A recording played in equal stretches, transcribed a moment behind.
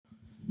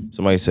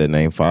Somebody said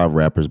name 5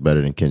 rappers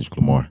better than Kendrick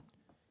Lamar.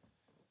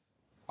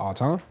 All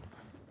time?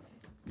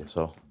 Guess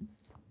so.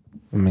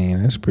 I mean,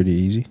 that's pretty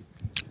easy.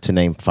 To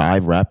name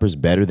 5 rappers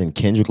better than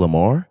Kendrick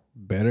Lamar?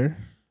 Better?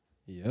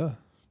 Yeah.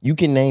 You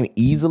can name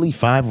easily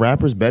 5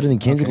 rappers better than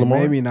Kendrick Lamar?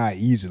 Maybe not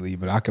easily,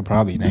 but I could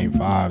probably name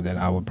 5 that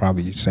I would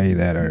probably say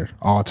that are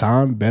all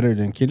time better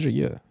than Kendrick.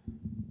 Yeah.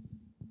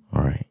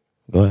 All right.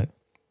 Go ahead.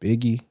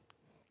 Biggie.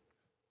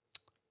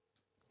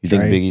 You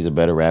think Biggie's a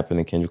better rapper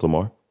than Kendrick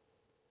Lamar?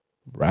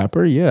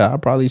 Rapper? Yeah.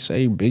 I'd probably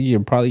say Biggie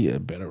is probably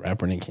a better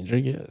rapper than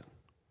Kendrick. Yeah.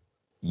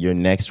 Your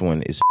next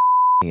one is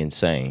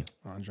insane.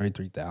 Andre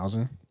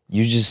 3000.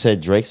 You just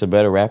said Drake's a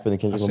better rapper than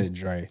Kendrick Lamar? I said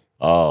Dre.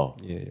 Oh.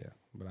 Yeah.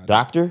 But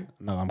Doctor?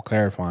 No, I'm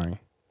clarifying.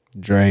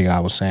 Dre, I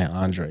was saying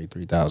Andre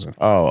 3000.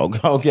 Oh,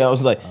 okay. I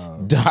was like,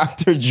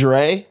 Dr.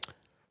 Dre?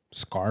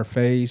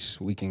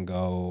 Scarface. We can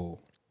go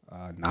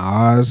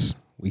Nas.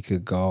 We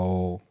could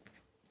go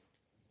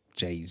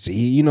Jay-Z.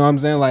 You know what I'm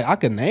saying? Like, I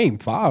could name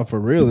 5 for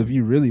real if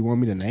you really want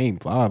me to name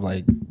 5.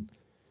 Like,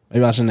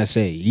 maybe I shouldn't have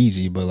said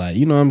easy, but like,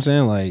 you know what I'm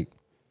saying? Like,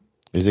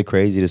 is it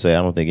crazy to say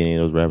I don't think any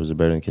of those rappers are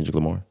better than Kendrick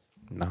Lamar?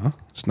 Nah,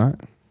 it's not.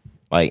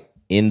 Like,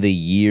 in the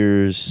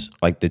years,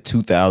 like the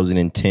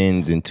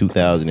 2010s and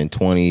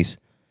 2020s,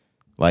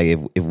 like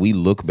if we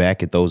look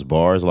back at those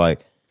bars,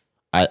 like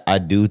I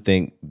do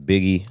think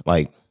Biggie,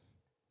 like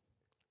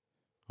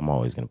I'm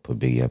always gonna put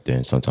Biggie up there,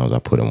 and sometimes I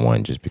put him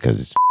 1 just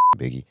because it's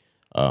Biggie.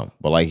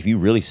 But like if you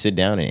really sit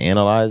down and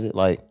analyze it,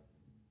 like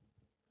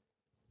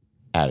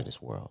out of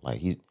this world,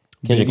 like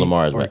Kendrick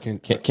Lamar is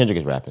Kendrick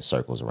is rapping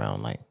circles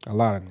around like a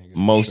lot of niggas.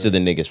 Most of the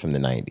niggas from the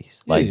 90s.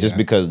 Like just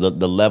because the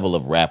level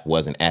of rap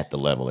wasn't at the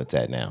level it's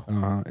at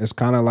now. It's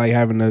kind of like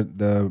having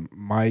the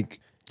Mike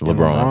and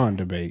LeBron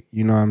debate.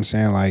 You know what I'm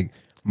saying? Like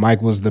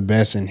Mike was the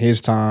best in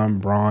his time.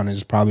 Braun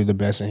is probably the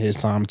best in his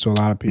time to a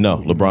lot of people. No,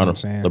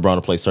 LeBron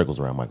will play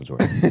circles around Michael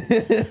Jordan.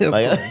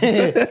 Like,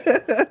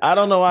 I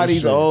don't know why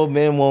these old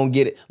men won't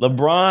get it.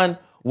 LeBron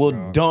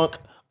will dunk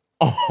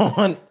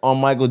on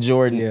Michael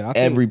Jordan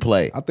every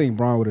play. I think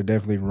Braun would have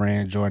definitely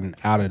ran Jordan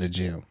out of the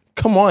gym.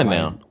 Come on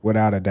now.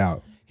 Without a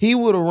doubt. He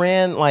would have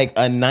ran like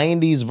a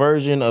 90s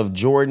version of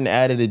Jordan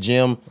out of the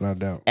gym without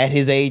doubt. At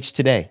his age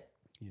today.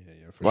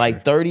 Yeah, for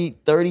like sure.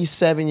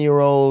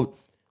 37-year-old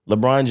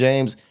LeBron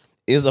James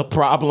is a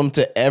problem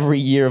to every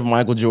year of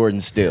Michael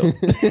Jordan still.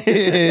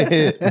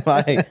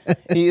 Like,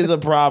 he is a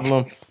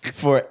problem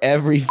for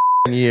every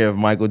year of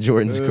Michael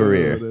Jordan's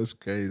career. That's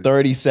crazy.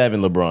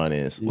 37 LeBron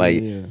is.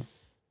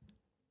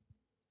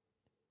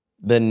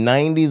 The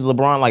 90s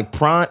LeBron, like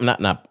prime, not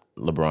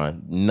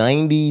LeBron,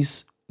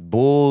 90s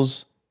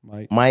Bulls,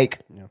 Mike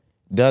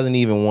doesn't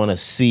even want to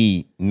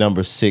see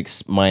number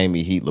 6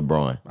 Miami Heat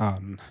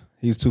LeBron.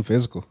 He's too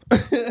physical.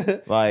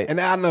 Like, and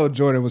I know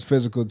Jordan was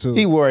physical too.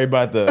 He worried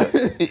about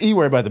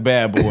the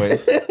bad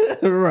boys.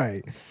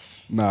 Right.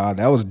 Nah,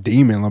 that was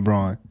demon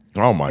LeBron.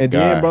 Oh my god. And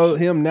then, bro,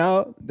 him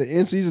now, the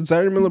in-season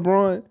tournament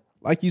LeBron,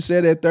 like you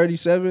said at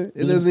 37,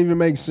 it doesn't even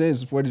make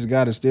sense for this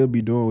guy to still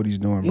be doing what he's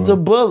doing, bro. He's a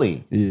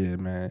bully. Yeah,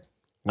 man.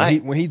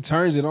 When he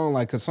turns it on,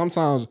 like, cause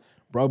sometimes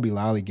bro be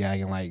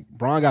lollygagging. Like,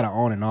 Bron got an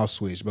on and off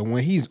switch, but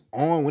when he's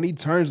on, when he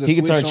turns the switch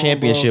on, he can turn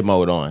championship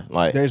mode on.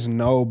 Like, there's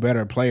no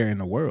better player in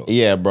the world.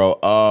 Yeah,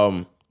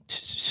 bro.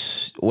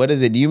 What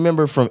is it? Do you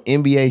remember from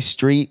NBA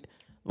Street?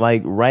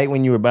 Like, right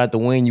when you were about to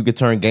win, you could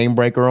turn Game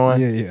Breaker on.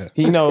 Yeah.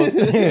 He knows.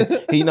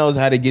 He knows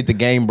how to get the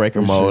Game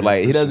Breaker mode.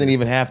 Like, he doesn't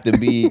even have to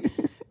be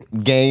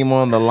game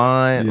on the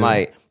line. Yeah.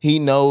 Like, he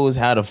knows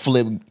how to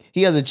flip.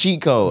 He has a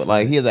cheat code.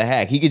 Like, he has a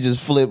hack. He could just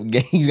flip.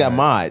 He's got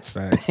mods.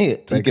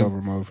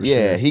 Takeover mode for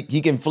sure.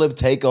 He can flip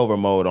takeover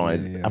mode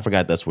on. I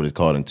forgot that's what it's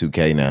called in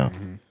 2K now.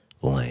 Mm-hmm.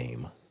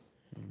 Lame.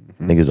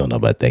 Mm-hmm. Niggas don't know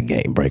about that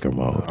Game Breaker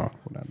mode. No,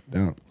 without a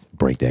doubt.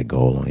 Break that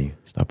goal on you.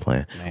 Stop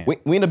playing.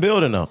 We in the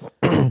building though.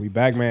 We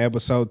back, man.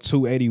 Episode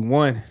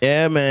 281.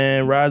 Yeah,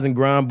 man. Rise and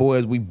grind,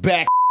 boys. We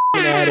back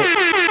at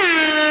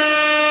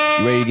it.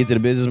 You ready to get to the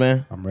business,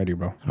 man? I'm ready,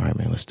 bro. All right,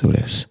 man. Let's do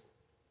this.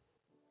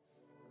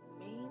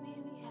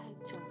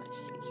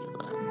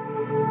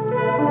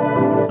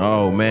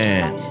 Oh,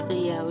 man.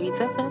 Actually, yeah, we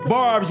definitely.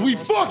 Barbs, we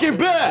fucking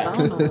back.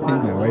 You've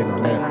been waiting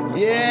on that.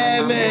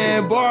 Yeah,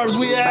 man. Barbs,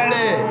 we at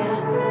it.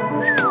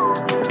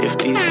 If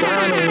these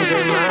diamonds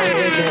in my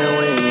head can't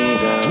weigh me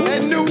down.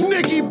 That new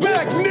Nicki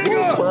back,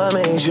 nigga. What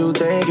makes you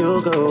think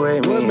you could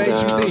weigh me down? What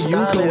makes you think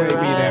you could weigh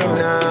me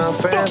down?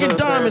 Fucking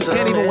diamonds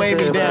can't even weigh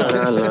me down.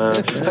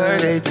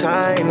 Heard they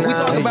tight now. We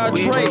talk about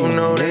Drake.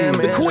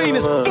 The queen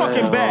is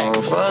fucking back.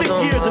 6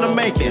 years in the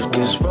making. If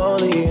this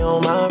rollie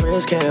on my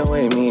wrist can't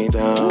weigh me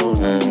down.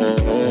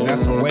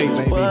 That's some weight,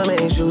 baby. What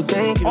makes you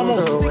think you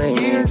could weigh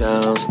me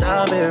down?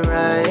 Stop it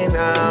right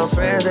now.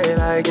 Friends, they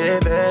like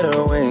it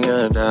better when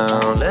you're down.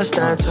 down. Let's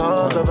not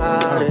talk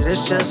about it.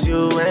 It's just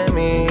you and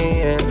me.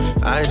 And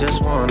I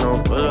just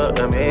wanna pull up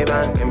the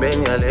Maybach and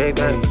bend your leg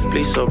back.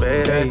 Please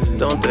obey that.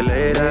 Don't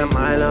delay that.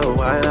 My love,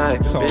 why lie?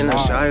 Been a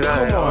shy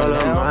guy all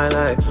of my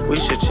life. We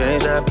should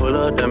change that. Pull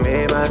up the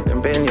Maybach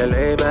and bend your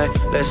leg back.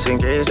 Let's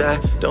engage that.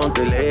 Don't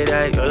delay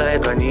that. You're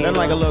like I need.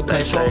 Like a little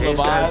control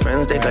vibe.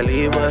 Friends they can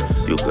leave, but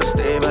you could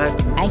stay back.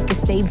 I could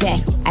stay back,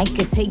 I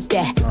could take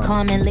that.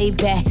 Calm and lay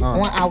back,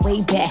 on our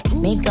way back.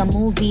 Make a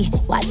movie,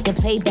 watch the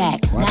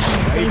playback. Now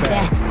I'm save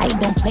that, I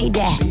don't play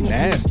that.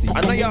 Nasty.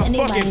 I know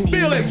y'all fucking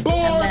feel it,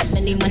 boys.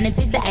 Really wanna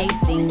taste the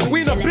icing.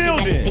 We in the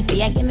building. If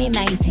I give me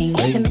my team,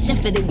 permission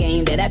for the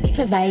game that I be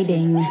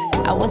providing.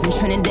 I was in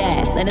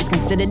Trinidad, let us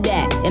consider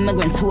that.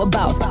 Immigrant to a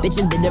boss,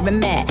 bitches bitter and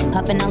mad.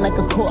 Popping out like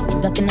a cork,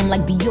 ducking them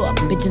like Bjork.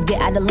 Bitches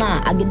get out of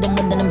line, I get them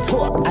when them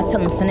talk. I tell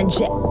them send a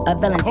jet, a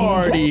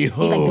Valentino dress. See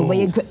like the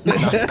way you grip my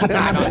hips, cupping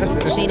my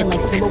breasts. Shading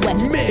like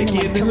silhouettes, spinning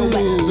like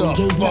pirouettes. You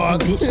gave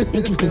nothing, bitch,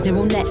 thank you for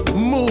zero net.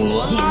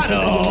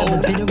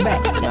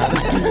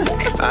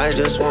 I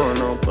just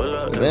wanna pull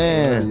up.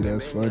 Man,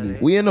 That's funny.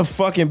 we in the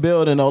fucking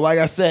building though. Like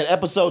I said,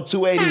 episode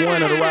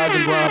 281 of the Rise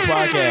and Grind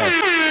podcast.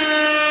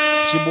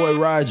 It's your boy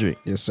Roderick.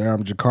 Yes, sir.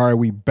 I'm Jakari.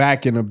 We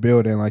back in the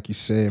building, like you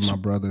said, my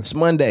brother. It's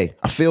Monday.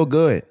 I feel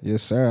good.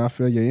 Yes, sir. I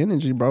feel your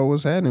energy, bro.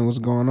 What's happening? What's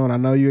going on? I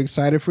know you're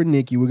excited for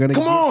Nikki. We're gonna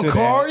Come get on, to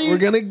Corey. that. We're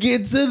gonna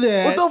get to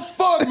that. What the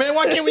fuck, man?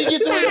 Why can't we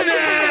get to it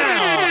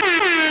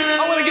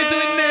now? I want to get to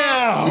it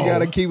now. We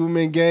gotta keep them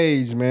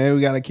engaged, man.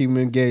 We gotta keep them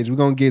engaged. We're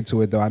gonna get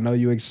to it though. I know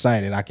you're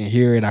excited. I can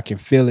hear it. I can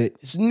feel it.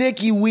 It's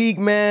Nicki week,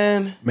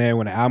 man. Man,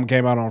 when the album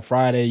came out on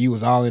Friday, you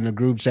was all in the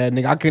group chat,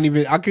 nigga. I couldn't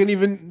even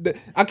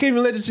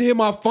let you hit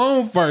my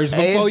phone first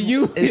before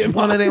you. It's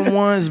one of them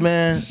ones,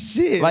 man.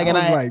 Shit. Like, I and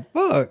was like,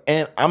 fuck.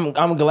 And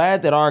I'm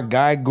glad that our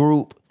guy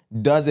group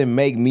doesn't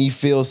make me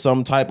feel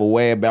some type of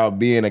way about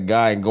being a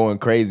guy and going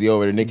crazy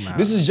over the Nicki.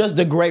 This is just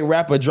a great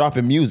rapper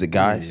dropping music,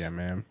 guys. Yeah,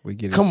 man. We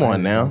get Come on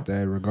excited now. about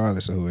that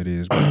regardless of who it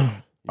is. Bro.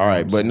 All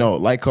right, but no,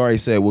 like Corey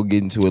said, we'll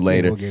get into it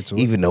later. we'll get to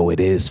it. Even though it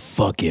is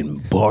fucking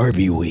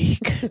Barbie week.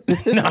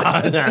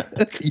 Nah.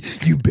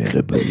 You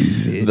better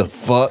believe it. The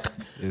fuck?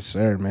 Yes,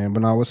 sir, man.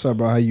 But no, what's up,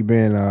 bro? How you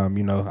been?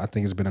 I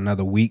think it's been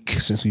another week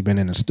since we've been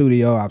in the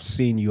studio. I've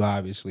seen you,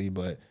 obviously,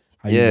 but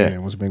how you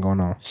been? What's been going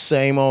on?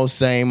 Same old.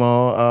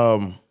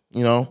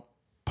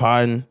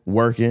 Potting,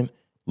 working,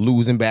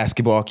 losing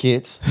basketball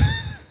kits.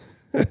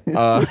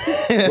 What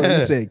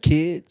you said,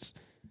 kids?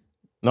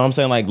 No, I'm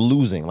saying like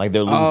losing, like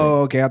they're losing.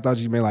 Oh, okay. I thought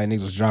you meant like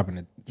niggas was dropping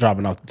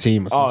off the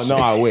team or something. Oh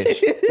no, I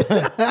wish.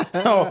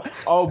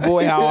 oh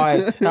boy, how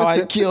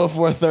I'd kill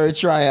for a third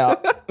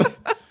tryout.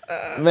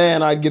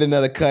 Man, I'd get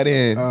another cut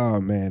in.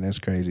 Oh man, that's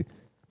crazy.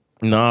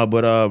 Nah,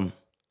 but I've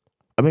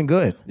been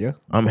good. Yeah.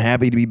 I'm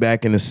happy to be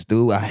back in the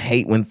stew. I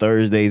hate when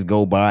Thursdays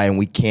go by and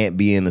we can't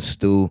be in the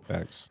stew.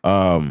 Facts.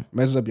 Um,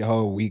 Messes up your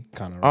whole week,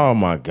 kind of. Oh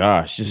my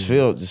gosh,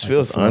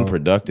 feels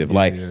unproductive.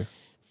 Yeah.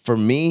 For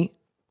me,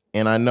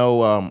 and I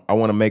know I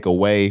want to make a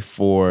way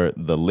for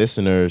the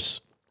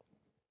listeners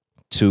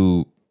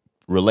to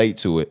relate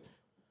to it.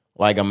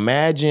 Like,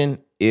 imagine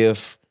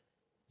if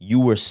you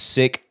were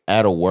sick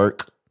out of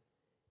work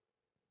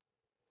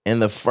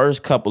and the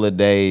first couple of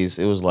days,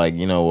 it was like,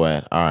 you know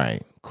what? All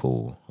right,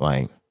 cool.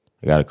 Like,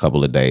 I got a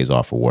couple of days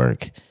off of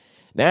work.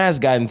 Now it's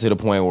gotten to the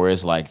point where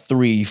it's like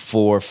 3,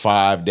 4,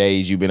 5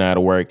 days you've been out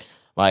of work.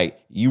 Like,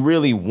 you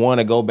really want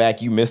to go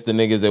back. You miss the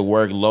niggas at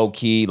work, low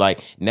key.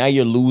 Like, now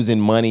you're losing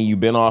money. You've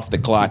been off the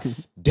clock.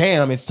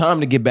 Damn, it's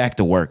time to get back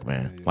to work,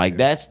 man. Yeah. Like,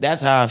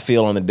 that's how I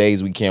feel on the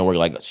days we can't work.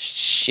 Like,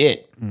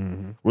 shit,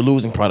 we're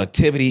losing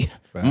productivity,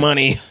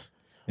 money.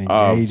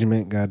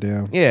 Engagement,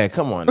 goddamn. Yeah,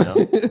 come on now.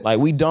 Like,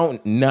 we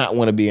don't not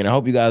want to be in. I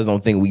hope you guys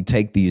don't think we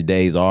take these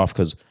days off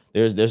because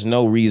there's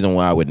no reason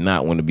why I would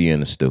not want to be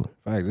in the stew.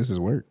 Fact, this is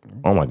work.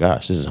 Oh my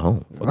gosh, this is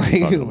home.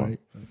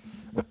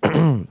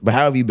 But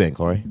how have you been,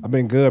 Corey? I've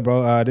been good,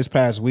 bro. This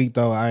past week,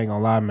 though, I ain't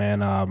gonna lie,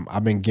 man.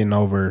 I've been getting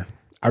over.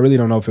 I really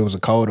don't know if it was a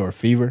cold or a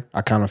fever.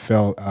 I kind of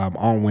felt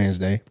on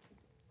Wednesday.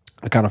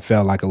 I kind of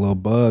felt like a little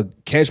bug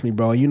catch me,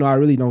 bro. You know, I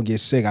really don't get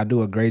sick. I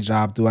do a great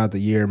job throughout the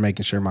year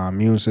making sure my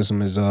immune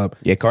system is up.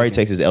 Yeah, Corey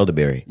takes his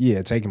elderberry.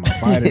 Yeah, taking my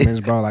vitamins,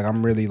 bro. Like,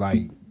 I'm really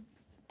like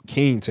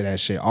keen to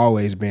that shit,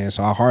 always been.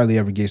 So I hardly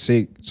ever get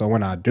sick. So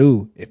when I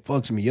do, it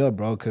fucks me up,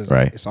 bro, because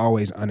it's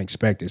always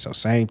unexpected. So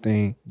same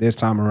thing this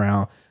time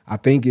around. I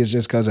think it's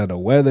just because of the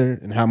weather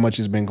and how much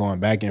it's been going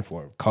back and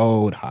forth.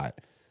 Cold, hot,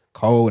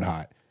 cold,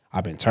 hot.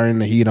 I've been turning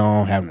the heat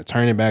on, having to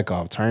turn it back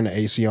off, turn the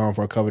AC on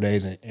for a couple of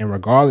days. And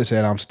regardless of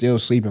that, I'm still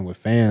sleeping with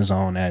fans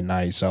on at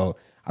night. So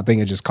I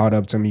think it just caught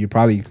up to me. You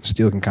probably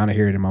still can kind of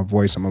hear it in my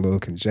voice. I'm a little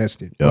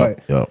congested.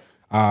 That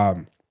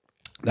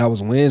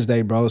was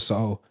Wednesday, bro.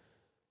 So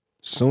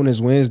soon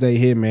as Wednesday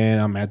hit, man,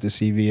 I'm at the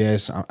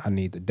CVS. I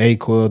need the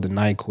Dayquil, the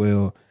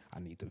NyQuil. I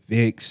need the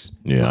Vicks,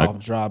 cough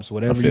drops,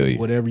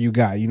 whatever you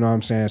got. You know what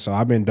I'm saying? So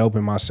I've been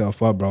doping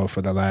myself up, bro,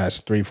 for the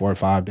last 3, 4,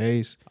 5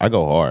 days. I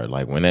go hard.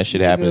 Like, when that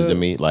shit happens to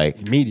me,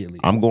 like, immediately,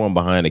 I'm going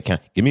behind the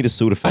counter. Give me the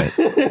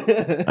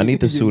Sudafed. I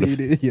need the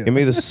Sudafed. Give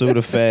me the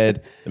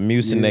Sudafed, the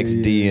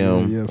Mucinex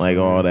DM,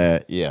 all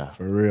that. Yeah,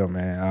 for real,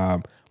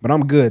 man. But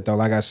I'm good though.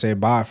 Like I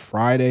said, by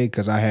Friday,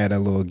 because I had a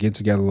little get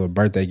together, a little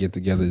birthday get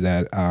together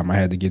that I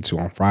had to get to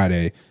on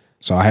Friday,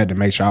 so I had to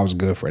make sure I was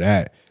good for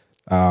that.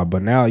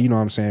 But now, you know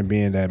what I'm saying,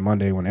 being that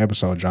Monday when the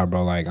episode dropped,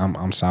 bro, like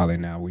I'm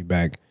solid now. We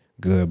back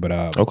good.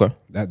 But Okay.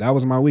 that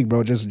was my week,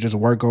 bro. Just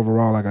work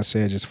overall. Like I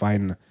said, just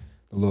fighting the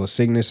little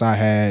sickness I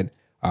had.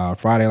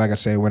 Friday, like I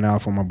said, went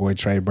out for my boy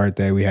Trey's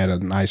birthday. We had a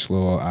nice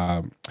little.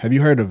 Have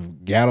you heard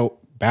of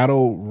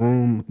Battle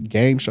Room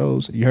game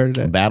shows? You heard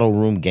of that? Battle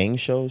room game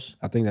shows?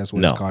 I think that's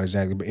what No. it's called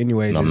exactly. But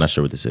anyways, No, I'm not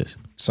sure what this is.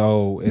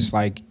 so it's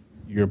like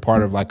you're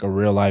part of like a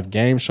real life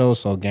game show.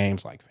 So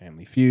games like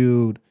Family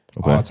Feud,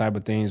 all type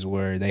of things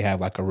where they have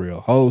like a real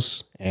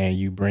host and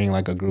you bring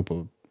like a group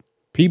of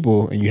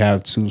people and you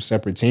have two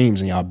separate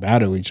teams and y'all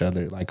battle each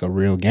other like a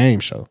real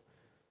game show.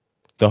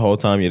 The whole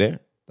time you're there?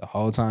 The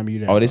whole time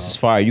you're there. Oh, this is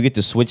fire. You get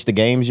to switch the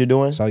games you're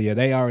doing? So yeah,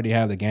 they already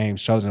have the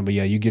games chosen, but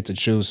yeah, you get to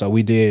choose. So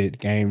we did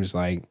games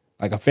like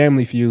a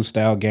Family Feud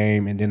style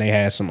game, and then they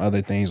had some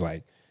other things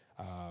like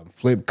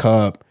Flip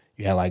Cup.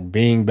 You had like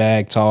bean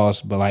bag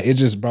toss, but like it's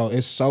just, bro,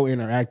 it's so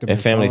interactive. And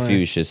Family fun.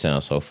 Feud shit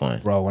sounds so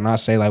fun. Bro, when I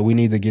say like we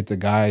need to get the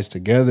guys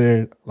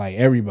together, like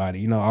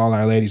everybody, you know, all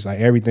our ladies, like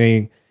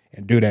everything,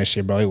 and do that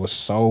shit, bro. It was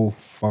so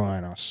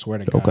fun. I swear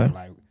to God. Okay.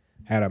 Like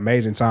had an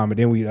amazing time. And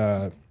then we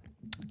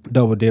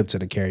double dipped to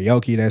the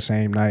karaoke that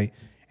same night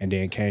and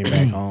then came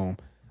back home.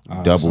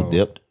 Double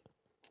dipped?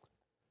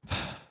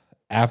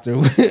 After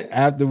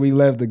we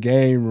left the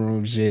game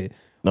room, shit.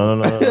 No.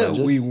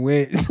 We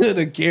went to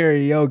the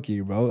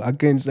karaoke, bro. I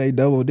couldn't say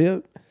double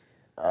dip.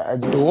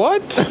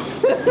 What?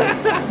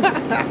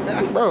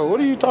 Bro, what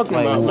are you talking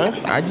about, man?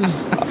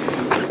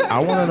 I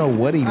want to know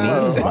what he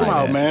means by I'm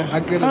out, that. man. I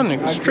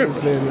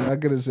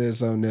could have said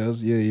something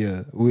else.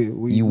 Yeah.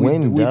 You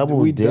win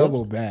double dip?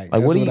 double back.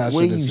 Like, That's what are I you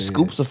should've said.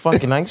 scoops of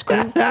fucking ice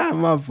cream?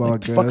 My fault.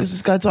 What the fuck is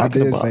this guy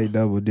talking I did about? say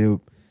double dip.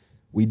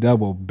 We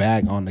double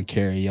back on the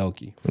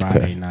karaoke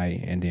Friday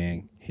night and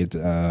then hit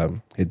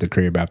the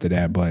crib after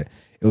that. But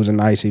it was a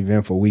nice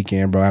eventful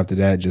weekend, bro. After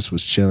that, just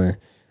was chilling.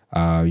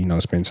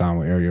 Spend time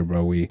with Ariel,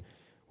 bro. We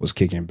was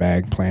kicking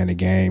back, playing the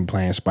game,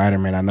 playing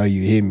Spider-Man. I know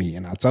you hit me,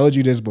 and I told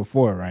you this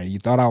before, right? You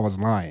thought I was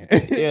lying.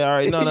 Yeah, all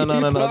right. No.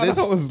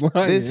 I was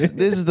lying. This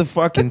is the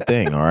fucking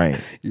thing, all right?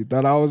 You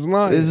thought I was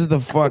lying. This is the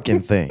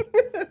fucking thing.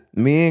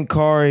 Me and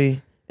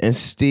Kari and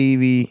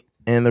Stevie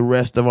and the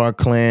rest of our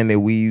clan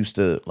that we used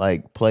to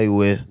like play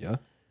with. Yeah.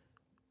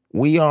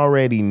 We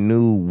already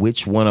knew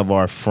which one of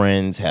our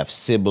friends have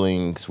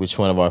siblings, which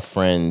one of our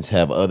friends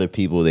have other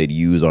people that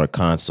use our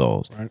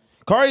consoles. Right.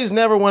 Kari is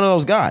never one of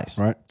those guys.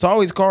 Right. It's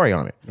always Kari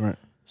on it. Right.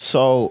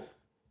 So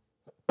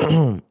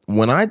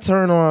when I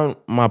turn on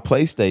my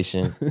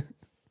PlayStation,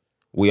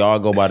 we all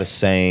go by the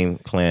same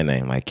clan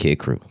name, like Kid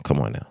Crew. Come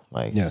on now.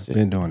 Like, Yeah, it's just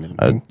been doing it.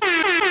 Man.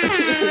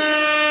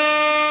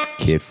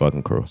 Kid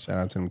fucking Crew. Shout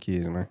out to them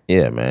kids, man.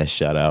 Yeah, man.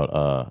 Shout out.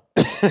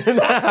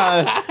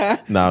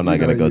 No, I'm not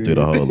gonna go through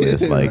the whole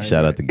list. Like, Right,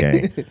 shout out the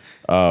gang.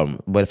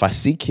 But if I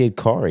see Kid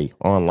Kari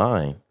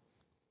online,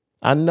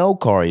 I know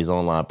Kari's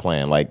online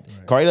playing. Like,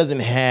 Kari doesn't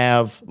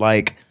have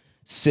like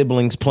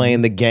siblings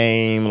playing the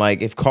game.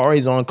 Like, if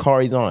Kari's on,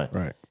 Kari's on.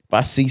 Right. If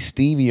I see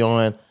Stevie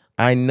on,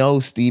 I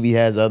know Stevie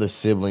has other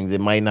siblings.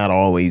 It might not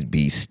always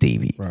be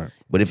Stevie. Right.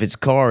 But if it's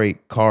Kari,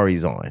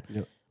 Kari's on.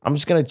 Yep. I'm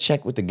just gonna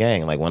check with the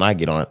gang, like when I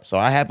get on. So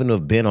I happen to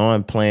have been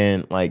on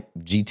playing like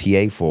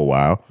GTA for a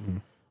while. Mm-hmm.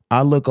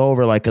 I look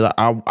over, like, cause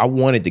I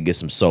wanted to get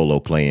some solo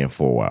playing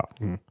for a while.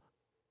 Mm-hmm.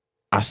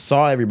 I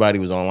saw everybody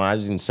was online. I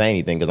just didn't say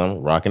anything because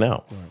I'm rocking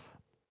out. Right.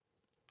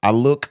 I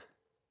look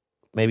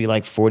maybe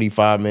like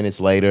 45 minutes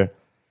later.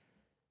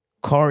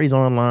 Kari's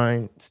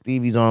online,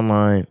 Stevie's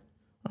online.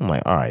 I'm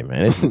like, all right,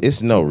 man,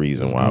 it's no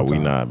reason why we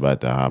not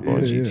about to hop on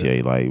GTA.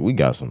 Yeah. Like, we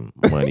got some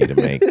money to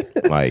make.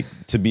 Like,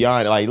 to be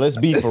honest, like, let's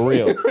be for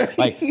real.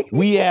 Like,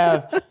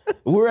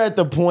 we're at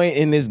the point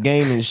in this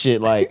game and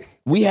shit, like,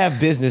 we have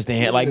business to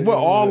handle. Like, we're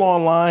all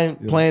online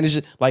playing this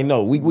shit. Like,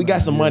 no, we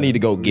got some money to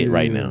go get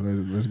right now.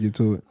 Let's get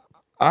to it.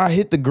 I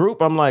hit the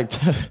group. I'm like,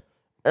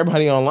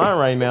 everybody online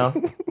right now.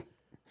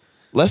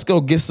 Let's go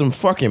get some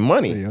fucking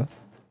money. Yeah.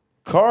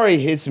 Kari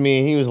hits me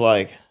and he was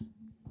like,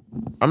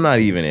 I'm not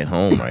even at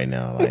home right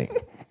now. Like,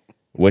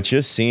 what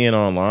you're seeing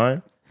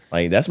online,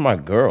 like, that's my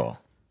girl.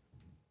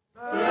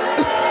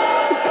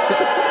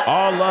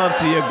 All love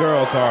to your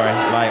girl, Kari.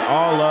 Like,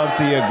 all love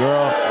to your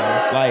girl.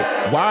 Like,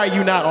 why are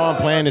you not on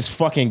playing this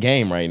fucking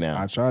game right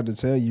now? I tried to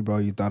tell you, bro.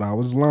 You thought I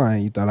was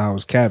lying. You thought I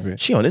was capping.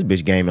 She on this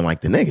bitch gaming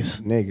like the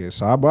niggas. Niggas.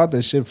 So I bought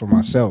that shit for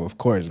myself, of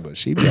course, but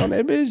she be on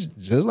that bitch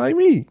just like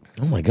me.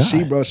 Oh my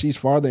God. She's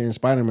farther in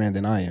Spider-Man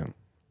than I am.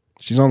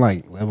 She's on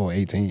like level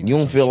 18. You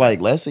don't feel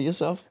like less of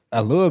yourself?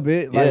 A little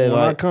bit. Like, when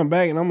I come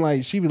back and I'm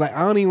like, she be like,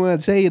 I don't even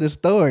want to tell you the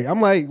story.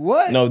 I'm like,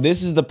 what? No,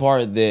 this is the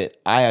part that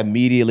I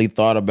immediately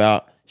thought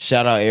about.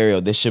 Shout out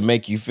Ariel. This should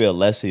make you feel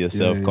less of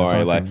yourself,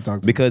 Kari.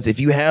 Like, because if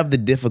you have the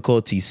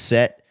difficulty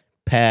set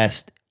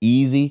past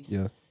easy,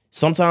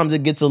 sometimes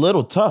it gets a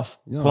little tough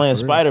playing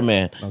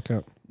Spider-Man.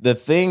 Okay. The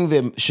thing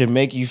that should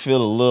make you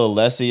feel a little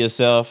less of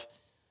yourself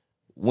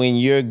when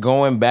you're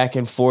going back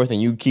and forth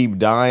and you keep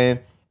dying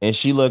And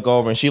she look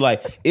over and she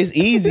like, it's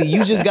easy.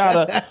 You just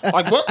gotta,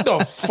 like, what the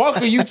fuck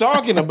are you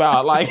talking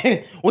about?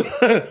 Like,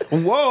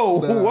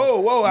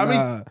 whoa. I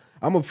mean,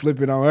 I'm gonna flip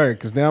it on her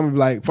because then I'm gonna be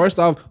like, first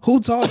off, who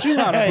taught you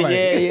how to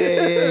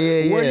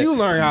play? yeah. Where you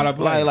learn how to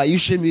play? Like you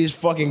shouldn't be as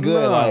fucking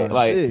good.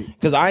 Like,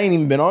 because I ain't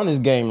even been on this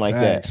game like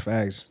that.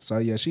 Facts. So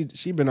yeah,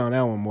 she been on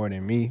that one more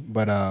than me.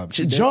 But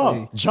she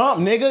jump,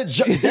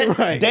 nigga.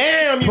 Right.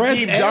 Damn, you Press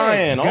keep X.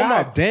 dying.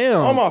 God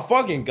damn. Oh my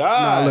fucking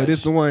god. Nah, look,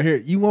 this the one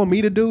here. You want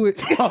me to do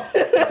it?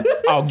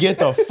 Oh, get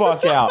the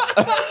fuck out.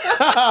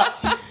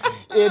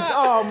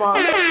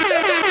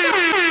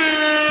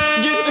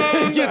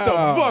 Get the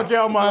fuck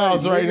out my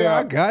house right now.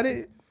 I got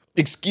it.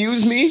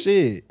 Excuse me?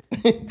 Shit.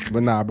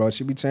 But nah, bro,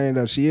 she be tearing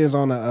up. She is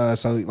on the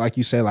so like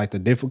you said, like the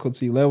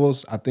difficulty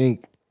levels, I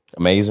think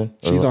amazing.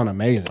 She's on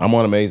amazing. I'm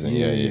on amazing.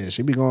 Yeah.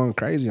 She be going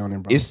crazy on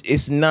him, bro.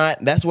 It's not,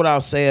 that's what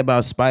I'll say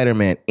about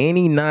Spider-Man.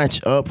 Any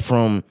notch up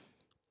from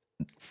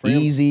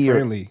easy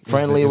or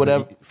friendly or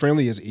whatever.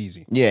 Friendly is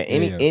easy. Yeah,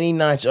 any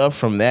notch up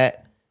from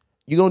that,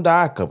 you're gonna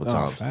die a couple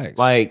times. Facts.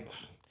 Like,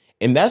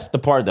 and that's the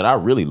part that I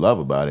really love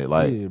about it.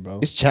 Like, bro.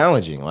 it's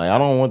challenging. Like, I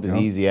don't want this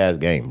easy ass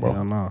game, bro.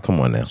 Hell no.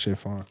 Come on now. That shit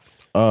fun.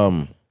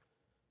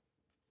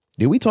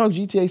 Did we talk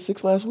GTA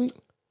 6 last week?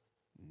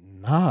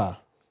 Nah.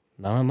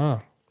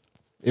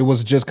 It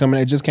was just coming.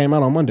 It just came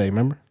out on Monday.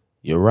 Remember?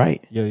 You're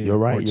right. Yeah. You're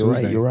right.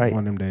 You're right. One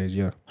of them days.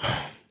 Yeah.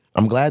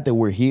 I'm glad that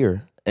we're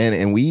here,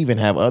 and we even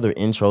have other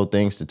intro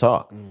things to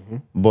talk.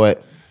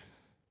 But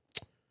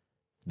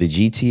the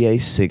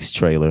GTA 6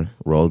 trailer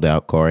rolled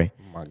out, Corey.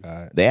 Oh my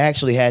God. They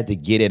actually had to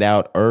get it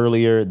out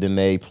earlier than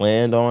they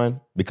planned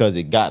on because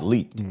it got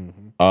leaked.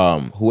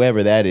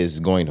 Whoever that is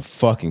going to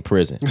fucking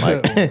prison.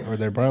 Like, or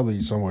they're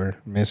probably somewhere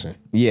missing.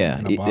 Yeah,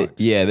 in a box.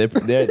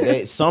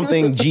 They're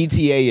something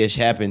GTA-ish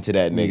happened to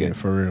that nigga. Yeah,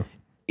 for real.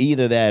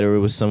 Either that or it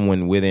was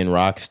someone within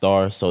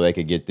Rockstar so they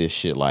could get this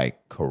shit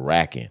like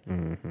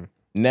cracking.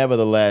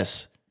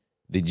 Nevertheless,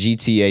 the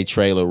GTA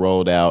trailer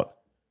rolled out,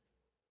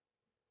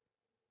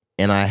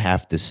 and I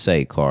have to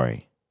say,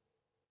 Corey,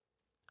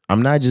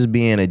 I'm not just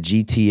being a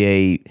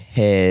GTA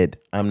head.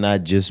 I'm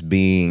not just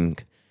being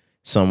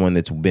someone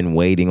that's been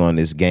waiting on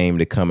this game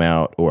to come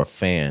out or a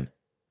fan.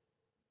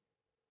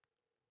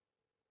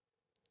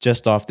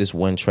 Just off this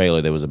one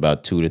trailer that was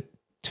about 2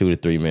 to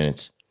 3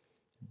 minutes,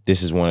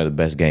 this is one of the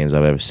best games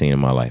I've ever seen in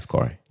my life,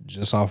 Corey.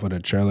 Just off of the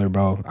trailer,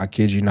 bro. I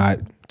kid you not,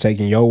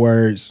 taking your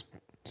words,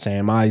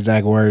 saying my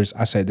exact words,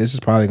 I said this is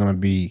probably going to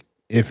be,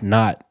 if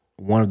not,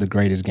 one of the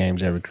greatest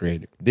games ever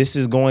created. This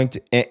is going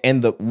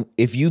to,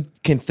 if you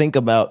can think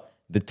about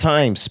the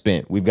time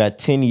spent, we've got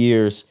 10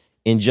 years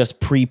in just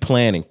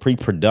pre-planning,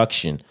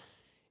 pre-production.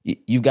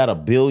 You've got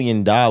 $1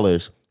 billion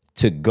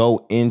to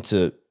go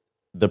into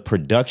the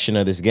production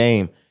of this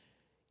game.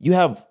 You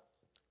have,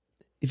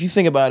 if you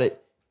think about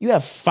it, you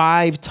have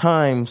 5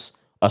 times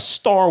a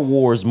Star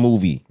Wars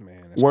movie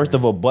worth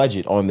of a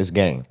budget on this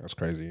game. That's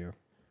crazy, yeah.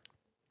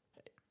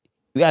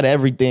 You got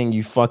everything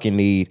you fucking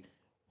need.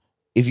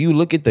 If you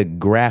look at the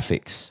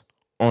graphics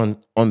on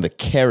the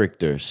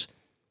characters,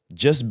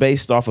 just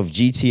based off of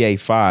GTA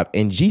 5,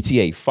 and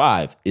GTA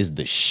 5 is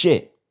the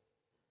shit.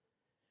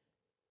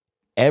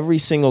 Every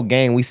single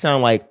game, we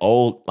sound like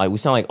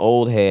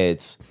old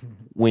heads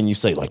when you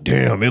say, like,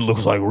 damn, it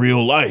looks like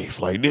real life.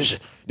 Like this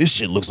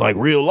shit looks like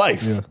real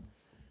life. Yeah.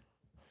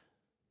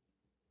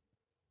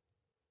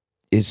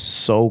 It's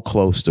so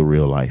close to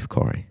real life,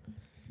 Corey.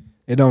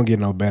 It don't get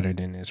no better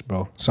than this,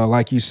 bro. So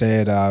like you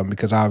said,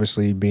 because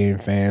obviously being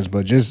fans,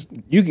 but just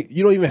you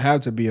don't even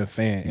have to be a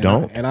fan.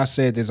 And I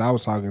said this, I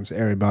was talking to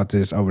Eric about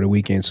this over the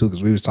weekend too,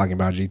 because we was talking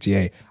about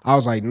GTA. I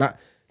was like, not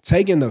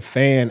taking the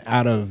fan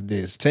out of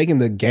this, taking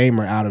the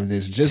gamer out of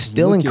this, just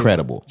still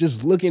incredible.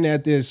 Just looking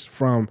at this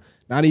from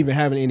not even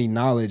having any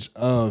knowledge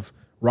of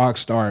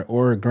Rockstar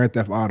or Grand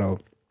Theft Auto.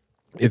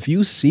 If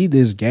you see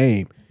this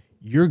game,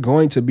 you're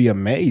going to be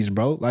amazed,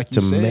 bro. Like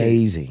you said,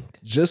 amazing.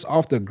 Just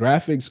off the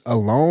graphics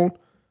alone,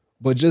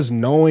 but just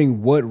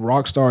knowing what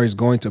Rockstar is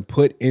going to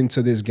put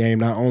into this game,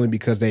 not only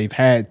because they've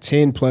had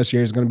 10 plus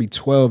years, it's going to be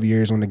 12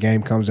 years when the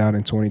game comes out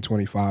in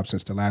 2025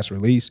 since the last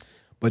release,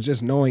 but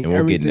just knowing and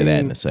we'll everything get into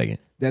that in a second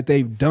that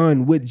they've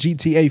done with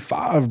GTA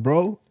 5,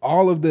 bro.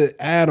 All of the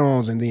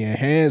add-ons and the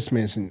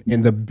enhancements and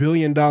the $1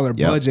 billion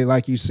budget,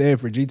 like you said,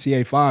 for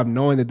GTA 5,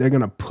 knowing that they're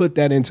going to put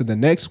that into the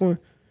next one,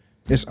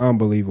 it's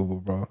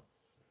unbelievable, bro.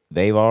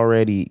 They've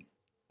already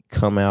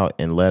come out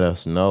and let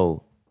us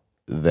know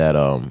that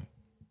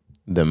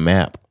the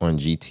map on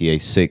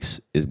GTA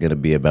 6 is going to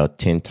be about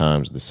 10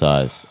 times the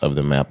size of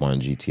the map on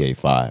GTA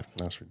 5.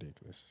 That's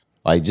ridiculous.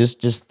 Like,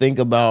 just think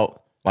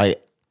about,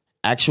 like,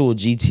 actual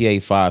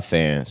GTA 5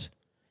 fans.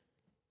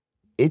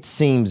 It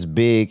seems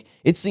big.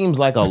 It seems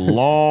like a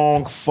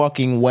long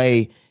fucking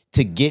way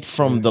to get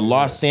from the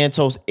Los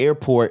Santos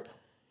airport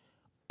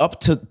up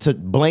to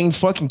Blaine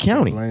fucking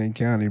County. Blaine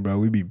County, bro.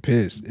 We be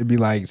pissed. It'd be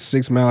like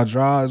 6-mile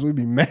drives. We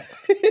be mad.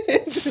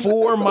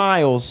 4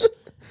 miles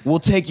will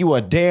take you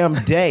a damn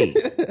day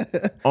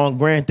on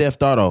Grand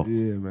Theft Auto.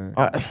 Yeah, man.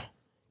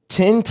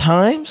 10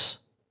 times?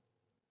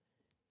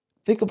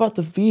 Think about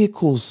the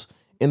vehicles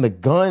in the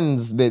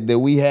guns that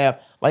we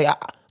have. Like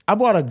I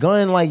bought a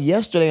gun like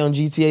yesterday on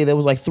GTA that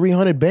was like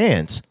 300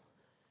 bands.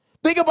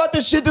 Think about the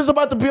shit that's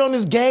about to be on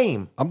this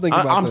game. I'm thinking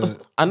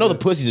about I know the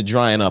pussies are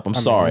drying up. I'm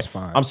sorry. It's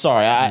fine. I'm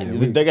sorry.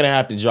 They're gonna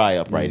have to dry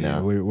up right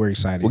now. We're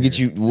excited. We'll get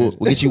you. We'll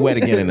get you wet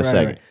again in a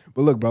second. Right.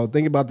 But look, bro,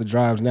 think about the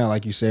drives now.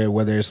 Like you said,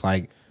 whether it's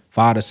like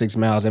 5 to 6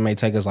 miles, it may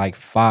take us like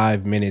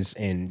 5 minutes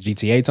in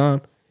GTA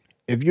time.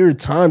 If your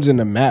time's in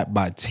the map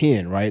by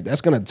 10, right,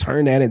 that's gonna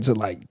turn that into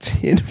like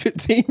 10,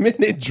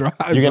 15-minute drives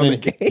on the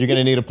game. You're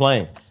gonna need a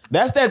plane.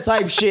 That's that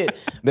type shit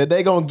that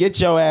they gonna get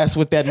your ass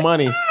with that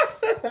money.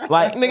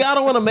 Like, nigga, I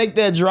don't want to make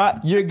that drop.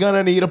 You're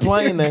gonna need a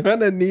plane. You're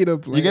gonna need a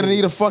plane. You're gonna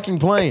need a fucking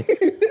plane.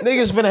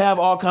 Niggas finna have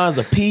all kinds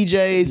of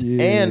PJs.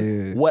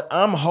 And what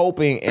I'm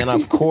hoping, and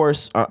of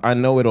course, I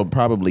know it'll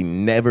probably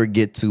never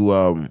get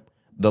to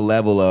the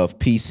level of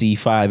PC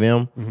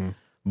 5M,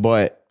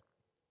 but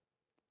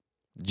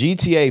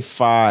GTA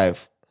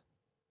 5,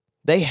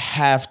 they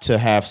have to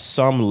have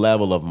some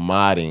level of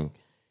modding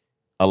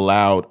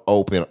allowed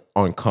open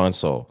on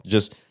console.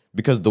 Just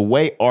because the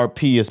way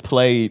RP is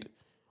played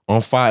on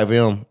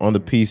 5M on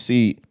the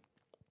PC,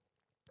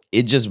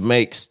 it just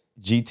makes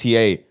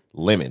GTA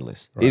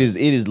limitless. Right. It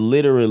is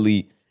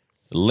literally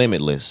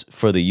limitless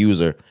for the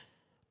user.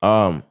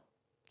 So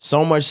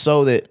much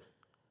so that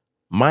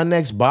my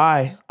next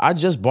buy, I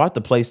just bought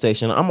the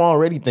PlayStation. I'm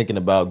already thinking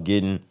about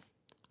getting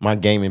my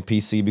gaming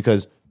PC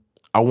because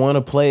I want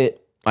to play it.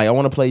 Like, I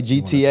want to play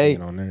GTA.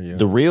 On there,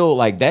 the real,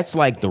 like, that's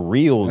like the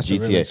real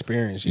GTA the real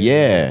experience.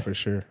 Yeah, for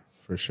sure.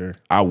 For sure.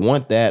 I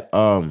want that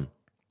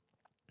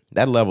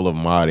that level of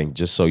modding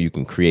just so you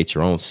can create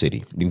your own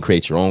city. You can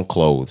create your own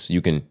clothes.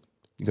 You can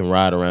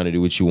ride around and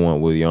do what you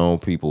want with your own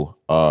people.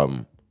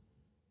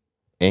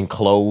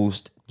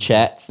 Enclosed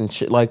chats and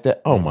shit like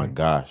that. Oh my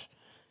gosh.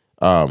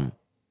 That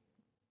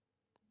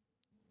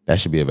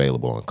should be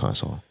available on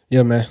console.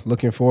 Yeah, man.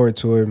 Looking forward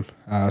to it.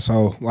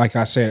 So like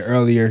I said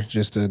earlier,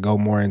 just to go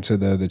more into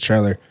the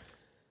trailer,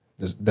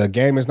 the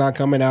game is not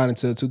coming out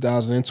until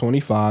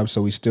 2025,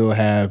 so we still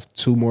have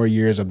 2 more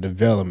years of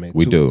development.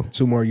 We do.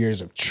 2 more years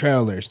of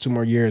trailers, 2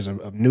 more years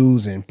of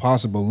news and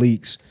possible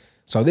leaks.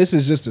 So this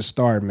is just a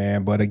start,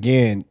 man. But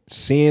again,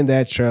 seeing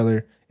that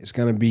trailer, it's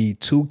going to be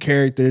 2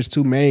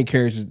 main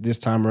characters this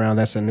time around.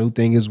 That's a new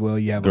thing as well.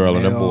 You have girl a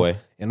male and a boy.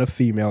 And a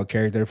female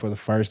character for the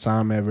first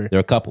time ever.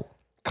 They're a couple.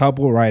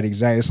 Right,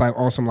 exactly. It's like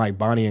on some like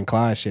Bonnie and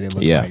Clyde shit, it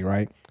looks like,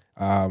 right?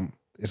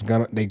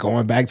 They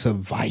going back to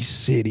Vice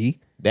City.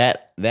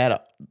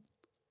 That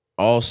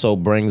also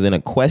brings in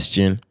a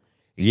question.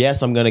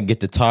 Yes, I'm gonna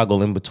get to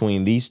toggle in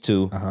between these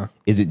two.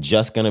 Is it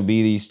just gonna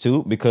be these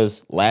two?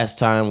 Because last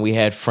time we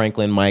had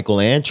Franklin, Michael,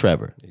 and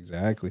Trevor.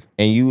 Exactly.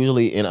 And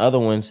usually in other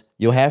ones,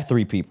 you'll have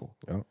 3 people.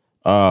 Yep.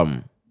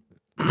 I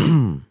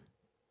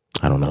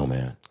don't know,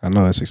 man. I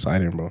know, it's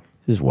exciting, bro.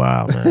 This is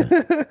wild, man.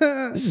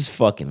 This is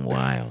fucking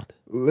wild.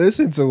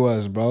 Listen to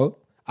us, bro.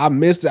 I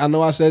missed it. I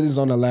know I said this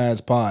on the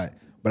last pod,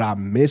 but I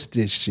missed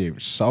this shit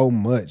so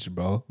much,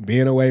 bro.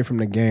 Being away from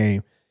the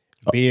game,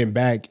 being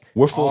back.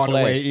 We're full all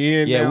fledged. the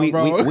way in. Yeah, now,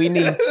 bro. we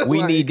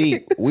knee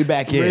deep. We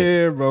back in.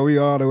 Yeah, bro. We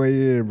all the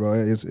way in, bro.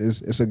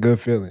 It's a good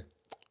feeling.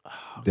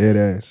 Dead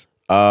ass.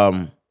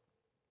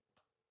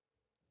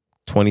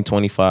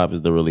 2025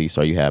 is the release.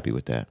 Are you happy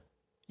with that?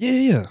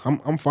 Yeah.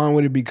 I'm fine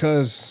with it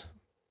because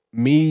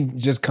me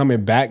just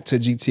coming back to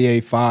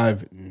GTA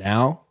 5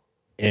 now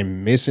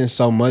and missing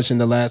so much in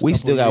the last We couple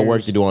still got years,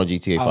 work to do on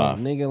GTA 5.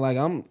 Oh, nigga, like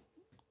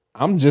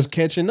I'm just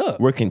catching up.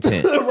 We're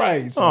content.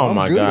 Right. So oh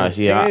my gosh,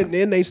 yeah. And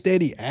then they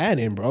steady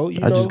adding, bro.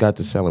 I just got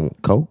to selling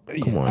Coke.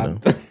 Come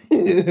on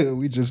now.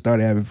 We just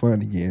started having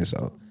fun again,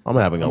 so I'm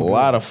having a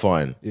lot of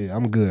fun. Yeah,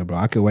 I'm good, bro.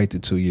 I could wait to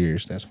 2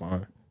 years. That's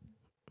fine.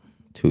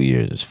 2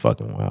 years is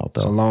fucking wild,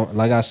 though. So long,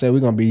 like I said, we're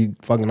gonna be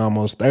fucking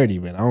almost 30,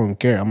 man. I don't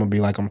care. I'm gonna be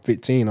like I'm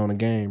 15 on the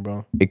game,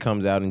 bro. It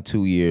comes out in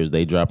 2 years.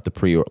 They drop the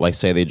pre-order. Like,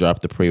 say they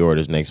drop the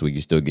pre-orders next week.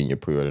 You still getting your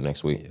pre-order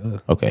next week? Yeah.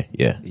 Okay,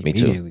 yeah. Me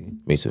too.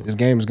 This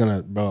game is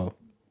gonna, bro.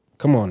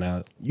 Come on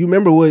now. You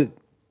remember what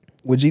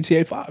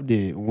GTA 5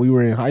 did when we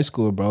were in high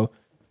school, bro?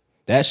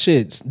 That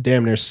shit's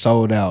damn near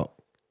sold out.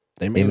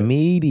 They made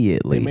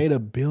immediately. They made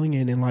 $1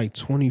 billion in like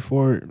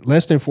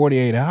less than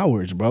 48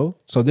 hours, bro.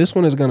 So this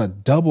one is gonna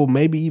double,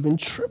 maybe even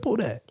triple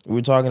that. We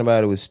were talking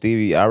about it with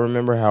Stevie. I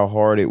remember how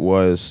hard it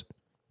was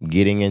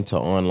getting into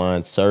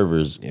online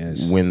servers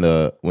when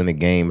the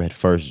game had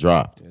first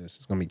dropped. Yes,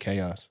 it's gonna be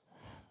chaos.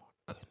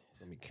 It's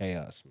gonna be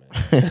chaos,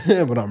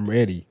 man. But I'm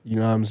ready. You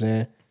know what I'm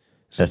saying?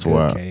 That's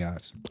why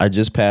chaos. I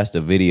just passed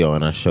a video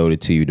and I showed it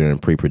to you during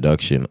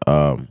pre-production.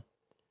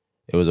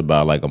 It was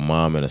about like a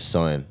mom and a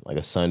son, like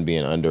a son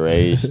being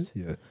underage.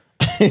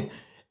 Yeah.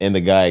 And the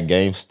guy at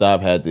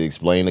GameStop had to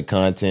explain the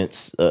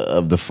contents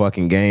of the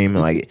fucking game.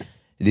 Like,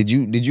 did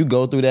you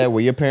go through that? Were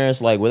your parents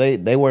like,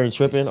 they weren't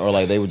tripping, or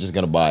like they were just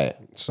gonna buy it?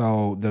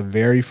 So the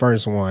very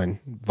first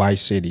one,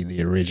 Vice City,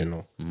 the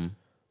original. Mm-hmm.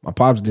 My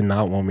pops did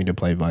not want me to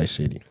play Vice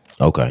City.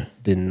 Okay.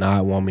 Did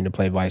not want me to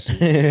play Vice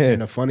City.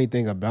 And the funny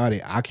thing about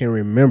it, I can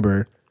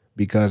remember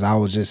because I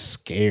was just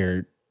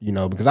scared You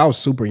know, because I was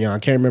super young. I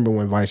can't remember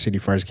when Vice City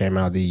first came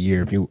out the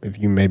year. If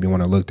you maybe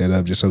want to look that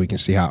up just so we can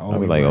see how old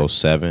Probably we like were.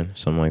 07,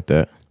 something like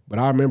that. But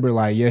I remember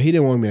like, yeah, he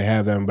didn't want me to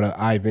have them, but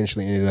I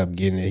eventually ended up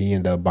getting it. He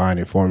ended up buying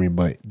it for me.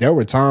 But there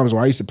were times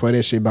where I used to play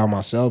that shit by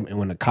myself, and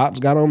when the cops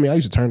got on me, I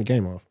used to turn the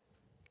game off.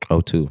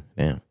 02,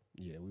 damn.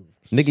 Yeah,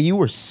 Nigga, you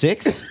were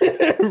 6?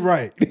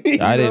 right. You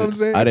know what I'm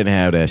saying? I didn't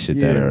have that shit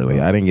that Yeah, early.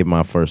 bro. I didn't get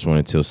my first one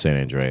until San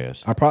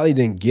Andreas. I probably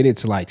didn't get it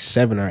to like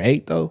 7 or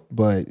 8 though,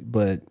 but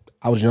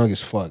I was young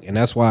as fuck, and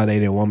that's why they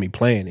didn't want me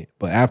playing it.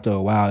 But after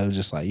a while, it was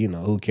just like, you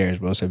know, who cares,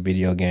 bro? It's a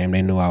video game.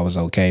 They knew I was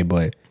okay,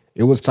 but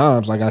it was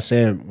times, like I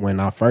said, when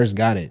I first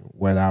got it,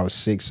 whether I was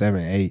 6,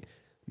 7, 8,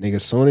 nigga,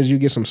 as soon as you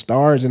get some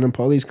stars and the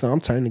police come,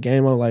 I'm turning the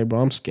game on like, bro,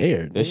 I'm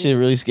scared. That shit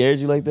really scared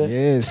you like that?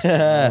 Yes, bro,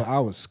 I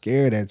was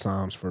scared at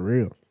times, for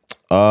real.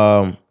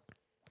 Damn,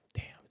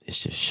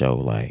 this just show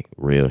like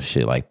real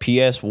shit. Like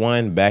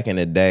PS1 back in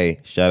the day,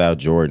 shout out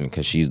Jordan,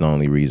 because she's the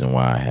only reason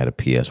why I had a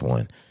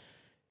PS1.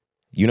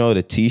 You know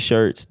the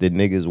t-shirts that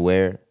niggas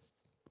wear,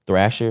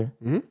 Thrasher?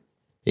 Mm-hmm.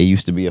 It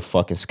used to be a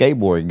fucking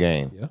skateboard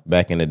game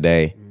back in the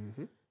day.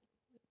 Mm-hmm.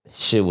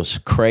 Shit was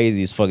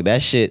crazy as fuck.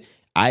 That shit,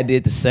 I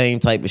did the same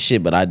type of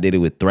shit, but I did it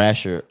with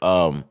Thrasher.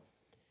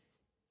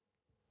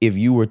 If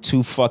you were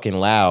too fucking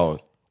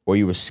loud or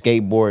you were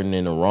skateboarding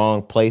in the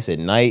wrong place at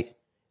night,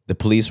 the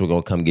police were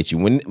gonna come get you.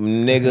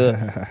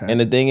 Nigga, and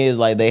the thing is,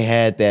 like, they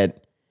had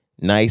that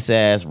nice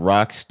ass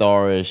rock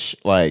starish,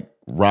 like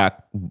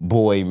rock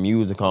boy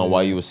music on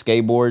while you were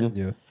skateboarding.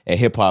 Yeah. And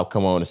hip hop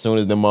come on as soon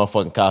as the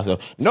motherfucking cops go,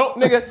 nope,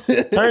 nigga,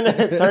 turn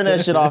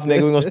that shit off,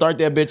 nigga. We're gonna start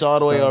that bitch all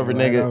the way over,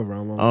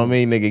 nigga. I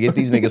mean, nigga, get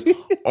these niggas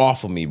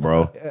off of me,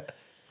 bro.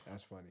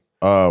 That's funny.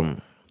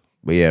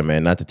 But yeah,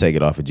 man, not to take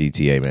it off of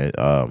GTA, man.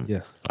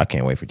 Yeah. I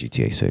can't wait for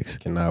GTA 6.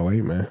 Cannot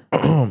wait, man.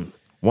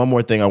 One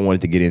more thing I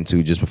wanted to get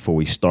into just before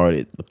we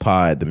started the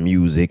pod, the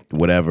music,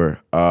 whatever.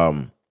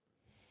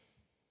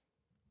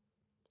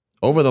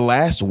 Over the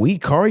last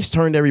week, Kari's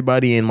turned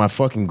everybody in my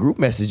fucking group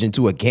message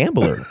into a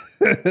gambler.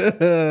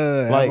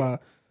 Like,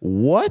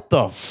 what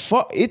the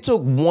fuck? It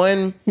took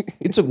one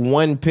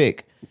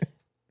pick.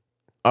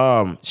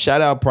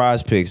 Shout out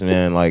Prize Picks,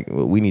 man. Like,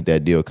 we need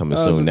that deal coming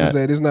soon. That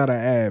it's not an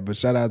ad, but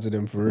shout out to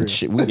them for real.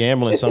 Shit, we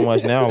gambling so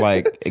much now.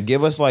 Like,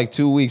 give us like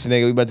 2 weeks,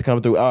 nigga. We about to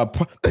come through.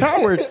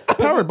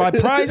 Powered by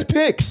Prize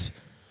Picks.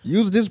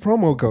 Use this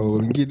promo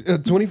code and get a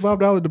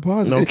 $25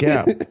 deposit. No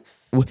cap.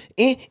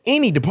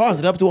 Any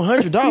deposit up to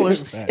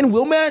 $100 and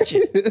we'll match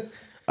it.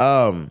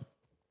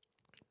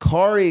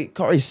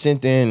 Kari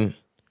sent in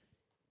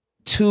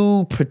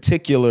 2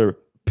 particular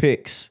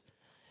picks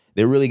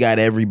that really got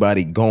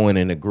everybody going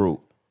in the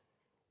group.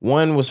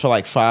 One was for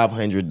like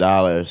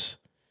 $500.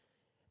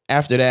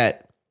 After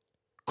that,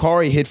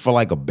 Kari hit for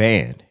like a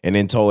band and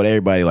then told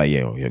everybody like,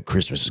 yeah,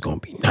 Christmas is gonna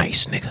be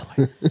nice, nigga.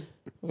 Like,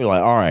 we're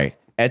like, all right.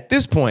 At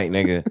this point,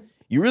 nigga,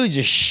 you're really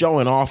just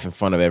showing off in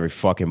front of every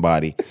fucking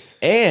body.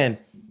 And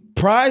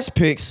Prize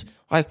Picks,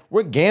 like,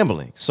 we're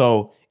gambling.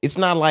 So it's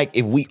not like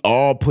if we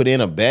all put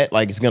in a bet,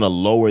 like it's gonna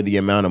lower the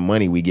amount of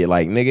money we get.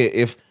 Like, nigga,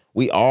 if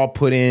we all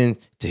put in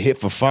to hit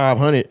for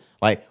 500,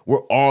 like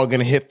we're all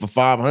gonna hit for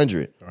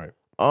 500. All right.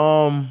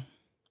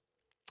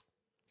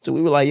 So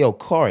we were like, yo,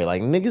 Kari,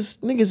 like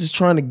niggas is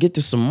trying to get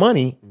to some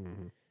money.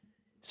 Mm-hmm.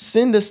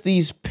 Send us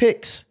these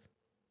picks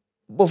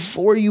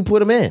before you put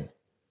them in.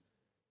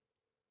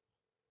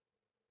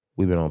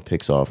 We've been on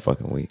picks all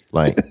fucking week.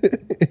 Like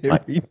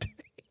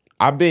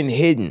I've been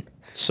hidden.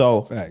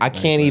 So I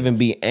can't even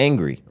be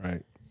angry.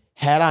 Right.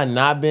 Had I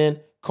not been,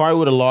 Kari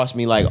would have lost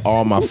me like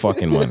all my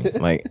fucking money.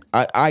 Like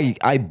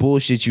I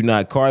bullshit you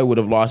not. Kari would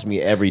have lost me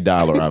every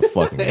dollar I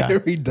fucking got.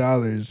 Every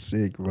dollar is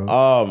sick, bro.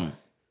 Come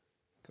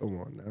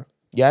on now.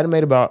 Yeah, I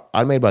made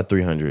about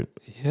 300.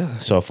 Yeah.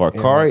 So far,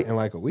 Kari in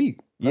like a week.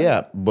 Right?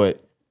 Yeah,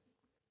 but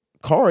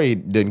Kari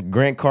did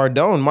Grant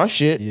Cardone my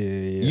shit.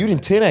 Yeah. You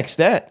didn't 10x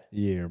that.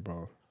 Yeah,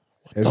 bro.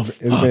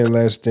 It's been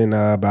less than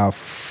about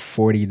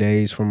 40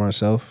 days for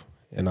myself,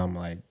 and I'm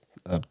like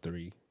up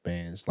 3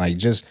 bands. Like,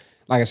 just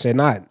like I said,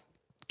 not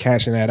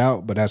cashing that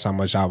out, but that's how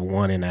much I've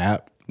won in the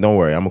app. Don't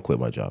worry, I'm gonna quit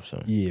my job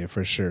soon. Yeah,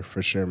 for sure,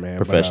 man.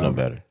 Professional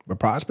better. But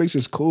Prospects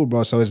is cool,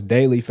 bro. So it's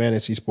daily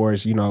fantasy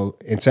sports. You know,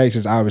 in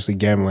Texas, obviously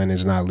gambling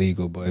is not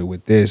legal, but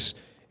with this,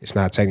 it's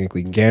not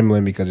technically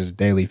gambling because it's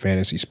daily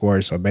fantasy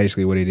sports. So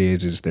basically what it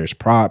is there's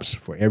props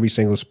for every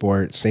single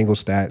sport, single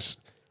stats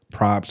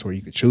props where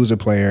you could choose a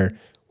player,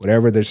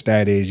 whatever their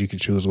stat is, you can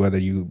choose whether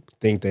you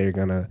think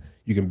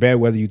you can bet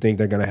whether you think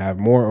they're gonna have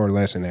more or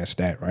less in that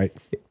stat, right?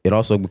 It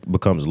also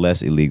becomes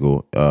less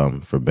illegal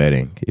for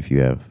betting if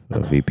you have a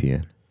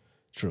VPN.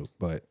 True,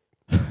 but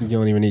you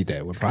don't even need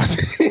that with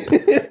prospects.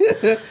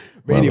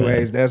 But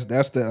anyways, that's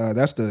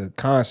the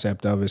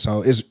concept of it.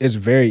 So it's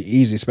very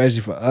easy,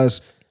 especially for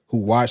us who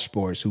watch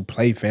sports, who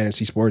play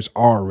fantasy sports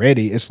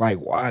already. It's like,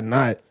 why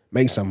not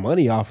make some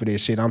money off of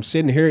this shit? I'm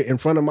sitting here in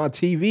front of my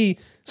TV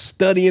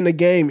studying the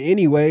game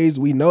anyways.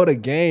 We know the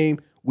game.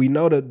 We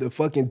know the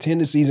fucking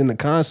tendencies and the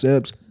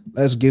concepts.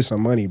 Let's get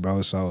some money,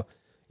 bro. So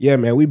yeah,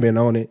 man, we've been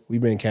on it.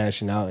 We've been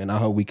cashing out, and I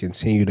hope we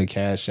continue to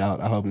cash out.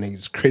 I hope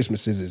niggas'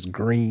 Christmases is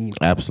green.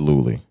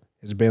 Absolutely.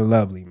 It's been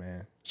lovely,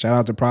 man. Shout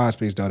out to Prize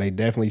Picks, though. They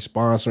definitely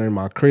sponsoring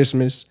my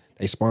Christmas.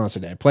 They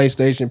sponsored that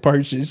PlayStation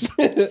purchase.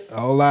 A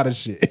whole lot of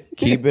shit.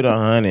 Keep it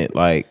 100.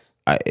 Like,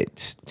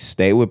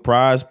 stay with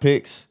Prize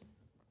Picks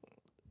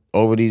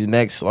over these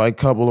next like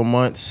couple of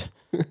months.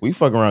 We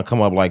fuck around,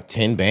 come up like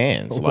 10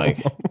 bands.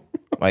 Like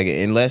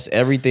unless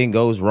everything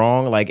goes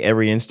wrong, like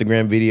every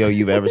Instagram video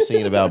you've ever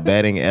seen about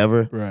betting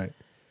ever. Right.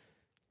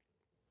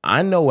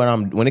 I know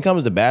when it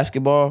comes to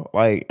basketball,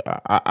 like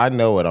I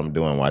know what I'm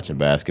doing watching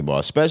basketball,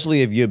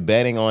 especially if you're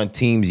betting on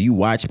teams you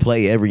watch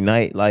play every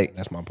night. Like,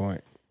 that's my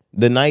point.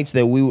 The nights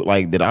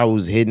that I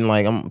was hitting,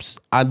 like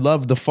I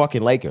love the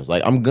fucking Lakers.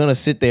 Like, I'm gonna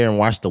sit there and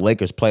watch the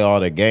Lakers play all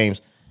their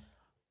games.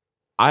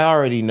 I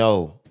already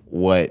know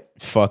what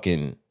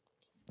fucking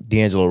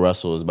D'Angelo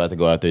Russell is about to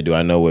go out there and do.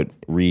 I know what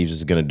Reeves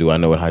is gonna do. I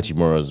know what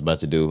Hachimura is about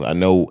to do. I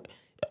know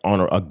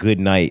on a good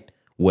night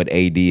what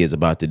AD is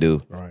about to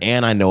do. Right.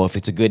 And I know if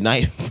it's a good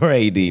night for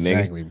AD,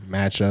 exactly. Nigga.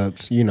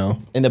 Matchups, you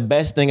know. And the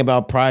best thing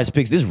about Prize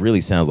Picks, this really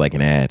sounds like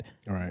an ad.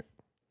 All right.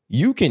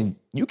 You can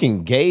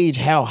gauge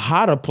how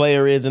hot a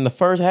player is in the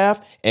first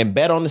half and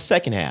bet on the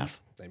second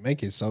half. They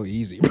make it so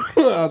easy, bro.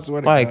 I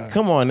swear to God.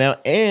 Come on now.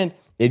 And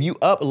if you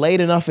up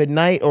late enough at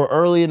night or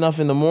early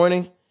enough in the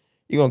morning,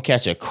 you're going to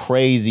catch a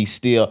crazy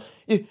steal.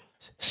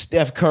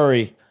 Steph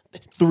Curry,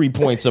 3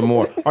 points or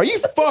more. Are you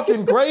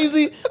fucking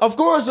crazy? Of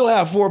course he'll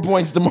have 4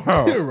 points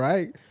tomorrow.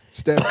 Right?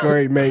 Steph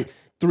Curry made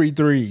 3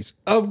 threes.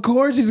 Of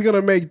course he's going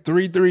to make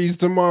 3 threes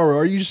tomorrow.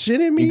 Are you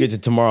shitting me? You get to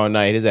tomorrow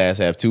night, his ass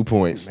have 2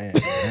 points. Man,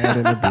 mad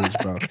in the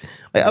bitch, bro.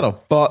 Like, how the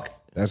fuck?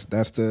 That's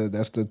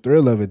the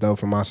thrill of it, though,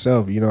 for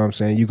myself. You know what I'm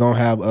saying? You're going to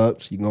have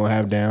ups. You're going to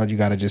have downs. You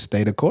got to just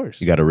stay the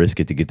course. You got to risk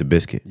it to get the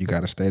biscuit. You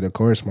got to stay the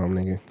course, my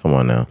nigga. Come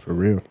on now. For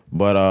real.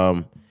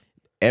 But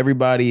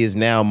everybody is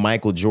now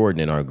Michael Jordan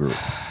in our group.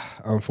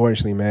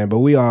 Unfortunately, man. But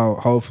we all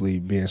hopefully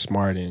being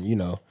smart and, you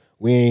know,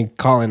 we ain't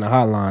calling the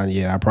hotline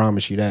yet. I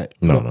promise you that.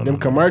 No. Them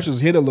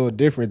commercials hit a little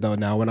different, though.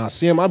 Now, when I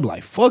see them, I be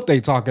like, fuck, they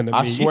talking to me.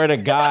 I swear to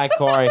God,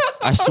 Corey.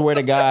 I swear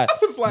to God,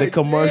 like, the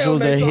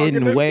commercials are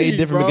hitting way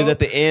different because at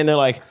the end, they're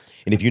like,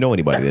 and if you know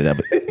anybody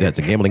that's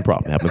a gambling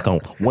problem, have to call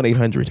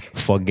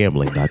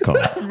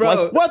 1-800-FUCKGambling.com.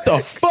 Like, what the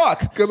fuck?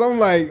 Because I'm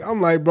like,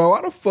 bro,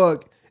 why the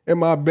fuck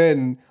am I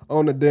betting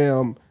on the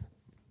damn,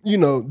 you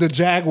know, the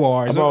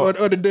Jaguars or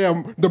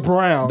the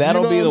Browns?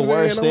 That'll be the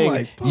worst thing. I'm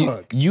like,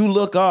 fuck. You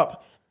look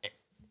up,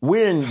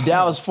 we're in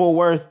Dallas Fort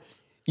Worth.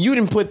 You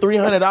didn't put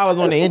 $300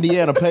 on the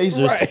Indiana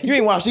Pacers. Right. You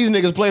ain't watched these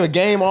niggas play a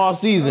game all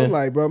season. I'm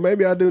like, bro,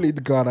 maybe I do need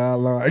to call the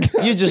hotline.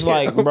 You're just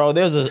like, bro,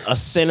 there's a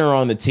center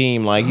on the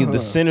team. Like, the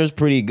center's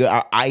pretty good.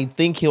 I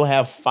think he'll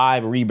have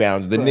 5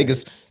 rebounds. The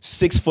nigga's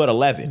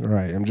 6'11".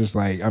 Right. I'm just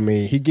like, I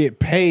mean, he get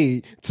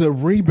paid to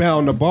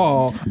rebound the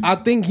ball. I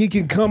think he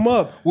can come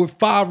up with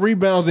 5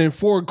 rebounds in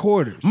 4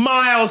 quarters.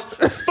 Miles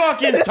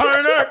fucking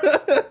Turner.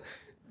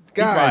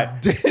 God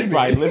damn it.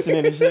 Right,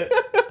 listening to shit.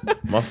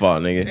 My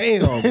fault, nigga.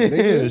 Damn,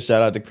 nigga.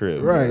 Shout out to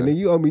Crib. Right, man. nigga,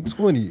 you owe me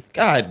 20.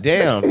 God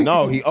damn.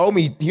 No, he owe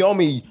me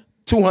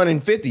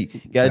 250.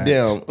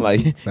 Goddamn. Facts.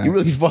 Like, you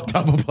really fucked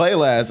up a play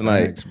last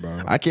night. Facts, bro.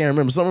 I can't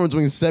remember. Somewhere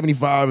between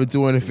 75 and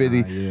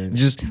 250. Yeah.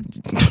 Just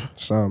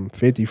some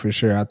 50 for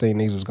sure. I think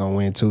niggas was gonna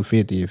win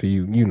 250 if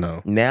you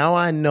know. Now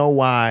I know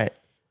why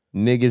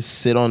niggas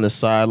sit on the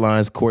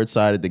sidelines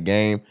courtside at the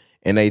game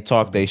and they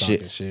talk they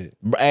shit.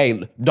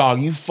 Hey, dog,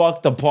 you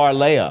fucked the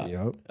parlay up.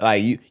 Yep.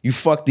 Like, you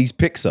fucked these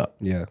picks up.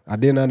 Yeah. I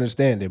didn't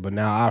understand it, but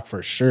now I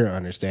for sure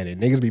understand it.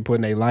 Niggas be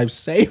putting their life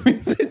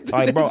savings into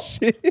Like, bro,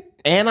 shit.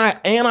 And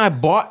I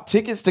bought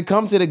tickets to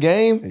come to the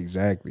game.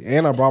 Exactly.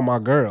 And I brought my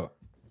girl.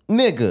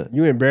 Nigga.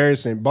 You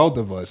embarrassing both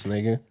of us,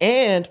 nigga.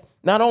 And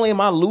not only am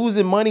I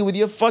losing money with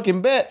your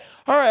fucking bet,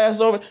 her ass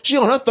over, she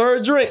on her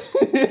 3rd drink.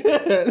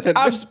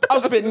 I've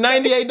spent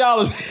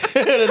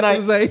 $98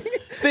 tonight like,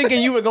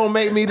 thinking you were going to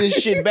make me this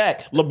shit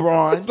back,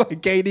 LeBron. It's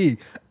like, KD,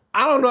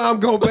 I don't know how I'm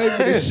going to pay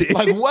for this shit.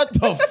 Like, what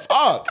the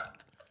fuck?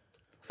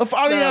 If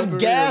I don't even have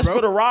gas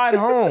for the ride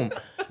home.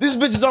 This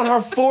bitch is on her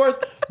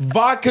 4th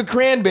vodka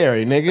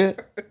cranberry, nigga.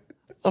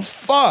 The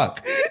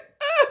fuck?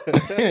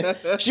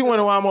 She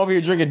wonder why I'm over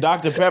here drinking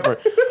Dr. Pepper.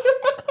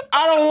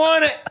 I don't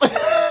want it.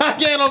 I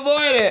can't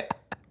avoid it.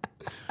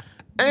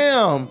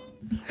 Damn.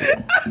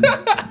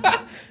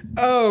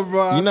 Oh,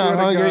 bro. You not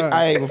hungry?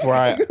 I ate before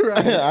I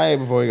ate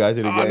before we got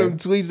to the all game. them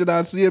tweets that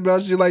I see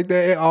about shit like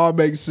that, it all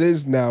makes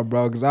sense now,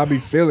 bro, because I be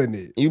feeling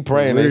it. You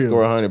praying they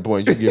score 100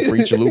 points, you get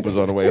free chalupas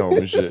on the way home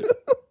and shit.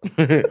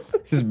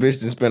 This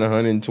bitch just spent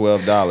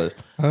 $112.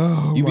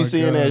 Oh, you be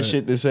seeing that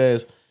shit that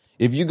says,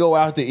 if you go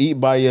out to eat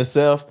by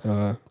yourself,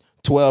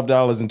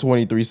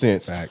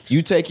 $12.23. Facts.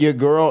 You take your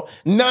girl,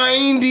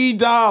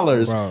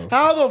 $90. Bro.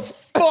 How the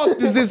fuck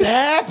does this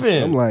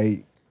happen? I'm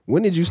like,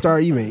 when did you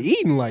start even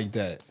eating like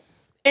that?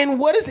 And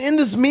what is in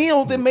this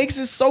meal that makes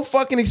it so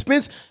fucking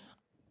expensive?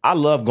 I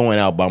love going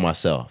out by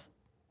myself.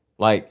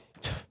 Like,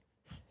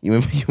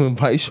 you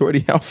invite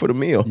Shorty out for the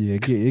meal. Yeah,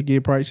 it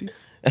get pricey.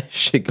 That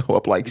shit go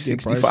up like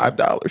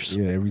 $65.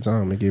 Yeah, every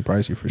time it get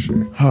pricey for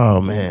sure.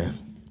 Oh, man.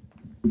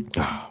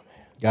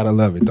 Gotta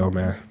love it though,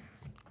 man.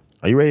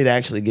 Are you ready to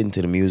actually get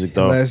into the music,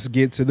 though? Let's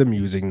get to the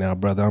music now,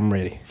 brother. I'm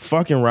ready.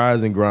 Fucking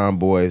Rise and Grind,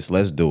 boys.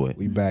 Let's do it.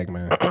 We back,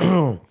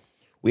 man.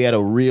 We had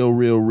a real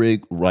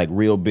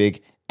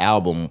big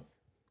album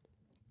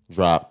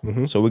drop.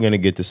 So we're going to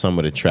get to some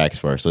of the tracks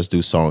first. Let's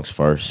do songs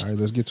first. All right,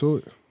 let's get to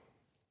it.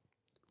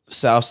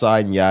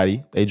 Southside and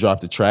Yachty, they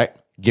dropped the track,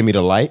 Give Me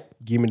the Light.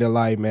 Give Me the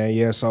Light, man.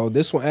 Yeah, so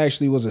this one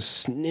actually was a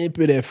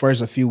snippet at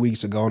first a few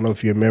weeks ago. I don't know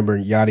if you remember,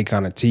 Yachty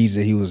kind of teased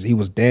it. He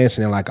was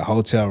dancing in like a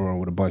hotel room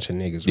with a bunch of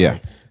niggas,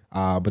 right?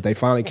 Yeah. But they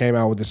finally came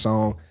out with the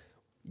song.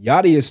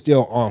 Yachty is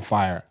still on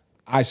fire.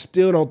 I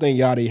still don't think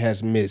Yachty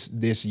has missed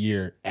this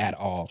year at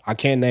all. I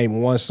can't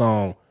name one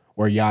song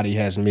where Yachty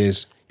has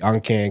missed. Y'all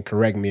can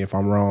correct me if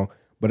I'm wrong.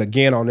 But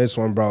again, on this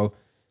one, bro,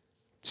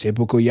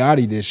 typical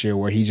Yachty this year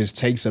where he just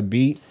takes a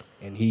beat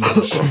and he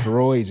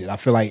destroys it. I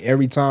feel like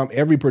every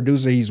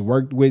producer he's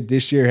worked with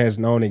this year has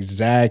known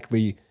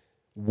exactly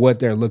what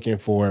they're looking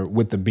for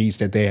with the beats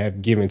that they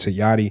have given to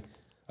Yachty.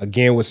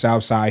 Again, with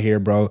Southside here,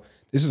 bro.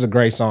 This is a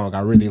great song. I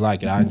really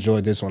like it. I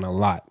enjoyed this one a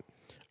lot.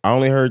 I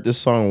only heard this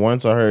song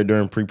once. I heard it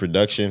during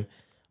pre-production.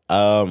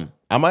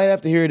 I might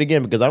have to hear it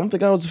again because I don't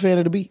think I was a fan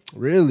of the beat.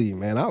 Really,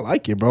 man, I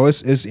like it, bro.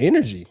 It's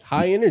energy,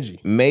 high energy.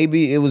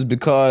 Maybe it was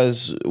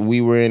because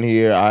we were in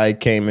here. I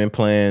came in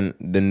playing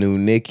the new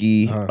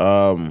Nicki,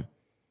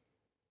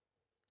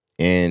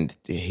 and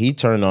he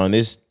turned on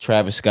this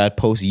Travis Scott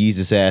post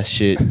Yeezus ass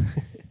shit.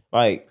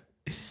 Like,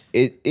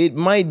 it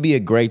might be a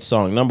great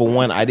song. Number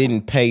one, I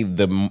didn't pay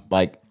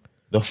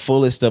the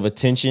fullest of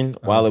attention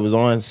while it was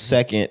on.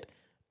 Second,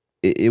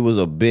 it was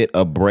a bit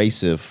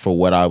abrasive for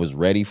what I was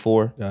ready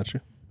for.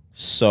 Gotcha.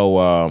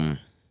 So,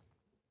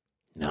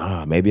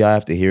 maybe I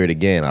have to hear it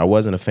again. I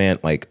wasn't a fan,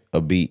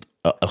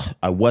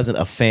 I wasn't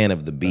a fan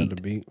of the beat.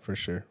 The beat, for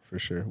sure.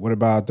 What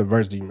about the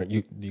verse? Do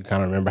you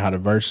kind of remember how the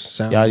verse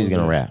sounded? Yachty's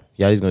going to rap.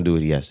 Yachty's going to do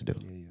what he has to do.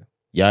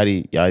 Yeah.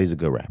 Yachty's a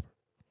good rapper.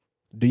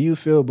 Do you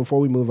feel, before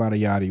we move out of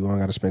Yachty, we don't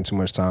got to spend too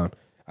much time,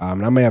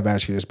 and I may have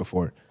asked you this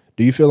before,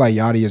 do you feel like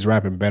Yachty is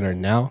rapping better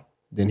now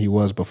than he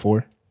was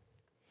before?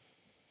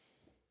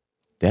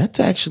 That's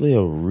actually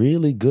a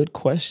really good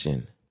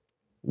question.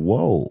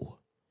 Whoa.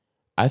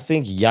 I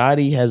think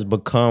Yachty has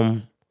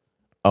become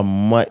a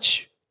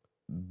much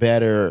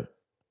better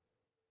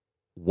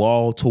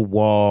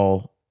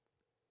wall-to-wall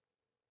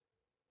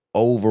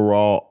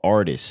overall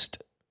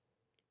artist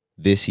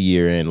this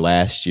year and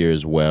last year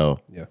as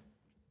well. Yeah.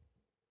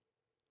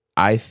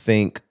 I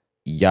think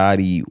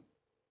Yachty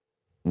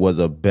was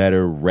a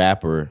better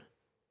rapper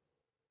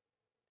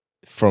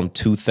from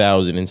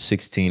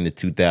 2016 to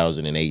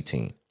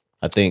 2018.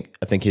 I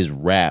think his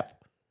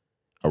rap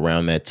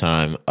around that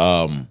time,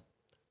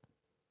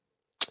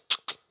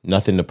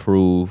 Nothing to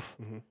Prove,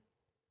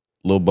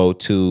 Lil Bo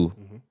 2,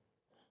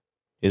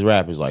 his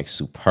rap is like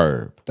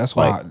superb. That's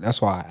why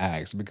I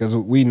asked, because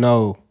we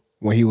know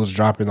when he was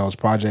dropping those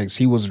projects,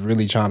 he was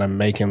really trying to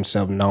make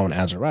himself known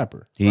as a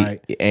rapper, right?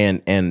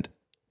 And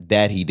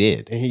that he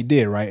did. And he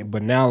did, right?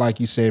 But now, like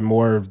you said,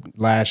 more of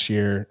last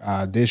year,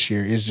 this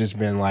year, it's just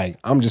been like,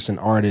 I'm just an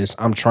artist.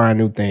 I'm trying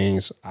new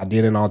things. I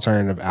did an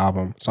alternative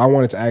album. So I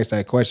wanted to ask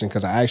that question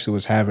because I actually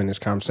was having this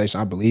conversation,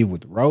 I believe,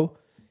 with Ro.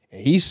 And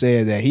he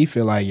said that he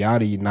feel like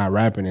Yachty not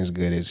rapping as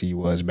good as he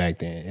was back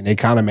then. And it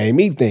kind of made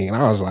me think. And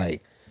I was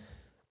like,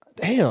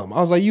 damn.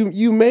 I was like,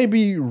 you may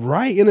be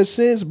right in a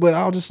sense, but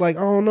I was just like, I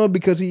don't know,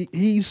 because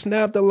he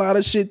snapped a lot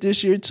of shit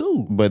this year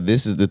too. But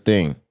this is the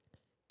thing.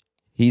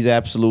 He's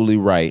absolutely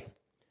right.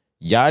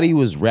 Yachty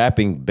was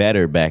rapping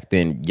better back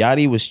then.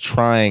 Yachty was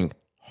trying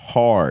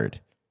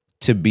hard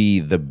to be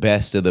the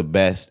best of the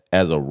best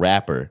as a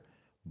rapper.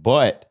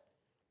 But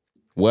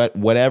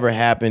whatever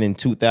happened in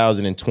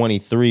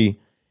 2023,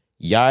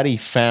 Yachty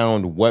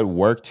found what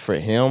worked for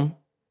him.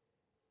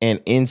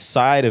 And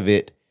inside of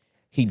it,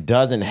 he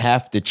doesn't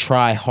have to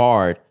try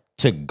hard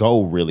to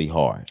go really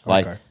hard.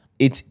 Like,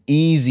 it's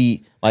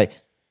easy. Like,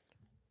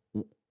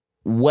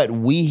 what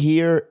we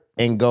hear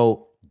and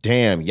go,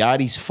 damn,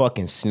 Yachty's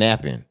fucking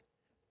snapping.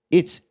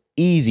 It's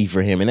easy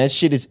for him, and that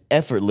shit is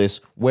effortless.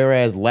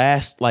 Whereas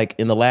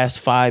in the last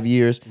 5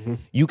 years,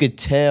 you could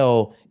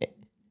tell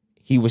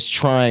he was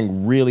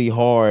trying really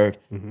hard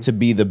to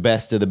be the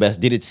best of the best.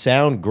 Did it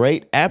sound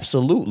great?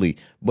 Absolutely.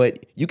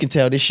 But you can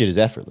tell this shit is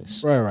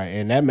effortless. Right.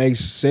 And that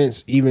makes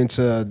sense even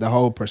to the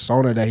whole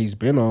persona that he's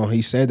been on.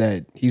 He said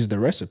that he's the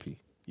recipe.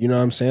 You know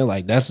what I'm saying?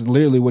 Like, that's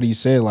literally what he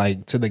said.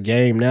 Like, to the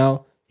game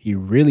now, he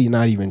really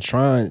not even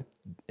trying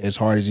as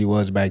hard as he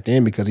was back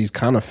then because he's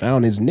kind of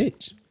found his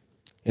niche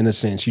in a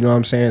sense. You know what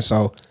I'm saying?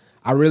 So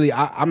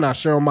I'm not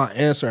sure on my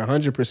answer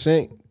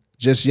 100%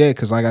 just yet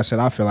because, like I said,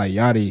 I feel like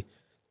Yachty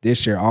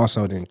this year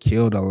also then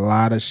killed a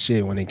lot of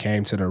shit when it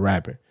came to the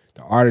rapping.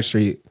 The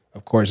artistry,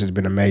 of course, has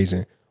been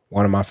amazing.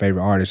 One of my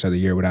favorite artists of the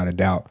year, without a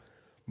doubt.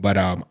 But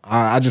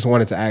I just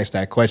wanted to ask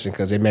that question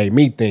because it made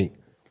me think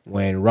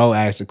when Ro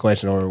asked the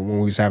question or when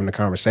we was having the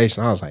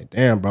conversation, I was like,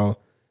 damn, bro,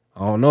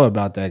 I don't know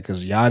about that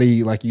because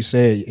Yachty, like you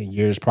said, in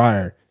years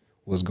prior,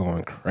 was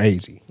going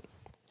crazy.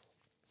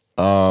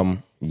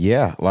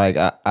 Yeah, like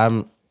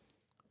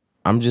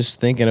I'm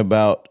just thinking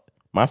about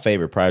my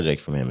favorite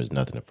project from him is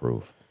Nothing to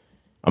Prove.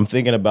 I'm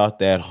thinking about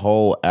that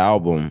whole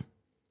album,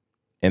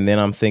 and then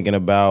I'm thinking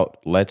about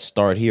Let's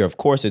Start Here. Of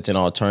course, it's an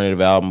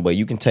alternative album, but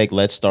you can take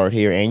Let's Start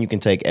Here and you can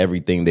take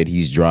everything that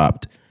he's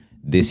dropped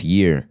this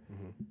year.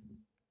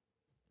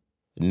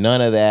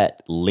 None of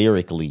that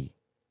lyrically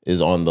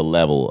is on the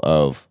level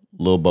of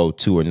Lil Bo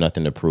 2 or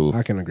Nothing to Prove.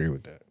 I can agree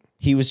with that.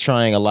 He was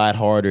trying a lot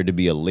harder to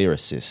be a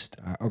lyricist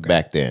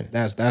back then.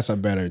 That's a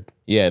better.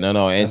 Yeah,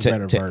 no. And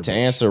to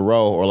answer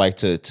Ro, or like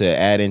to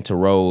add into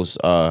Ro's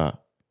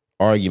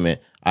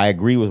argument, I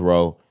agree with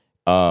Ro.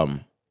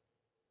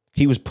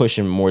 He was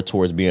pushing more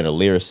towards being a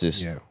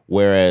lyricist,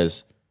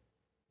 whereas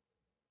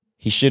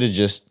he should have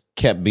just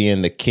kept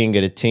being the king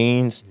of the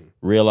teens,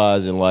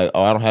 realizing like,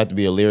 oh, I don't have to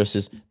be a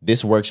lyricist.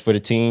 This works for the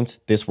teens.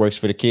 This works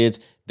for the kids.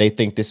 They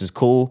think this is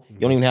cool. You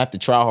don't even have to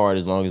try hard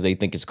as long as they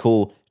think it's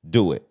cool.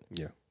 Do it.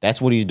 Yeah.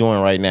 That's what he's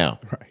doing right now.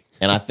 Right.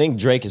 And I think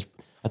Drake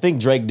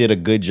did a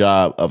good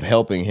job of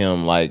helping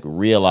him like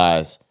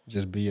realize,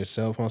 just be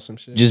yourself on some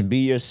shit. just be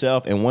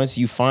yourself. And once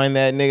you find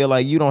that nigga,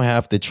 like you don't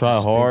have to try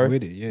hard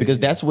with it. because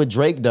that's what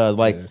Drake does.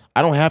 Like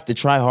I don't have to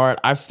try hard.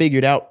 I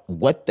figured out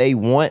what they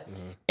want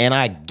and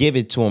I give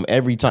it to them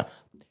every time.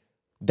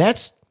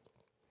 That's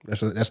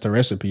the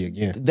recipe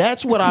again.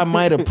 That's what I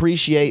might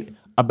appreciate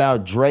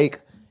about Drake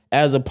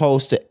as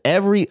opposed to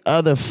every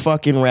other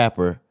fucking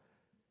rapper.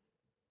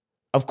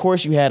 Of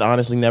course you had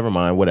Honestly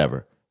Nevermind,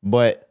 whatever.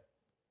 But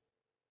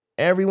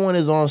everyone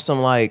is on some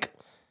like,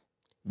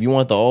 if you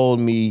want the old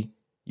me,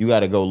 you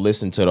got to go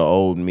listen to the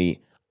old me.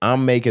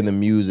 I'm making the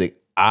music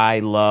I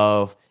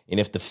love, and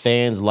if the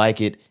fans like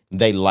it,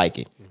 they like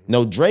it.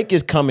 No, Drake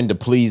is coming to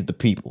please the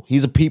people.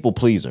 He's a people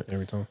pleaser.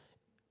 Every time.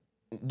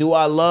 Do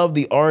I love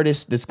the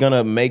artist that's going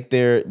to make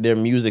their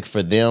music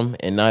for them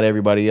and not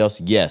everybody else?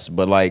 Yes,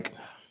 but like,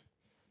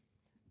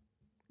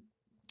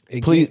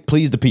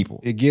 please the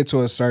people. It get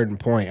to a certain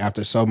point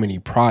after so many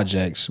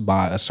projects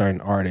by a certain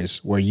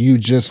artist where you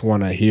just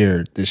want to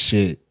hear the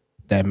shit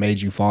that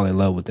made you fall in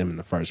love with them in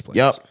the first place.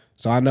 Yep.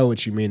 So I know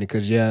what you mean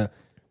because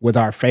with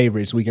our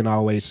favorites, we can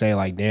always say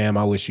like, damn,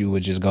 I wish you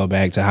would just go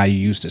back to how you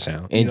used to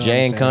sound. And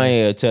Jay and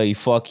Kanye will tell you,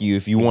 fuck you.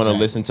 If you want to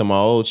listen to my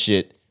old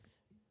shit,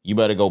 you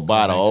better go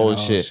buy the old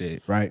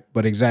shit. Right.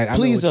 But exactly.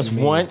 Please us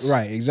once.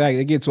 Right. Exactly.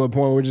 It get to a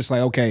point where we're just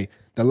like, okay,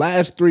 the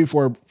last 3,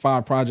 4,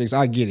 5 projects,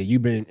 I get it.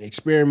 You've been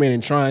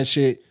experimenting, trying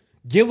shit.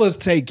 Give us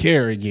Take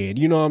Care again.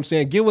 You know what I'm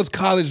saying? Give us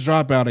College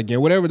Dropout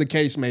again. Whatever the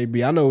case may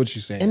be. I know what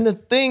you're saying. And the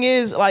thing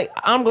is, like,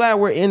 I'm glad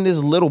we're in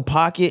this little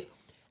pocket.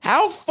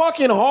 How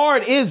fucking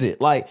hard is it?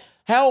 Like,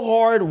 how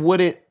hard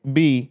would it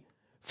be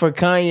for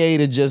Kanye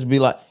to just be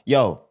like,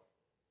 yo,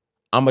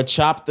 I'ma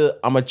chop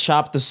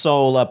the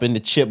soul up into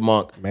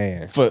Chipmunk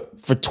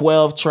for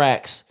 12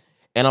 tracks,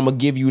 and I'm gonna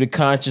give you the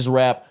conscious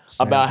rap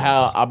about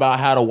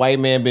how the white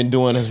man been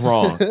doing us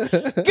wrong.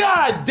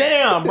 God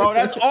damn, bro,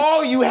 that's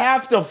all you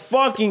have to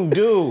fucking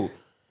do.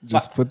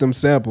 Just put them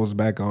samples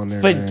back on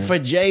there. For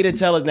Jay to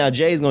tell us, now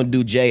Jay's gonna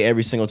do Jay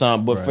every single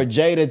time, but for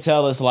Jay to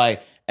tell us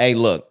like, hey,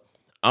 look,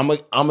 I'm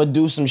gonna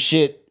do some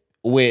shit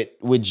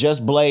with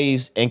Just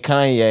Blaze and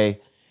Kanye,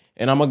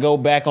 and I'm gonna go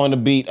back on the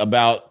beat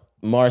about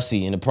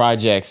Marcy and the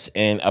projects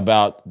and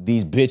about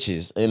these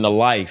bitches in the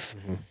life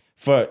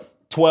for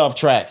 12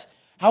 tracks.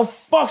 How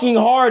fucking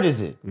hard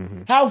is it?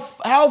 How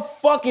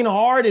fucking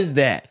hard is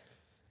that?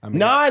 I mean,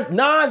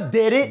 Nas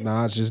did it.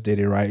 Nas just did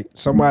it right.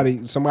 Somebody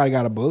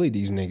got to bully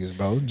these niggas,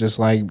 bro. Just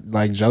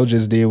like Joe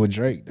just did with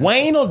Drake.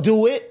 Wayne will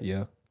do it.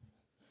 Yeah.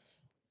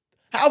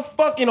 How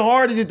fucking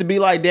hard is it to be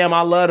like, damn,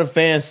 I love the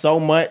fans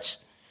so much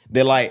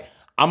that like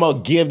I'm gonna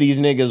give these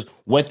niggas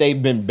what they've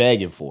been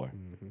begging for.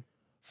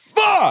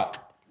 Fuck.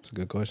 That's a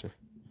good question.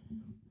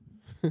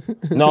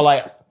 No,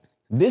 like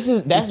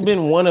that's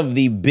been one of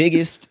the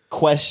biggest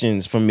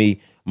questions for me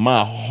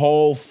my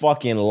whole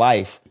fucking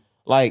life.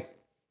 Like,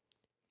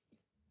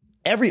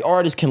 every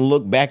artist can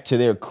look back to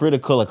their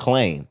critical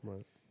acclaim.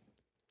 Right.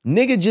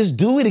 Nigga, just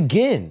do it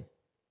again.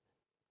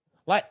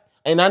 Like,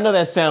 and I know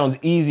that sounds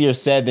easier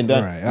said than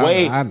done.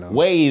 Right. I know.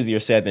 Way easier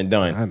said than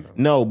done. I know.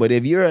 No, but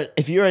if you're a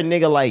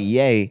nigga like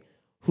Ye,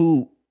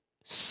 who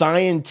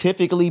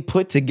scientifically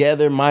put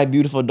together My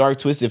Beautiful Dark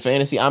Twisted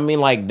Fantasy, I mean,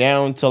 like,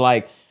 down to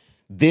like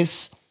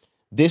this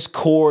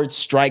chord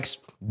strikes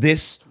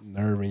this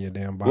nerve in your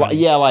damn body.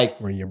 Yeah, like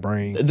or in your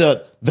brain.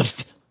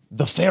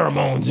 The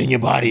pheromones in your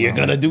body are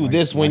gonna do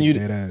this when you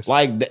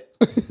like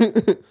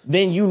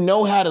then you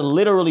know how to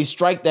literally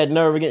strike that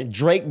nerve again.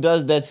 Drake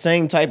does that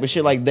same type of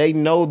shit. Like, they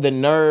know the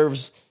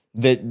nerves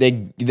that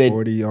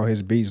 40 on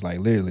his beats, like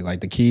literally,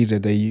 like the keys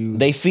that they use.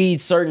 They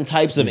feed certain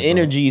types of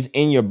energies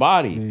in your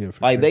body. Yeah,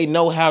 like sure. They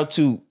know how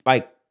to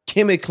like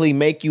chemically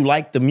make you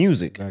like the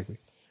music. Exactly.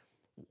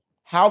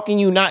 How can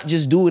you not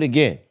just do it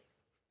again?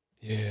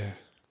 Yeah.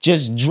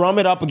 Just drum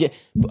it up again.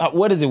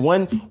 What is it?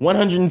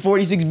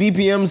 146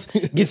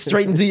 BPMs get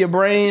straight into your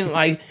brain,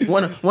 like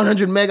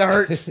 100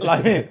 megahertz.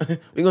 Like,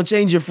 we're gonna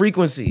change your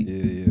frequency.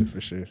 Yeah, for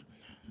sure.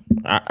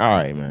 All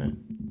right, man.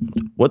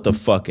 What the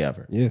fuck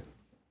ever. Yeah.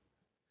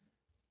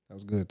 That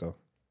was good though.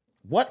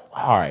 What?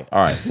 All right.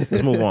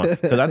 Let's move on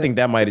because I think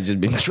that might have just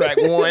been track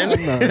one.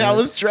 That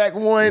was track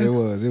one. It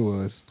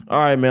was. All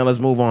right, man. Let's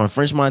move on.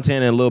 French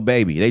Montana and Lil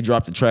Baby. They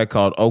dropped a track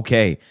called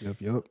 "Okay."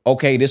 Yep.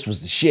 Okay, this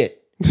was the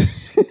shit.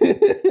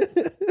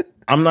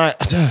 I'm not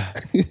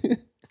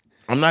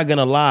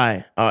gonna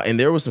lie. And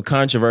there was some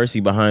controversy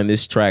behind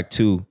this track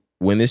too.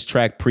 When this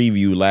track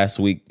previewed last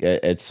week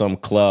at some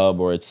club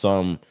or at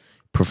some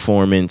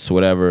performance,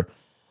 whatever,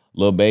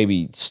 Lil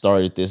Baby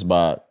started this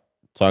by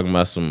talking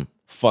about some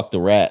 "fuck the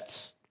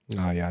rats."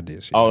 Oh yeah, I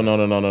did see. Oh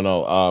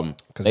no.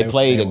 They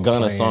played a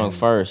Gunna song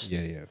first.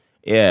 Yeah.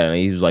 Yeah, and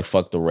he was like,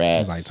 "Fuck the rats." He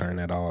was like, turn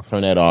that off,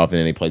 and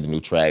then they played the new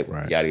track.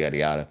 Right. Yada yada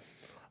yada.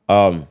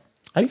 How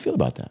do you feel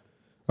about that?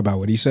 About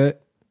what he said?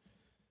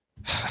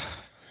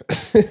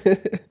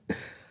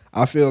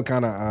 I feel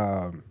kind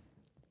of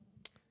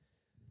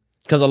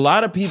because a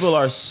lot of people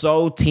are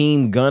so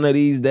team Gunna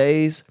these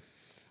days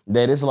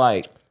that it's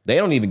like they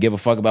don't even give a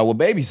fuck about what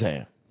Baby's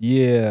saying.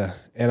 Yeah,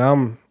 and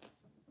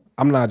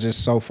I'm not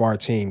just so far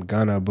team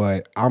Gunna,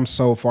 but I'm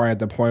so far at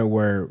the point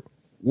where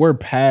we're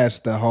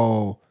past the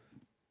whole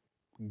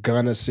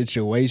Gunna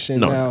situation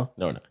now.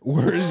 No.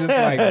 Where it's just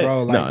like,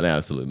 bro, like no,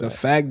 absolutely the not.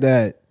 fact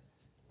that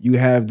you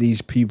have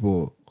these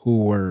people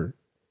who were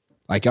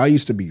like, y'all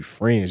used to be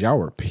friends, y'all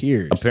were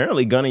peers.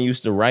 Apparently, Gunna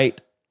used to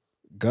write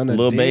Gunna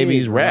Lil did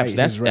Baby's raps. write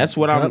That's his raps.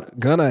 what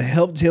Gunna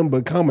helped him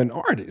become an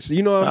artist.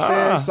 You know what I'm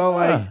saying? So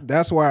like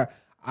that's why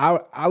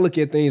I look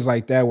at things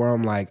like that where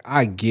I'm like,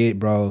 I get,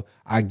 bro.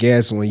 I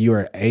guess when you're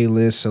an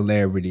A-list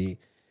celebrity,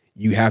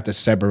 you have to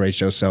separate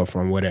yourself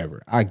from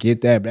whatever. I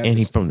get that. But and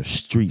he from the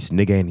streets,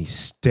 nigga, and he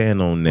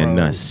stand on that,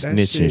 not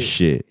snitching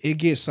shit. It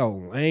gets so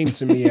lame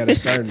to me at a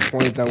certain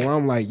point though, where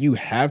I'm like, you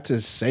have to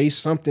say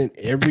something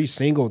every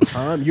single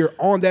time you're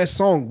on that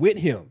song with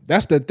him.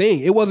 That's the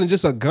thing. It wasn't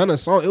just a Gunna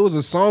song. It was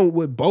a song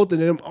with both of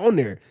them on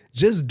there.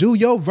 Just do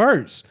your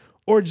verse.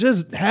 Or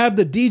just have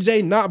the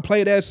DJ not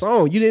play that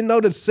song. You didn't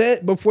know the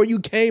set before you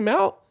came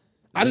out?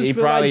 I just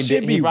feel like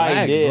shit be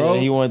whack, bro.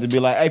 He wanted to be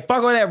like, hey,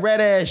 fuck all that red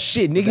ass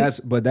shit,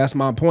 nigga. But that's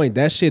my point.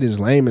 That shit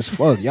is lame as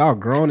fuck. Y'all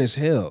grown as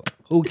hell.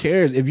 Who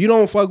cares? If you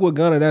don't fuck with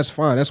Gunna, that's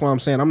fine. That's why I'm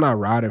saying I'm not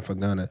riding for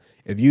Gunna.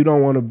 If you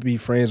don't want to be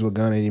friends with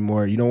Gunna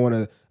anymore, you don't want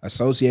to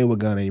associate with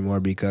Gunna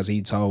anymore because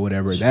he told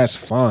whatever, that's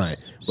fine.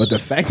 But the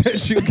fact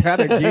that you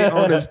gotta get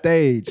on the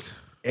stage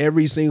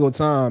every single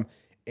time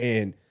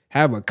and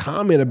have a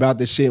comment about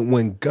this shit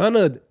when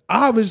Gunna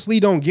obviously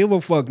don't give a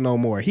fuck no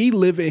more. He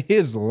living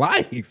his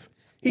life.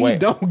 He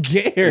don't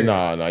care.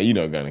 No, you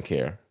don't gonna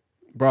care.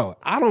 Bro,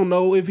 I don't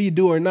know if he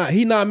do or not.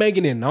 He not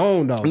making it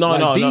known though.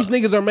 These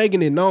niggas are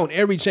making it known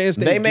every chance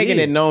they making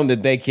it known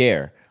that they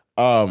care.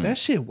 That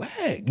shit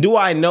whack. Do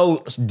I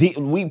know?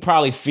 We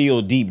probably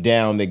feel deep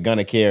down that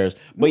Gunna cares,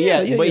 but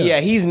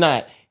yeah, he's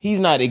not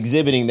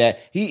exhibiting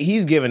that.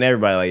 He's giving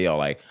everybody like, yo,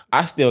 like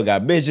I still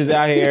got bitches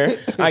out here.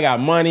 I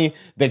got money.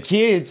 The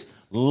kids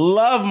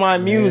love my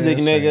music,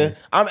 nigga.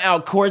 I'm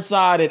out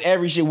courtside at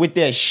every shit with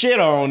that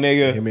shit on,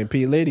 nigga. Him and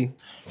P. Liddy.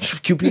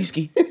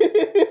 Q-Peasky.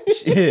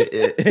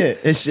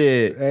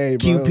 shit. Hey,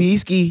 bro.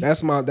 Q-Peasky.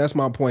 That's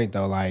my point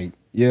though. Like,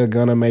 yeah,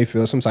 Gunna may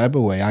feel some type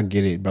of way. I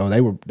get it, bro.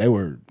 They were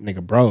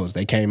nigga bros.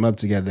 They came up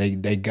together.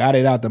 They got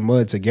it out the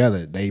mud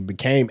together. They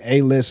became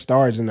A-list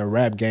stars in the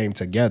rap game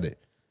together.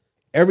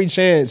 Every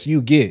chance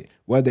you get,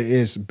 whether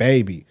it's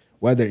Baby,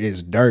 whether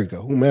it's Durk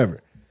or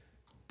whomever,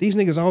 these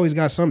niggas always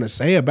got something to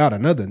say about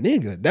another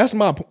nigga. That's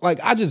my like.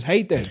 I just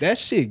hate that. That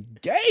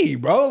shit gay,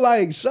 bro.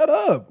 Like, shut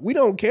up. We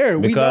don't care.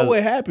 We know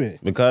what happened.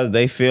 Because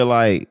they feel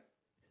like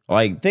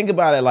think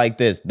about it like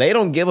this. They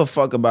don't give a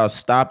fuck about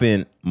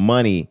stopping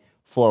money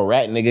for a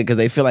rat nigga because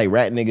they feel like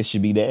rat niggas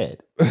should be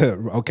dead.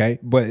 Okay,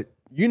 but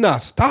you're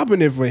not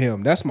stopping it for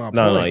him. That's my point.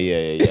 No,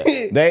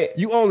 yeah.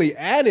 You only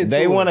added to it.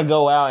 They want to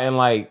go out and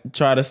like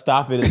try to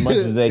stop it as much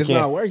as they it's can.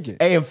 It's not working.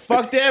 Hey, and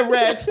fuck that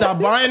rat. Stop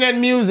buying that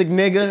music,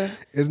 nigga.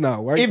 It's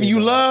not working. If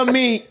you love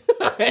me,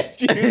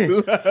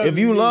 if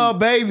you love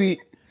Baby,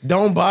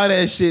 don't buy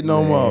that shit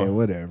no more.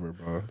 Whatever,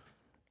 bro.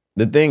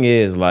 The thing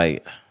is,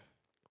 like,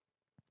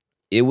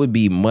 it would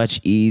be much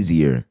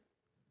easier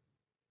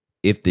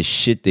if the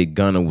shit that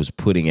Gunna was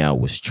putting out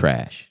was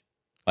trash.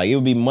 Like, it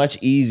would be much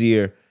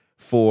easier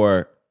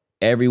for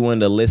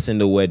everyone to listen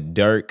to what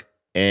Durk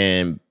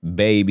and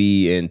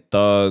Baby and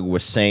Thug were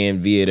saying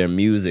via their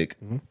music.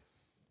 Mm-hmm.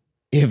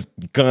 If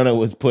Gunna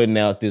was putting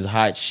out this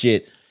hot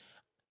shit.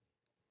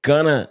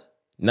 Gunna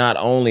not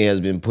only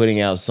has been putting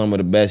out some of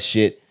the best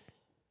shit,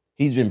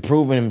 he's been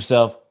proving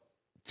himself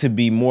to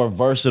be more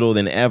versatile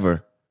than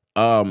ever.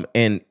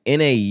 And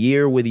in a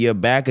year with your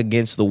back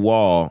against the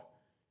wall,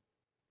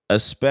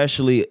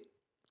 especially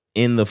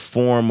in the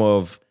form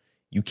of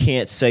you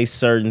can't say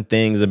certain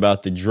things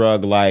about the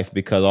drug life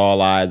because all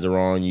eyes are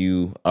on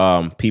you.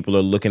 People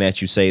are looking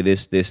at you, say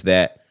this,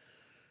 that.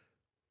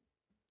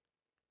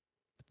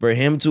 For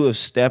him to have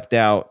stepped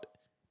out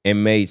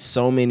and made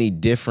so many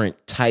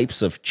different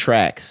types of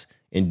tracks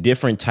and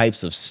different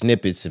types of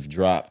snippets have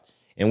dropped.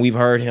 And we've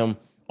heard him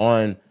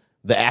on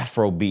the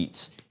Afro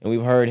beats. And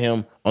we've heard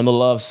him on the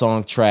love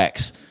song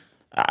tracks.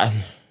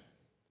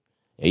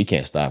 You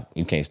can't stop.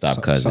 You can't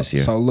stop Cuz this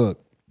year. So look,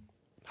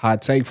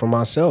 hot take for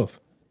myself.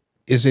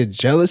 Is it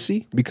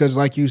jealousy? Because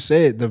like you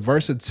said, the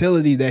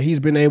versatility that he's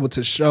been able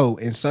to show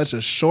in such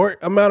a short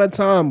amount of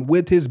time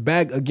with his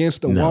back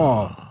against the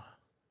wall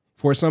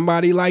for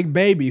somebody like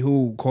Baby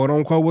who quote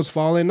unquote was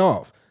falling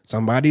off.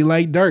 Somebody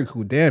like Dirk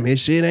who damn his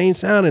shit ain't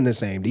sounding the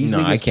same. These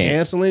niggas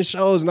canceling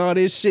shows and all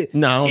this shit.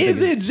 No,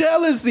 is it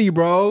jealousy,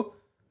 bro?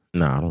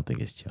 No, I don't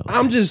think it's jealousy.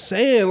 I'm just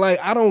saying, like,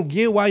 I don't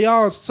get why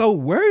y'all so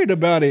worried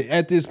about it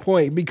at this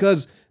point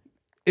because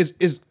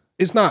it's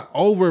not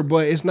over,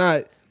 but it's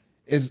not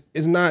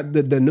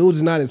the news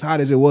is not as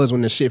hot as it was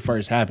when the shit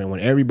first happened, when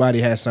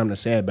everybody had something to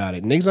say about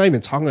it. Niggas not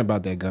even talking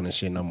about that gun and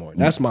shit no more.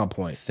 That's my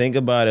point. Think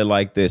about it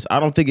like this. I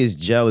don't think it's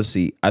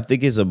jealousy. I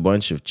think it's a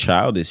bunch of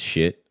childish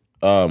shit.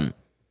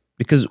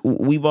 Because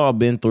we've all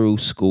been through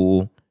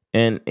school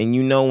and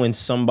you know when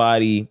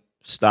somebody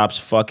stops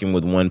fucking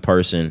with one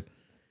person,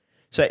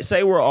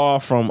 say we're all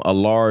from a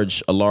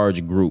large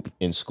group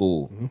in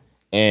school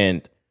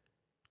and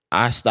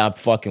I stop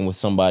fucking with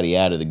somebody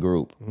out of the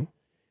group.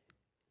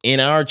 In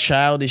our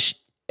childish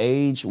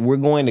age, we're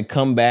going to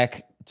come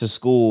back to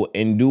school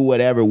and do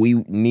whatever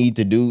we need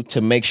to do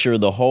to make sure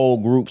the whole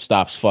group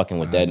stops fucking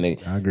with that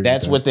nigga. I agree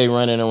That's with that. what they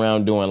running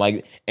around doing.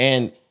 Like,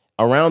 and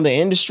around the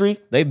industry,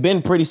 they've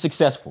been pretty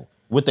successful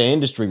with the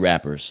industry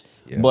rappers.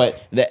 Yeah.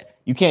 But that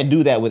you can't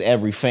do that with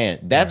every fan.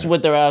 That's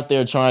what they're out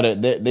there trying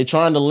to. They're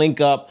trying to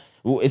link up.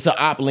 It's an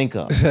op link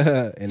up.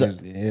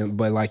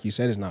 But like you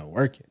said, it's not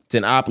working. It's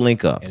an op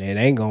link up. And it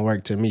ain't gonna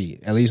work to me.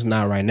 At least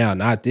not right now.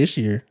 Not this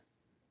year.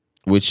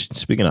 Which,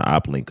 speaking of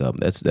op link up,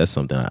 that's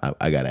something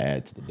I got to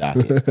add to the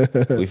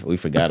docket. we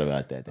forgot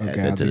about that. Okay, add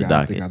that to the I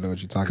docket. think I know what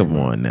you're talking about.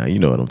 Come on now, you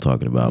know what I'm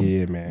talking about.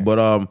 Yeah, man.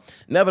 But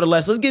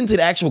nevertheless, let's get into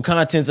the actual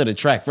contents of the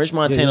track. French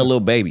Montana, Lil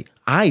Baby.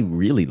 I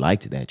really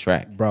liked that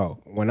track, bro.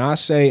 When I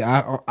say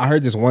I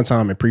heard this one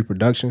time in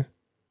pre-production,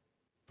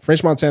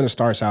 French Montana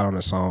starts out on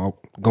the song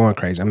going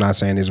crazy. I'm not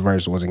saying this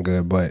verse wasn't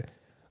good, but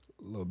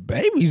Lil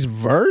Baby's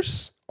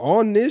verse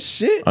on this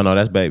shit. Oh no,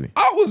 that's Baby.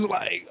 I was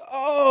like,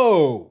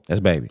 oh, that's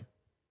Baby.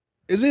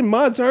 Is it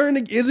my turn?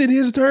 Is it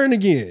his turn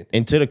again?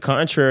 And to the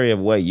contrary of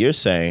what you're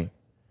saying,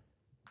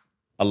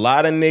 a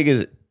lot of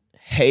niggas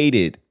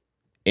hated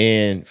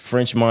in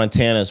French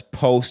Montana's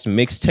post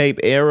mixtape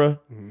era.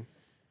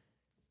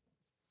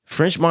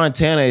 French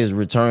Montana is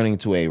returning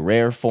to a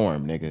rare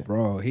form, nigga.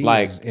 Bro, he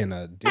is in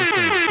a different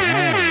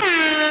bag.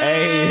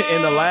 Hey,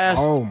 in the last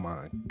oh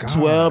my God.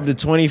 12 to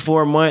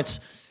 24 months,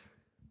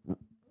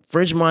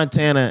 French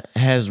Montana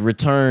has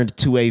returned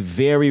to a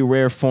very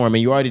rare form,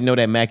 and you already know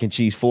that Mac and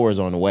Cheese 4 is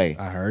on the way.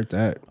 I heard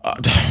that.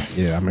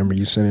 Yeah, I remember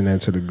you sending that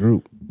to the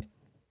group.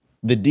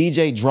 The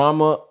DJ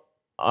Drama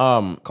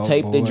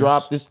tape Boys. they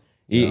dropped this.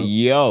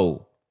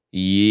 Yo.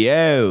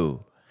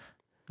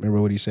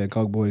 Remember what he said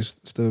Coke Boys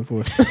stood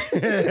for?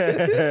 Hey,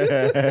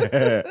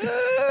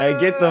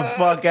 get the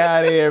fuck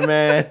out of here,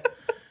 man.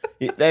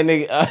 That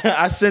nigga,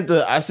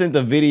 I sent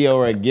a video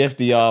or a gift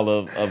to y'all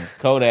of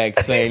Kodak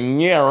saying,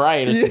 yeah,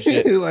 right, or some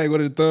shit. Like with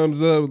a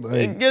thumbs up.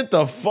 Like, get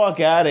the fuck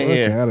out of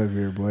here. Fuck out of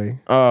here, boy.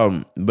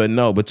 But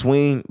no,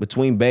 between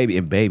Baby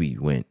and Baby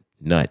went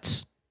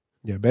nuts.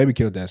 Yeah, Baby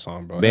killed that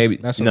song, bro. Baby,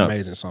 that's an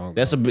amazing song.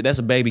 Bro. That's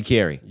a Baby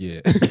carry. Yeah.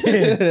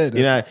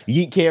 You know,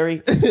 Yeet carry.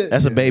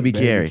 That's a baby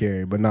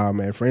carry. But nah,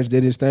 man, French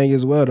did his thing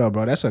as well, though,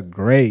 bro. That's a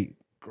great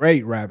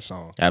rap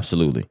song.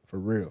 Absolutely. For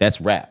real.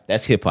 That's rap.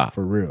 That's hip hop.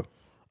 For real.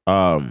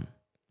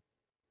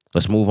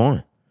 Let's move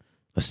on.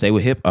 Let's stay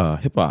with hip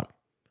hop.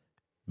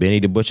 Benny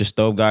the Butcher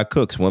Stove God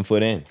Cooks, 1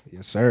 foot in.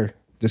 Yes, sir.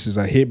 This is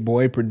a Hit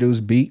Boy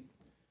produced beat.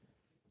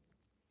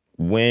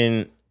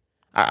 When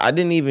I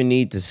didn't even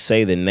need to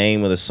say the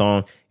name of the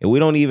song, and we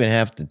don't even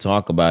have to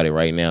talk about it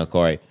right now,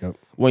 Corey. Yep.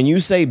 When you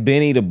say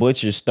Benny the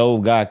Butcher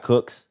Stove God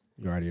Cooks,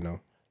 You already know.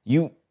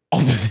 you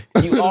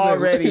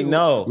already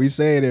know. We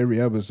say it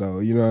every episode.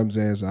 You know what I'm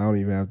saying? So I don't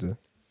even have to.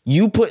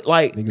 You put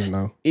like Niggas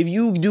know. if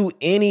you do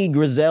any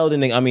Griselda,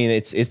 I mean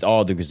it's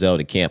all the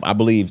Griselda camp. I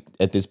believe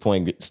at this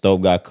point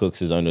Stove God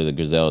Cooks is under the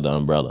Griselda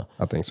umbrella.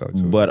 I think so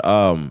too. But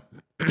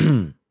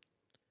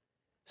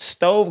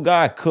Stove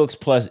God Cooks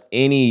plus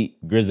any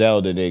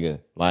Griselda nigga,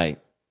 like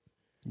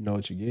you know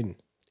what you're getting.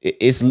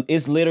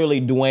 it's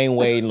literally Dwayne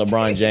Wade and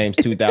LeBron James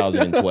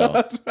 2012.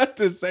 I was about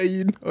to say,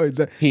 you know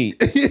exactly.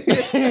 Heat.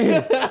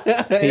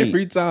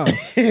 Every time.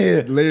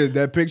 Literally,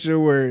 that picture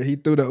where he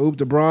threw the oop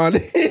to Braun,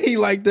 he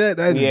like that.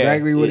 That's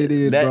exactly what it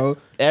is, bro.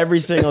 Every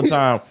single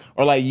time.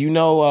 Or like, you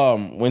know,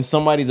 when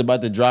somebody's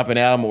about to drop an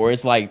album, or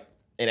it's like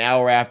an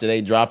hour after they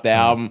drop the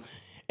album,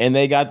 and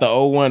they got the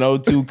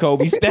 01-02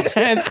 Kobe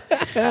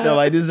stats. They're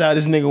like, this is how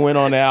this nigga went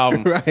on the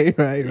album. Right.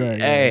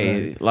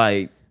 Hey, right.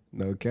 like,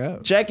 no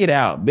cap. check it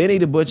out. Benny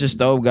the Butcher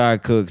Stove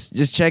God Cooks.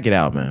 Just check it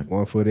out, man.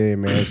 1 foot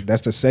in, man.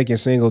 That's the second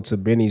single to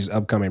Benny's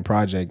upcoming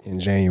project in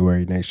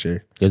January next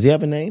year. Does he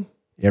have a name?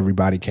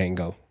 Everybody Can't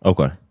Go.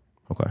 Okay.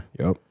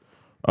 Yep.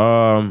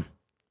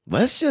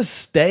 Let's just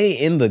stay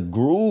in the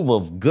groove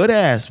of good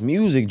ass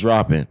music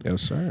dropping.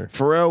 Yes, sir.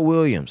 Pharrell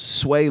Williams,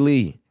 Sway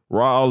Lee,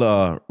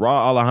 Raw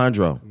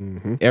Alejandro,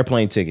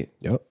 Airplane Ticket.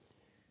 Yep.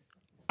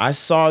 I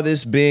saw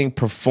this being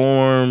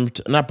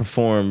not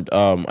performed.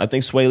 I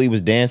think Sway Lee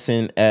was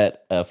dancing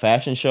at a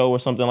fashion show or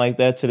something like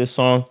that to this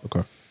song.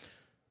 Okay.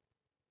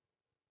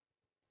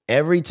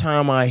 Every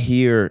time I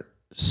hear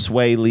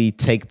Sway Lee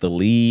take the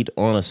lead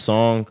on a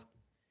song,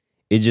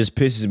 it just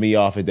pisses me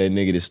off at that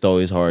nigga that stole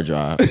his hard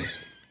drive.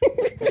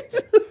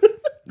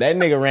 That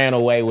nigga ran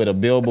away with a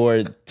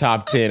Billboard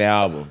top 10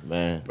 album,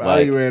 man.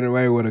 Probably ran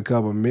away with a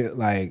couple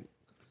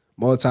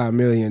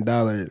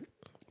multi-million-dollar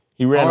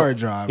hard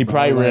drive. He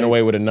probably ran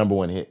away with a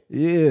 #1 hit.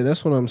 Yeah,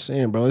 that's what I'm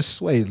saying, bro. It's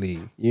Sway Lee,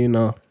 you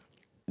know.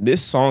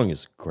 This song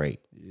is great.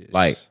 Yes.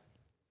 Like,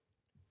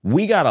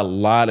 we got a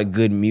lot of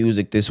good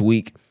music this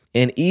week.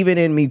 And even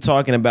in me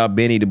talking about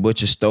Benny the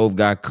Butcher Stove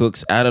God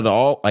Cooks, out of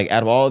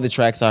all the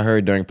tracks I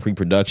heard during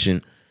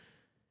pre-production,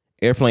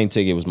 Airplane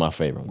Ticket was my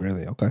favorite one.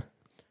 Really? Okay.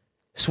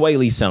 Sway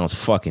Lee sounds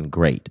fucking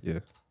great. Yeah.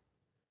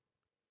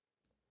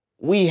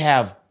 We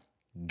have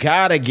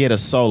gotta get a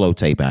solo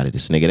tape out of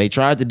this nigga. They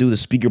tried to do the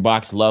Speaker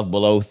Box Love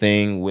Below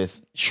thing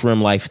with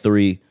Shrimp Life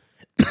 3.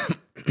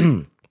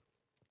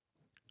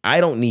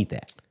 I don't need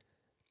that.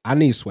 I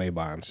need Sway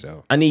by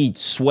himself. I need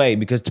Sway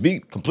because, to be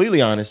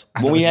completely honest,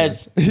 when we had,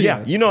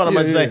 you know what I'm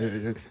about to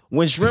say.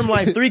 When Shrimp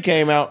Life 3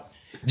 came out,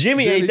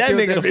 Jimmy ate that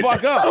nigga the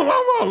fuck up.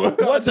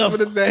 What the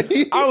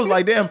fuck? I was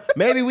like, damn,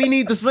 maybe we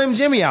need the Slim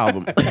Jimmy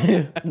album.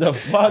 The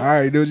fuck? I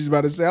already knew what you was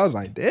about to say. I was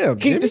like, damn,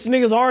 keep Jimmy? this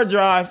nigga's hard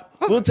drive.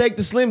 We'll take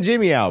the Slim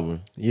Jimmy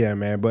album. Yeah,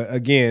 man. But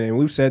again, and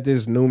we've said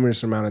this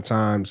numerous amount of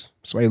times,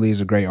 Sway Lee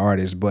is a great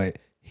artist, but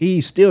he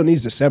still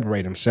needs to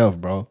separate himself,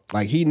 bro.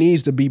 Like, he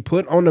needs to be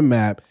put on the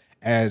map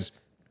as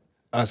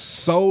a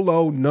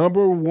solo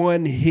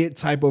 #1 hit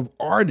type of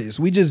artist.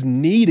 We just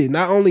need it,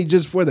 not only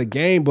just for the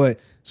game,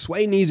 but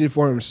Sway needs it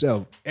for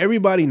himself.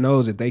 Everybody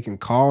knows that they can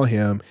call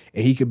him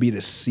and he could be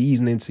the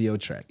seasoning to your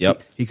track.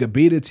 Yep. He could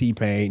be the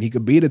T-Pain. He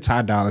could be the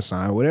Ty Dolla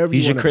 $ign, whatever.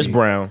 He's your Chris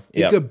Brown.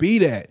 He could be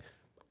that.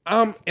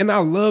 And I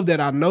love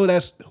that. I know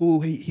that's who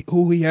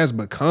he has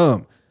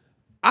become.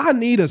 I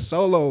need a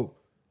solo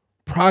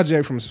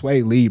project from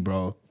Sway Lee,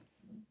 bro.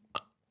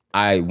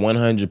 I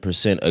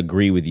 100%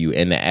 agree with you.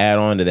 And to add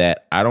on to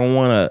that, I don't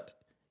want to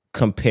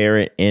compare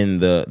it in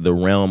the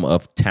realm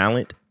of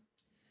talent,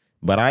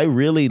 but I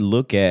really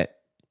look at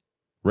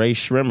Ray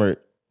Shrimmer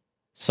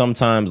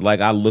sometimes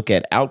like I look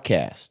at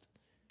Outkast.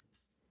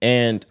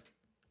 And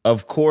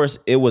of course,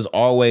 it was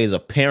always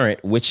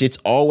apparent, which it's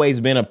always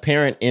been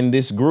apparent in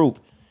this group.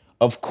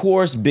 Of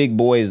course, Big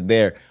Boy is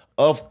there.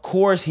 Of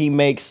course, he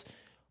makes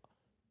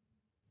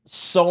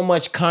so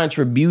much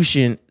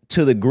contribution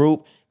to the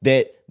group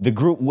that the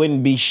group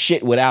wouldn't be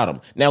shit without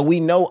him. Now, we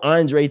know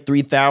Andre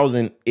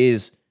 3000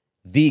 is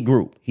the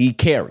group. He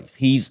carries.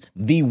 He's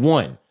the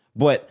one.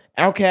 But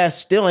Outkast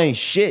still ain't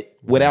shit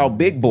without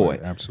Big Boy.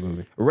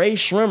 Absolutely. Ray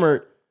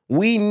Shrimmer,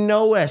 we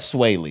know that's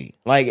Sway Lee.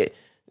 Like,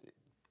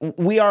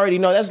 we already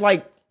know. That's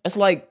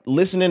like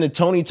listening to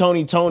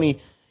Tony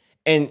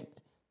and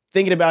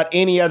thinking about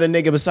any other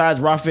nigga besides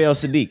Raphael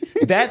Sadiq.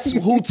 That's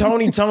who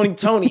Tony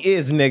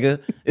is,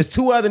 nigga. It's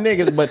two other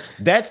niggas, but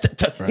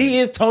right. He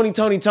is Tony.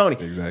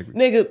 Exactly.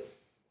 Nigga,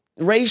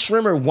 Ray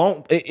Shrimmer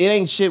won't, it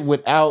ain't shit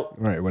without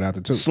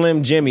the two.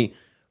 Slim Jimmy.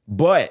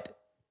 But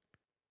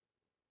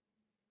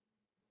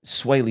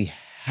Sway Lee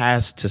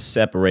has to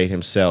separate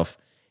himself.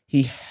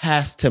 He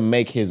has to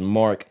make his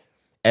mark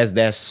as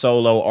that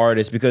solo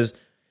artist because,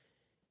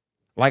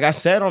 like I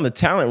said on the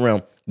talent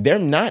realm, they're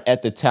not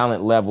at the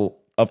talent level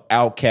of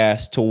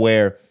Outkast to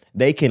where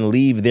they can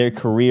leave their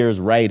careers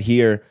right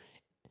here.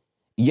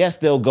 Yes,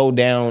 they'll go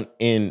down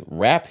in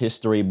rap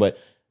history, but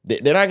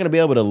they're not going to be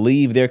able to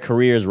leave their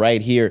careers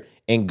right here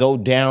and go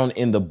down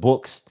in the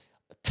books,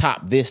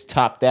 top this,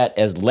 top that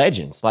as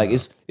legends. Like,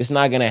 it's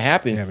not going to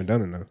happen. They haven't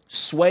done it though.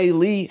 Sway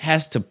Lee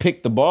has to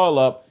pick the ball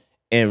up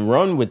and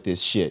run with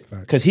this shit.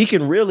 Because he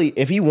can really,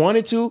 if he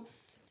wanted to,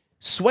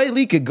 Sway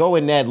Lee could go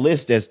in that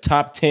list as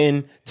top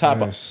 10, top.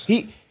 Yes.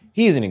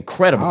 He is an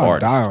incredible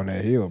artist. I'll die on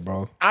that hill,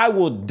 bro. I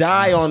will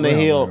die on the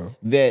hill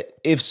that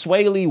if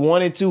Sway Lee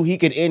wanted to, he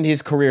could end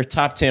his career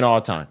top 10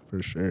 all time.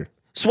 For sure.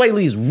 Sway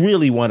Lee's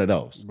really one of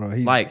those. Bro,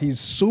 he's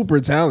super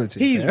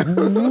talented. He's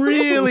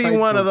really like,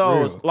 one of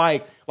those.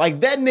 Real. Like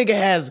that nigga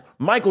has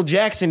Michael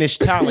Jackson-ish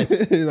talent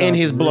in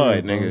his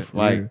blood, real, nigga. Bro,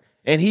 like,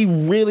 and he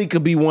really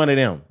could be one of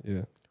them.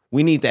 Yeah.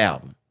 We need the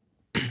album.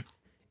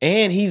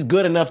 And he's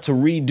good enough to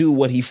redo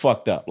what he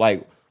fucked up.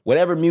 Like,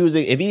 whatever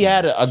music, if he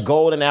had a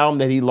golden album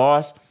that he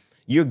lost,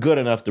 you're good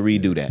enough to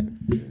redo that.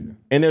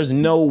 And there's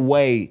no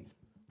way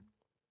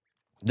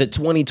the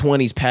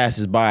 2020s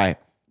passes by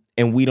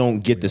and we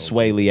don't get the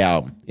Sway Lee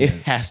album. It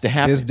has to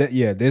happen.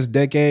 This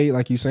decade,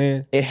 like you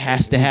saying, it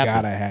has to happen.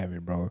 Gotta have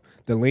it, bro.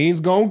 The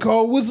Lean's Gone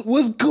Cold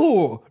was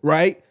cool,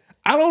 right?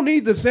 I don't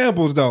need the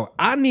samples though.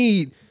 I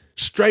need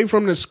straight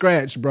from the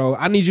scratch, bro.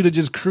 I need you to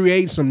just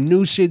create some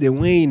new shit that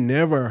we ain't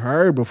never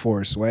heard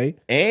before, Sway.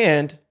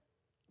 And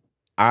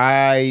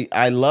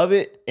I love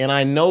it, and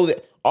I know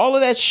that all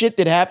of that shit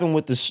that happened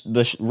with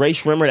the Ray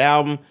Shrimmer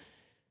album,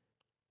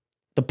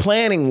 the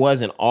planning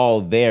wasn't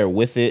all there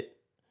with it.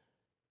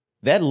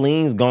 that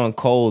Lean's Gone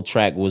Cold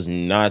track was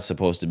not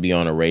supposed to be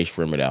on a Ray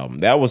Shrimmer album.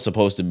 That was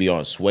supposed to be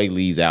on Sway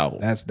Lee's album.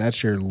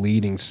 That's your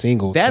leading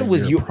single. That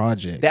was your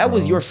project. That bro.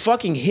 was your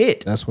fucking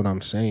hit. That's what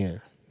I'm saying.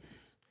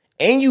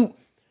 And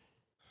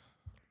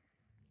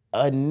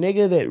a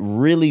nigga that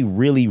really,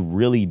 really,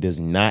 really does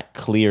not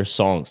clear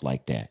songs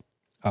like that.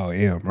 Oh,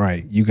 yeah,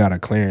 right. You got a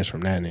clearance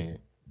from that nigga.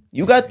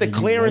 You got the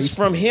clearance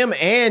from him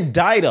and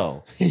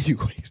Dido. You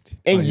wasted.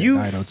 And you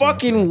Dido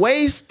fucking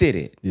wasted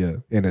it. Yeah,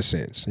 in a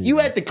sense. You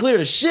had to clear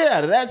the shit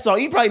out of that song.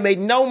 You probably made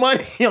no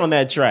money on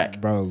that track.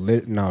 Bro,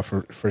 no,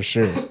 for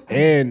sure.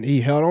 And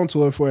he held on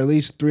to it for at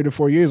least 3 to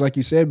 4 years, like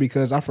you said,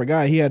 because I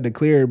forgot he had to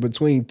clear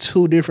between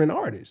 2 different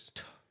artists.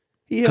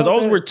 Because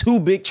those were 2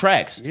 big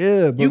tracks.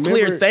 Yeah, but you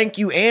cleared Thank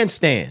You and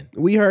Stan.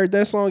 We heard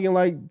that song in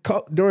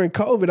during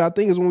COVID, I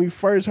think is when we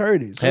first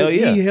heard it. So Hell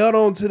yeah. He held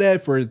on to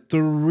that for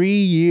 3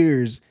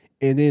 years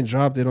and then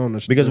dropped it on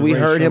the because we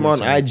heard him on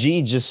tape.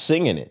 IG just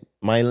singing it.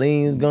 My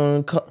lean's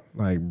gone cold.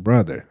 Like,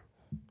 brother,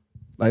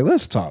 like,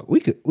 let's talk. We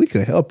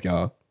could help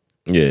y'all.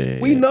 Yeah.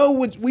 We know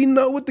what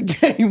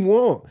the game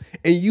want,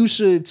 and you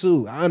should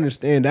too. I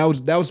understand that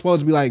was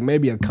supposed to be like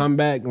maybe a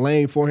comeback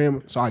lane for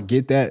him, so I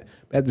get that.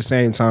 But at the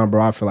same time,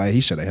 bro, I feel like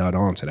he should have held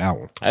on to that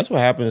one. That's what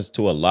happens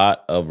to a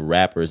lot of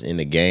rappers in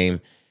the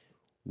game.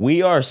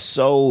 We are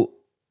so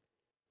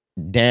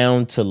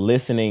down to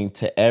listening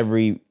to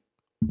every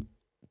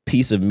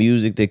piece of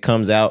music that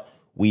comes out.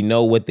 We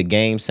know what the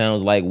game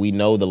sounds like. We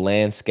know the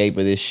landscape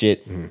of this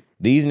shit. Mm-hmm.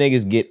 These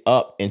niggas get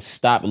up and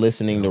stop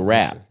listening to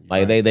rap.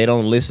 Like they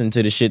don't listen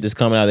to the shit that's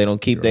coming out. They don't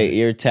keep their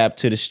ear tapped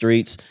to the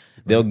streets.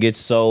 They'll get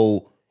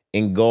so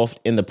engulfed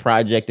in the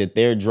project that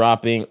they're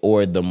dropping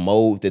or the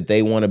mode that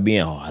they want to be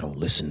in. Oh, I don't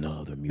listen to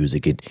other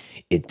music.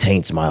 It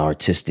taints my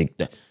artistic.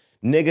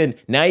 Nigga,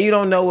 now you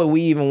don't know what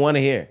we even want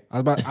to hear.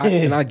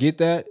 And I get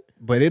that,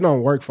 but it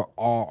don't work for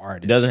all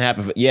artists. It doesn't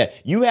happen.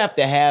 You have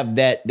to have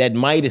that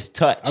Midas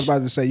touch. I was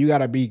about to say, you got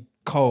to be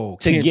Cole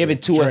to Kendrick, give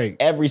it to Drake. us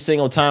every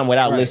single time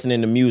without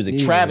listening to music.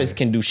 Yeah. Travis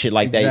can do shit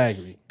like that.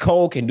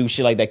 Cole can do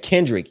shit like that.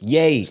 Kendrick,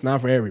 yay. It's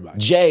not for everybody.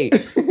 Jay.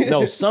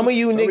 No, some of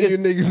you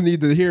niggas need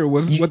to hear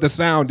what the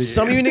sound is.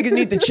 Some of you niggas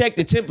need to check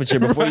the temperature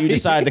before you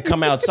decide to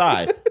come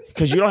outside.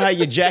 Because you don't have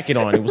your jacket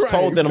on. It was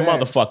cold than a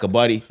motherfucker,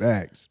 buddy.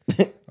 Facts.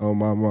 Oh,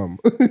 my mom.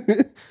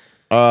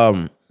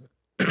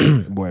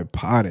 Boy,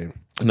 potting.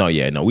 No,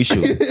 we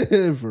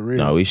shooting. For real.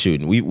 No, we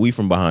shooting. We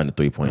from behind the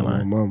 3-point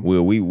line. Mama.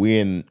 We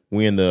in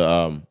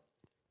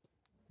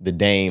the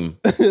Dame.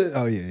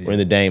 Oh yeah. We're in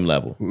the Dame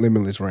level.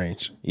 Limitless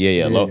range.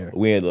 Yeah.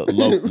 We in the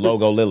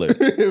logo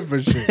Lillard.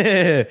 For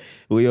sure.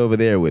 We over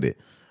there with it.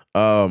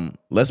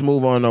 Let's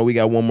move on though. We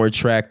got one more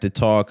track to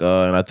talk,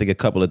 and I think a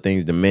couple of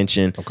things to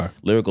mention. Okay.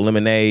 Lyrical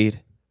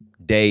Lemonade,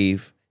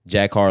 Dave,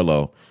 Jack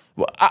Harlow.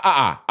 Well,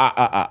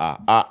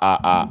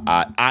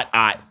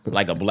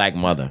 like a black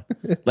mother.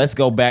 Let's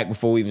go back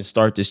before we even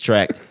start this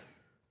track.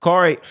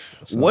 Corey,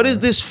 what is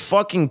this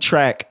fucking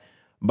track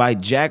by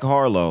Jack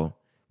Harlow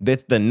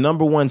that's the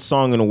 #1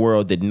 song in the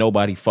world that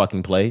nobody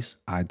fucking plays?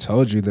 I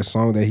told you the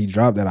song that he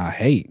dropped that I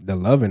hate, The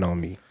Lovin' on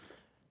Me.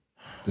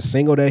 The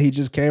single that he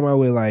just came out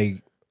with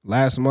like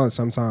last month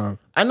sometime.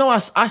 I know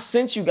I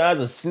sent you guys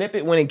a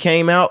snippet when it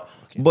came out,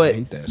 but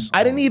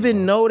I didn't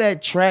even know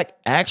that track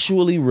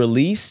actually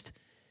released.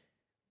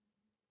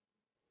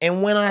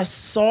 And when I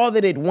saw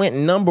that it went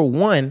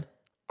 #1,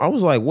 I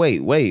was like,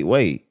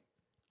 wait.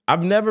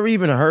 I've never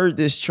even heard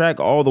this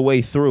track all the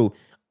way through.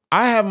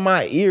 I have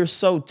my ear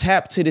so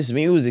tapped to this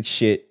music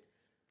shit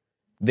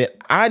that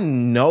I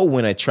know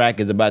when a track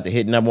is about to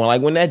hit #1.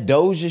 Like when that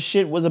Doja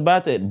shit was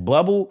about to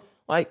bubble,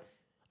 like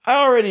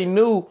I already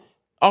knew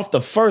off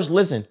the first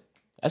listen,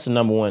 that's a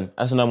 #1.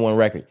 That's a #1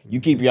 record.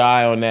 You keep your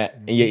eye on that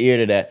and your ear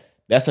to that.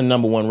 That's a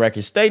 #1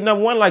 record. Stayed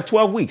 #1 like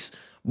 12 weeks.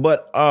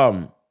 But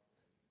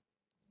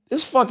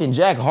this fucking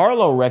Jack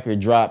Harlow record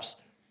drops.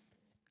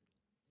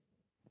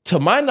 To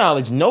my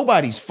knowledge,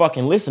 nobody's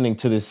fucking listening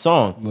to this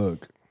song.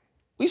 Look.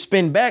 We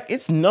spin back,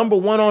 it's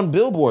 #1 on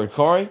Billboard,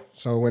 Corey.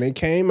 So when it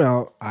came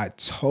out, I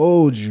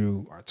told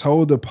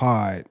the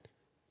pod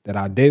that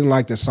I didn't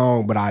like the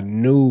song, but I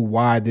knew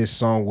why this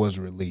song was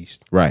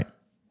released. Right.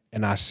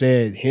 And I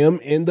said him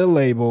and the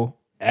label,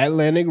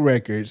 Atlantic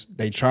Records,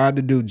 they tried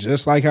to do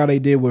just like how they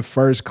did with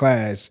First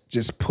Class,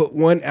 just put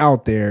one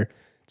out there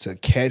to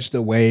catch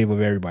the wave of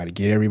everybody,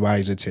 get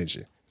everybody's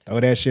attention. Throw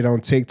that shit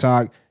on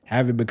TikTok,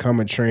 have it become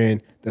a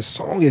trend. The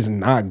song is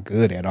not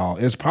good at all.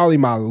 It's probably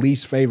my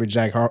least favorite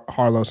Jack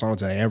Harlow song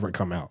to ever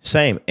come out.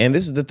 Same. And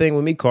this is the thing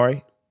with me,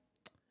 Corey.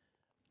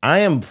 I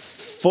am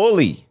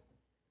fully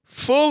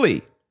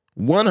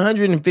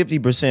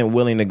 150%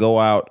 willing to go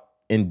out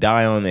and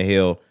die on the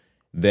hill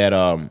that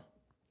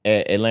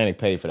Atlantic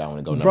paid for that one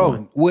to go #1.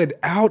 Bro,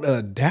 without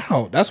a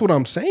doubt. That's what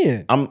I'm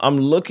saying. I'm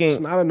looking. It's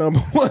not a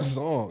 #1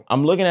 song.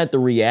 I'm looking at the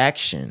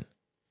reaction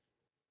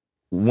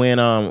when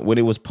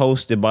it was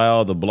posted by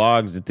all the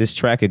blogs that this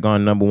track had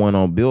gone #1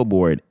 on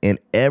Billboard, and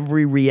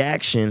every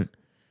reaction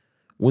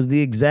was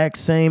the exact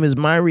same as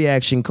my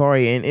reaction,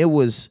 Corey, and it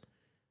was,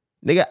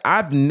 nigga,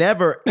 I've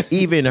never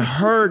even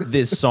heard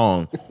this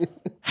song.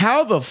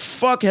 How the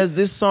fuck has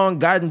this song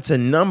gotten to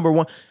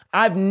 #1?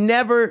 I've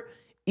never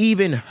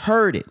even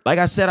heard it. Like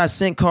I said, I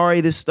sent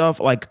Kari this stuff,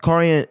 like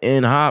Kari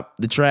and Hop,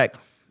 the track,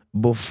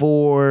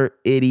 before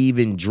it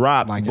even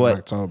dropped. Like in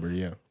October,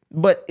 yeah.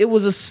 But it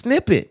was a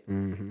snippet.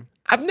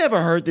 I've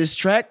never heard this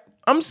track.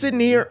 I'm sitting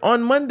here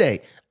on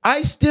Monday.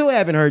 I still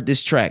haven't heard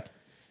this track.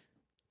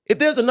 If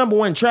there's a number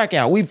one track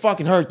out, we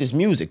fucking heard this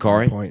music,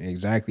 Kari. Point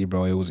exactly,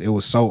 bro. It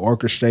was so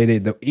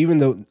orchestrated. Even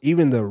the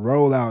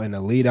rollout and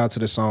the lead out to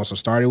the song. So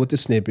started with the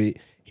snippet.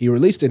 He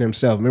released it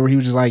himself. Remember, he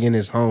was just like in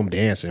his home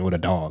dancing with a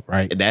dog,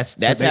 right? That's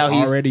so how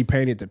he's already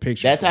painted the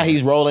picture. That's how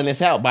he's rolling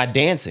this out, by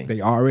dancing.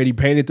 They already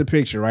painted the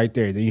picture right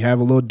there. Then you have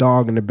a little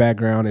dog in the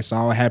background. It's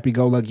all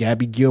happy-go-lucky,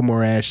 happy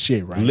Gilmore ass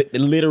shit, right?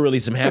 Literally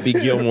some happy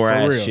Gilmore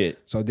ass real.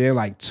 shit. So then,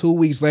 like 2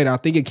 weeks later, I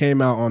think it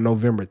came out on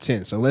November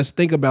 10th. So let's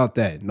think about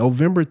that.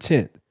 November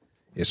 10th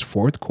is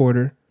fourth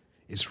quarter.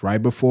 It's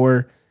right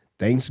before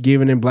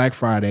Thanksgiving and Black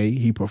Friday.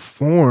 He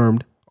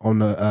performed on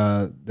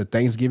the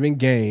Thanksgiving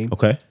game.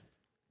 Okay.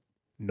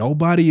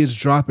 Nobody is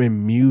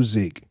dropping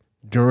music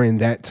during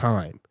that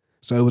time.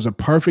 So it was a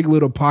perfect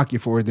little pocket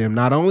for them,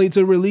 not only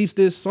to release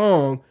this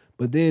song,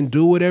 but then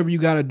do whatever you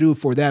got to do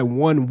for that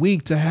 1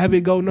 week to have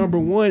it go number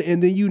one,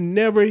 and then you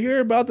never hear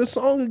about the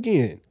song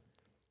again.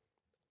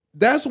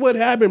 That's what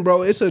happened,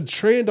 bro. It's a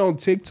trend on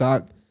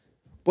TikTok,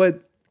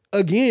 but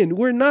again,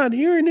 we're not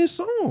hearing this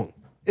song.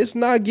 It's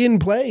not getting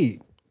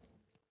played.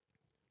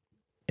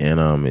 And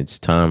it's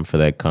time for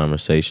that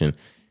conversation.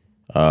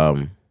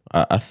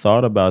 I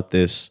thought about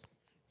this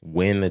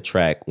when the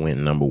track went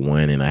number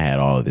one and I had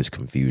all of this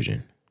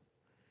confusion.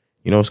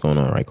 You know what's going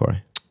on, right,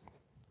 Corey?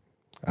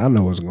 I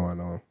know what's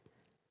going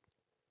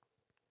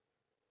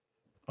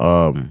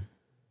on.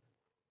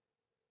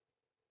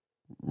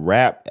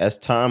 Rap, as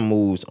time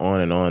moves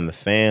on and on, the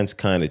fans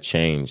kind of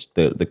change.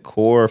 The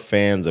core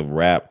fans of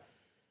rap,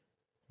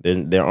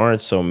 there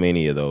aren't so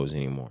many of those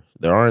anymore.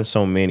 There aren't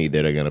so many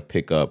that are going to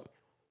pick up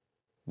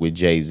with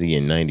Jay-Z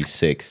in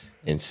 96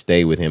 and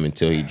stay with him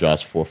until he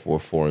drops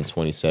 444 in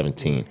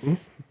 2017. Mm-hmm.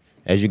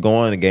 As you go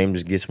on, the game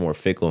just gets more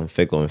fickle and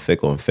fickle and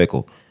fickle and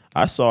fickle.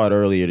 I saw it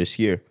earlier this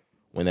year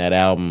when that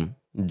album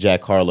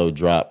Jack Harlow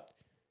dropped,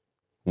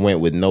 went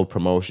with no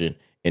promotion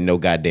and no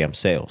goddamn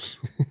sales.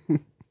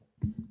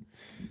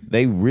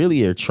 They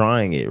really are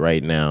trying it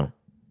right now.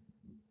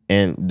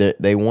 And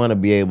they want to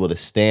be able to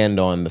stand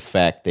on the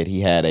fact that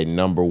he had a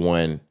number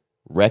one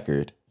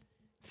record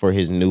for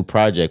his new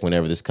project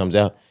whenever this comes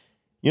out.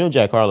 You know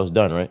Jack Harlow's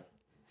done, right?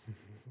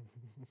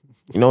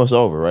 You know it's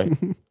over, right?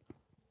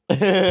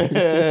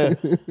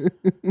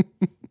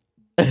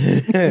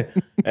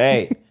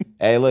 Hey,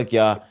 look,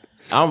 y'all.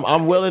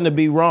 I'm willing to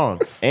be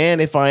wrong.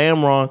 And if I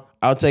am wrong,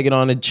 I'll take it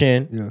on the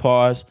chin. Yeah.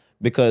 Pause.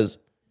 Because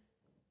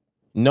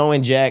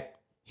knowing Jack,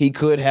 he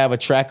could have a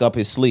track up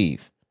his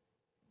sleeve.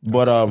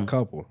 But a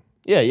couple.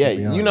 Yeah.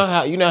 You know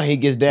how he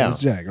gets down.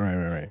 It's Jack,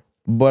 right.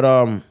 But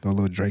throw a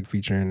little Drake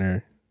feature in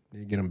there.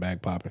 You get him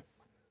back popping.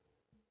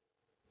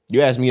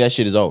 You ask me, that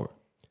shit is over.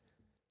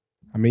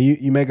 I mean,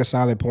 you make a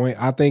solid point.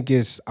 I think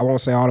I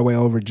won't say all the way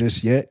over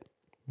just yet,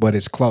 but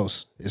it's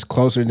close. It's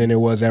closer than it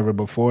was ever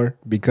before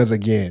because,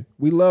 again,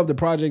 we love the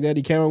project that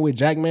he came out with,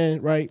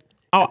 Jackman, right?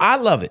 Oh, I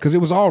love it. Because it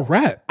was all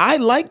rap. I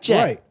like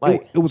Jack. Right.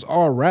 Like, it was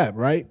all rap,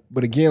 right?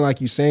 But again, like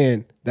you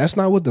saying, that's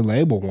not what the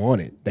label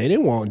wanted. They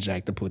didn't want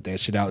Jack to put that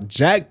shit out.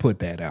 Jack put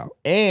that out.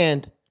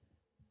 And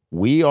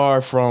we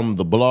are from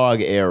the blog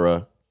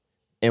era,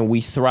 and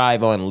we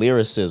thrive on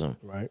lyricism.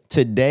 Right.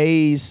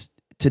 Today's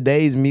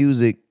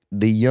music,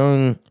 the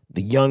young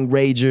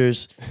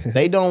ragers,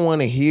 they don't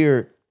want to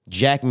hear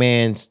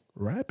Jackman's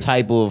Rapping.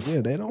 Type of.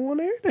 Yeah, they don't want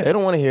to hear that. They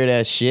don't want to hear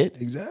that shit.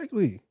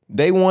 Exactly.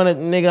 They want it,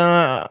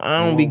 nigga.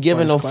 I don't be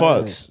giving no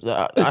fucks.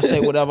 I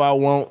say whatever I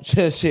want.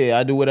 Shit,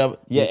 I do whatever.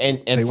 Yeah,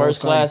 and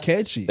first class,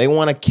 catchy. They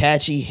want a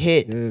catchy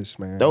hit. Yes,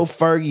 man. Throw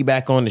Fergie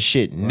back on the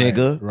shit,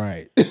 nigga.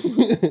 Right.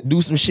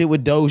 Do some shit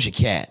with Doja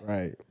Cat.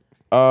 Right.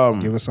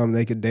 Give us something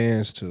they could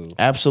dance to.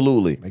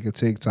 Absolutely. Make a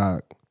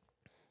TikTok.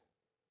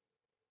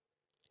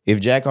 If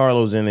Jack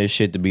Harlow's in this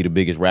shit to be the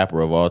biggest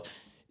rapper of all,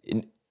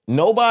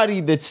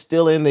 nobody that's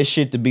still in this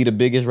shit to be the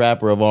biggest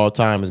rapper of all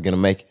time is gonna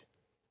make it.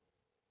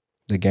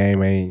 The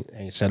game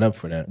ain't set up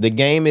for that. The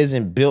game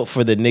isn't built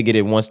for the nigga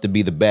that wants to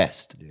be the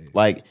best. Yeah.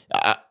 Like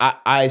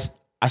I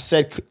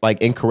said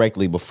like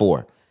incorrectly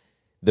before.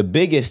 The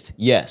biggest,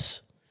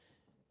 yes.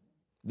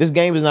 This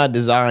game is not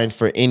designed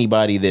for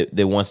anybody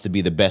that wants to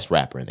be the best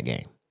rapper in the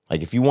game.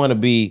 Like if you want to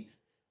be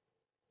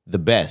the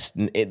best,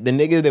 the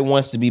nigga that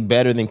wants to be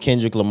better than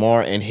Kendrick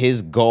Lamar and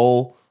his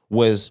goal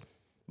was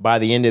by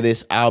the end of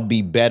this, I'll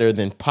be better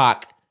than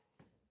Pac,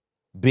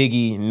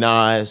 Biggie,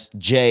 Nas,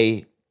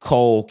 Jay,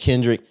 Cole,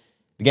 Kendrick.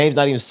 The game's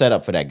not even set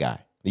up for that guy.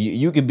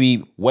 You could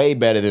be way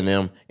better than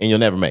them and you'll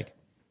never make it.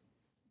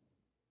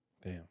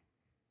 Damn.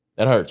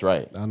 That hurts,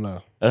 right? I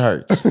know. That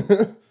hurts.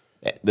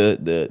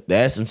 The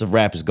essence of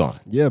rap is gone.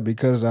 Yeah,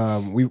 because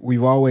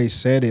we've always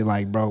said it,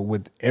 like, bro,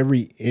 with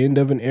every end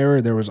of an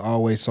era, there was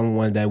always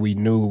someone that we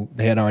knew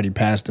they had already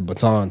passed the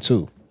baton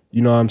to.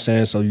 You know what I'm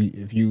saying? So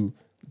if you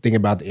think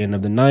about the end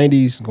of the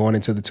 90s, going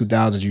into the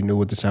 2000s, you knew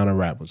what the sound of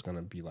rap was going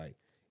to be like.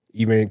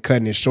 even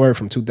cutting it short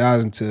from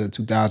 2000 to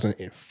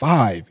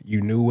 2005,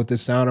 you knew what the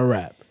sound of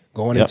rap.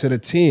 Going into the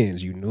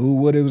 10s, you knew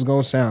what it was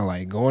going to sound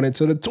like. Going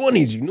into the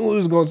 20s, you knew what it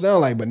was going to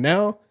sound like. But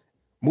now,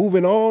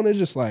 moving on, it's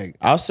just like...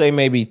 I'll say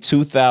maybe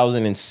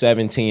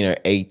 2017 or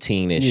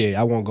 18-ish. Yeah,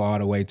 I won't go all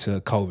the way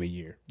to COVID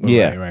year. But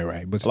Yeah.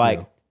 Right. But still.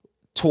 Like,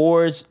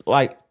 towards,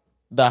 like,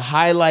 the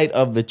highlight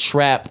of the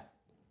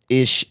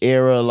trap-ish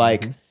era,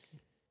 like,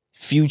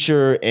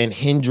 Future and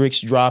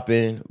Hendrix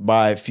dropping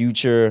by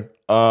Future,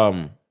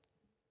 Slime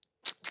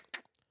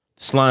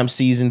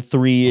Season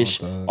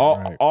 3-ish,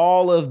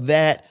 all of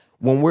that,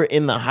 when we're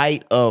in the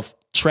height of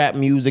trap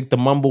music, the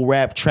mumble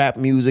rap trap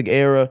music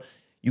era,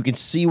 you can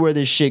see where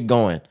this shit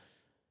going.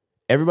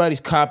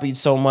 Everybody's copied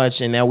so much,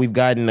 and now we've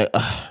gotten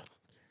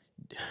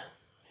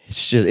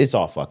it's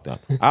all fucked up.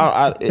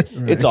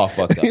 It's all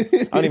fucked up.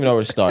 I don't even know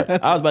where to start.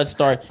 I was about to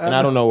start, and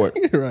I don't know where.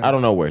 I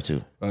don't know where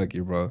to. Fuck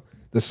you, bro.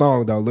 The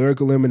song though,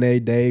 Lyrical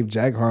Lemonade, Dave,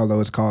 Jack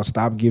Harlow. It's called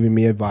 "Stop Giving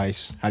Me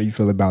Advice." How do you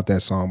feel about that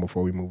song?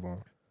 Before we move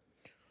on,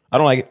 I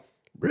don't like it.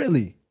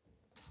 Really?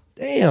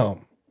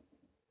 Damn.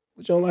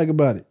 What you don't like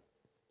about it?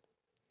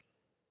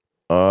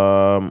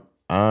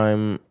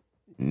 I'm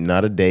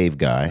not a Dave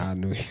guy. I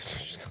knew what you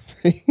was gonna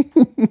say.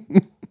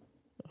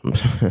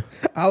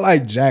 I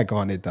like Jack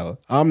on it though.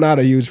 I'm not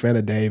a huge fan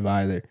of Dave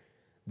either.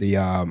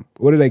 The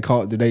what do they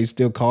call it? Do they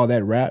still call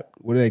that rap?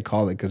 What do they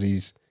call it? Because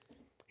he's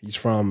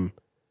from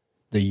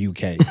the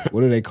UK.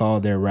 What do they call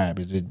their rap?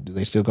 Do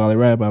they still call it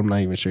rap? I'm not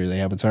even sure. They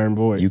have a term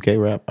for it. UK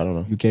rap? I don't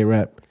know. UK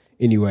rap.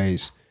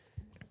 Anyways,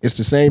 it's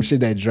the same shit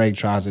that Drake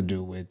tries to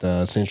do with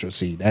Central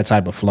C. That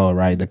type of flow,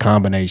 right? The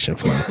combination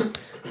flow.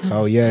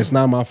 So yeah, it's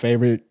not my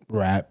favorite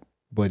rap,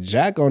 but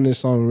Jack on this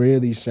song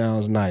really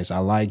sounds nice. I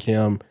like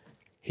him.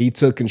 He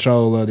took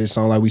control of this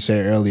song, like we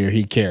said earlier.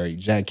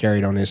 Jack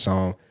carried on this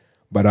song.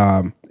 But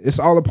it's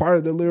all a part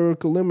of the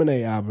Lyrical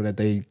Lemonade album that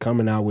they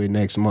coming out with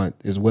next month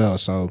as well.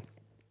 So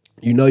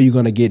you know you're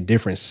gonna get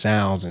different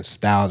sounds and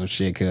styles of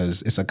shit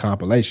because it's a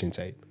compilation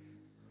tape.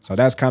 So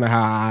that's kind of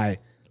how I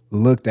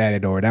looked at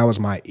it, or that was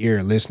my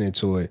ear listening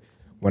to it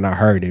when I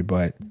heard it.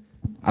 But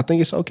I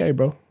think it's okay,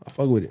 bro. I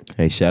fuck with it.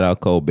 Hey, shout out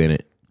Cole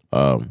Bennett.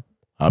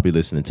 I'll be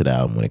listening to the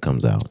album when it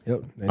comes out.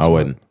 Yep. I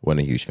wasn't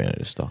a huge fan of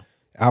this stuff.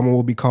 Album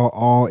will be called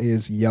All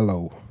Is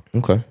Yellow.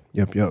 Okay.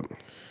 Yep.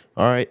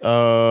 All right.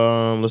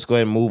 Let's go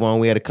ahead and move on.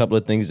 We had a couple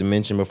of things to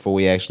mention before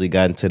we actually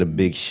got into the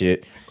big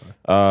shit.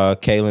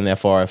 Kalen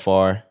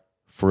FRFR.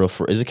 For real.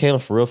 Is it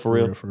Kalen for real? For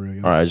real? For real,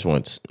 yeah. All right. I just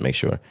want to make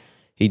sure.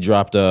 He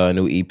dropped a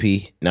new EP,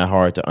 Not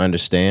Hard to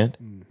Understand.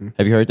 Mm-hmm.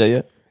 Have you heard that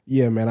yet?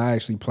 Yeah, man. I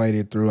actually played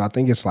it through. I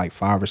think it's like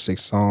 5 or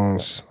 6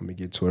 songs. Let me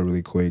get to it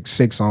really quick.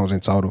 6 songs in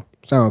total.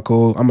 Sound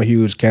cool. I'm a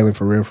huge Kalen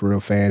for real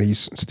fan.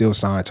 He's still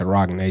signed to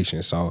Rock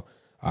Nation. So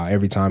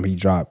every time he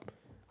drop,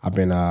 I've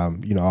been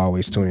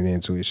always tuning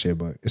into his shit.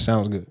 But it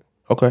sounds good.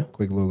 Okay.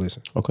 Quick little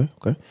listen. Okay.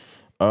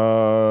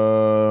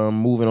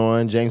 Moving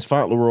on. James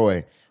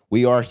Fauntleroy.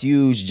 We are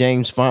huge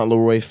James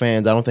Fauntleroy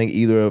fans. I don't think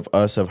either of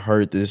us have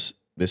heard this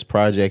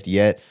project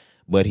yet,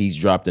 but he's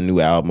dropped a new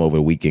album over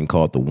the weekend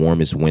called The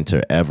Warmest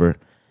Winter Ever.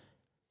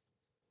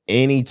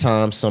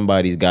 Anytime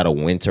somebody's got a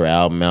winter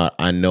album out,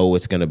 I know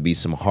it's going to be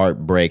some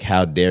heartbreak.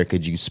 How dare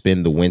could you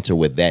spend the winter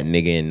with that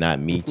nigga and not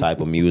me type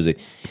of music.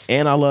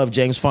 And I love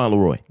James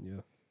Fauntleroy.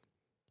 Yeah.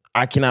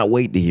 I cannot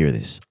wait to hear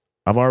this.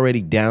 I've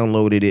already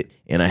downloaded it,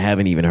 and I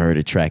haven't even heard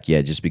a track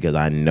yet just because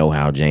I know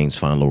how James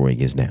Fauntleroy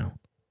gets down.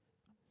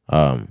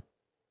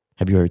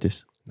 Have you heard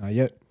this? Not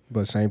yet,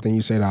 but same thing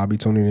you said, I'll be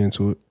tuning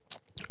into it.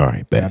 All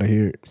right, bet. Gotta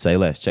hear it. Say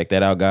less. Check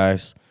that out,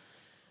 guys.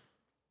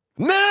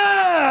 Now!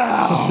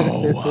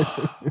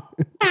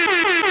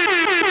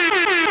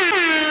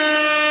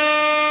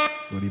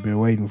 That's what he been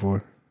waiting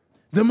for.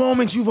 The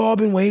moment you've all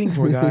been waiting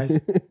for, guys.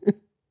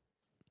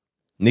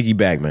 Nicki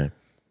Bagman.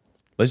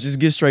 Let's just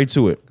get straight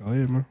to it. Go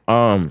ahead,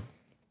 man.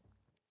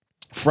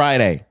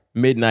 Friday,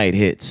 midnight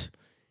hits.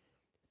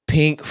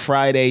 Pink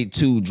Friday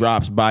 2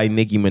 drops by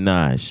Nicki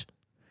Minaj.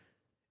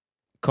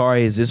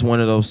 Kari, is this one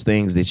of those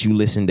things that you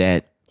listened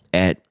at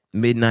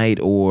midnight,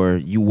 or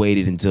you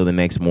waited until the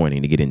next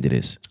morning to get into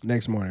this?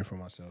 Next morning for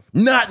myself.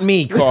 Not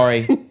me,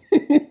 Kari.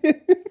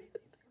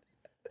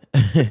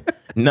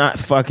 Not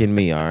fucking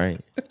me, all right?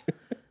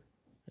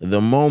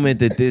 The moment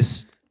that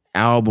this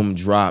album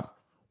dropped,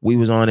 we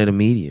was on it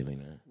immediately,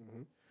 man.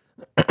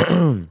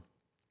 Mm-hmm.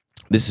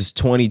 This is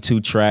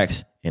 22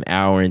 tracks, an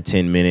hour and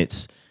 10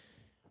 minutes.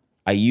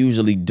 I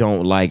usually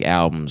don't like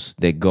albums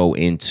that go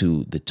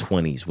into the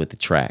 20s with the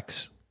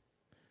tracks.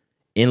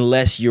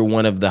 Unless you're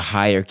one of the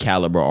higher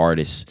caliber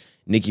artists.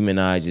 Nicki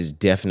Minaj is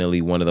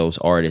definitely one of those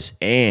artists.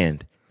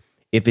 And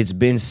if it's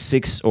been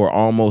 6 or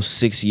almost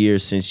 6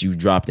 years since you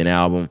dropped an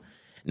album,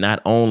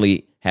 not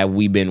only have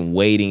we been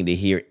waiting to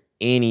hear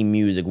any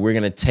music, we're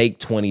going to take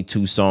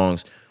 22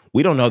 songs.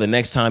 We don't know the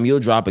next time you'll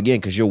drop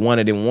again because you're one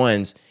of them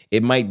ones.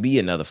 It might be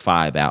another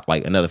 5 out,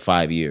 like another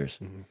 5 years.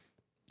 Mm-hmm.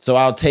 So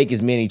I'll take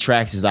as many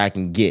tracks as I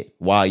can get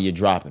while you're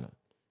dropping them.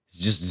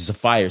 It's a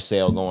fire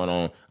sale going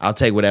on. I'll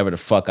take whatever the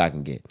fuck I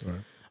can get.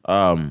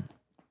 Right.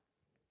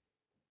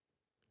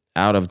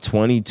 Out of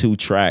 22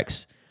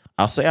 tracks,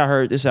 I'll say I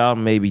heard this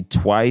album maybe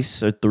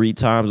twice or 3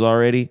 times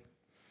already.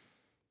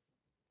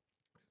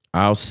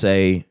 I'll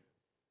say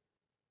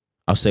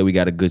we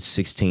got a good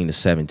 16 to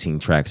 17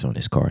 tracks on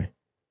this, Corey.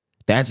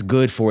 That's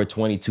good for a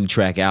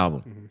 22-track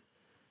album.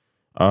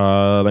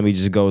 Let me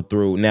just go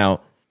through.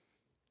 Now,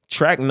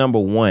 track number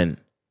 1,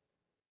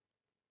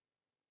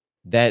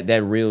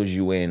 that reels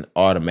you in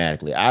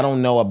automatically. I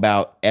don't know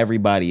about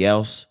everybody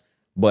else,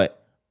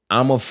 but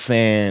I'm a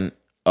fan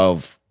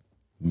of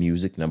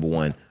music, number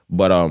 1.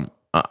 But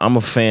I'm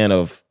a fan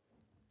of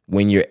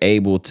when you're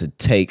able to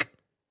take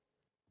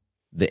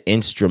the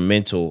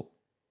instrumental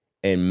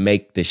and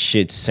make the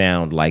shit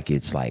sound like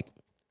it's like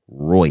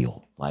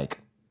royal. Like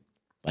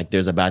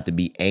there's about to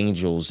be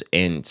angels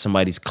and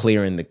somebody's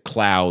clearing the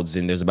clouds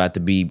and there's about to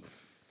be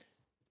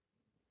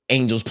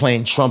angels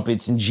playing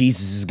trumpets and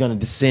Jesus is going to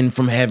descend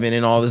from heaven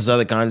and all this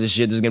other kinds of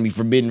shit. There's going to be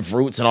forbidden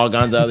fruits and all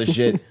kinds of other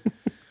shit.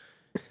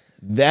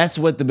 That's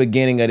what the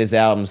beginning of this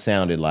album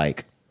sounded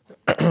like.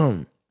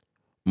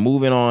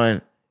 Moving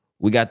on,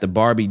 we got the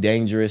Barbie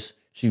Dangerous.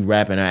 She's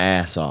rapping her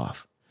ass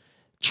off.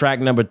 Track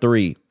number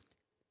 3,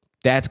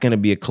 that's going to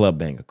be a club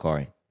banger,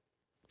 Corey.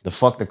 The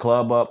Fuck the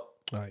Club Up.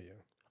 Oh,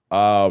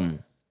 yeah.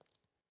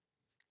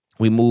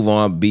 We move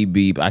on, Beep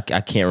Beep. I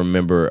can't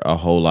remember a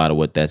whole lot of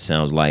what that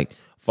sounds like.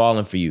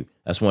 Falling for You.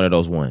 That's one of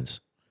those ones.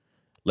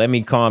 Let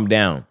Me Calm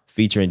Down,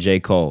 featuring J.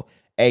 Cole.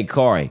 Hey,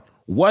 Corey,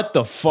 what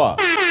the fuck?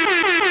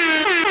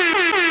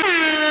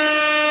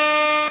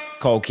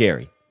 Cole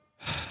Carey.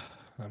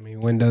 I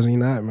mean, when does he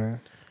not, man?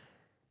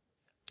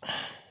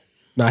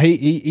 Nah,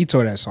 he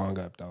tore that song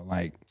up though.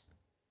 Like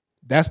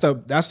that's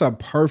a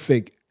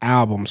perfect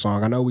album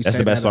song. I know That's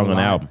the best song on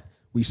the album.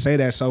 We say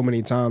that so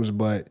many times,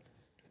 but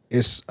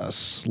it's a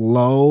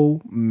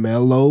slow,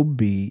 mellow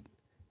beat.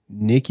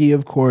 Nicki,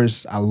 of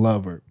course, I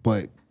love her,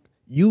 but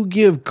you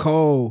give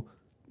Cole.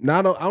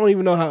 I don't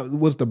even know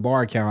what's the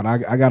bar count.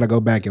 I got to go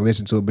back and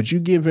listen to it, but you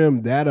give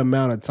him that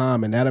amount of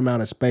time and that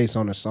amount of space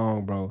on the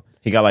song, bro.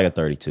 He got like a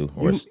 32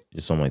 or just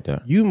something like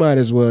that. You might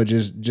as well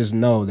just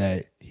know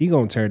that he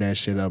gonna tear that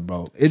shit up,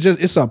 bro.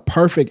 It's a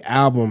perfect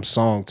album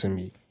song to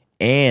me.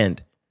 And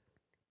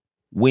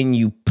when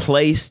you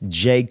place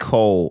J.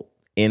 Cole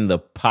in the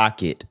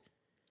pocket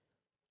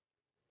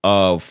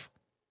of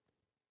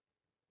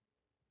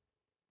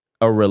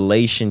a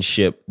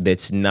relationship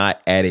that's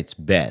not at its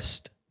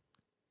best,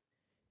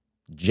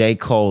 J.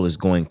 Cole is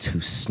going to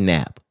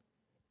snap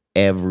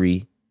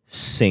every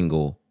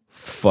single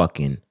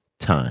fucking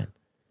time.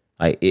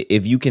 Like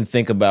if you can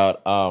think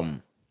about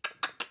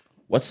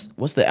what's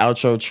the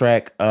outro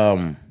track?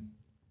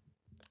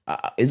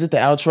 Is it the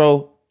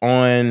outro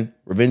on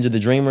Revenge of the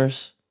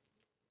Dreamers?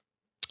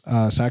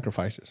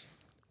 Sacrifices.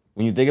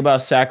 When you think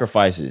about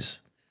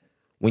Sacrifices,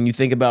 when you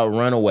think about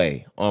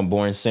Runaway on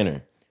Born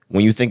Sinner,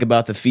 when you think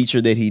about the feature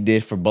that he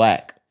did for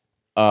Black,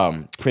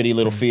 Pretty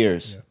Little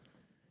Fears,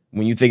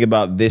 when you think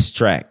about this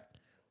track,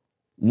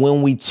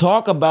 when we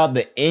talk about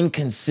the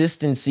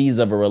inconsistencies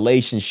of a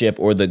relationship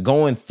or the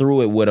going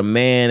through it with a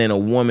man and a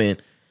woman,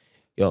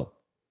 yo,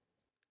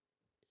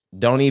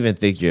 don't even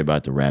think you're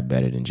about to rap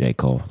better than J.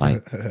 Cole.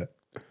 Like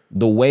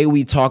the way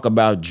we talk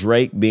about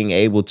Drake being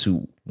able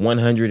to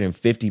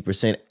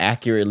 150%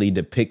 accurately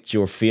depict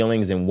your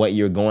feelings and what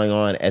you're going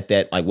on at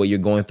that, like what you're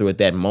going through at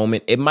that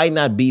moment. It might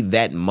not be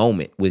that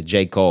moment with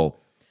J. Cole,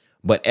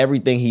 but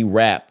everything he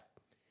rapped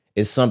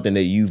is something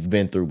that you've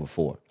been through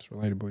before. It's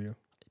relatable, yeah.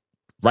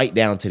 Right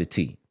down to the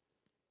T.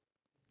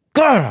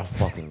 God, I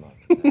fucking love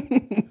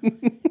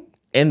it.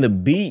 And the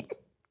beat,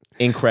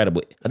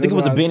 incredible. I think it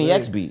was a Benny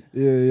X beat.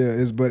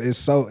 Yeah. It's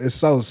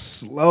so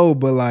slow,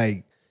 but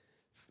like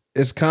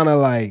it's kind of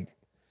like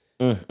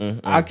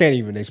I can't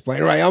even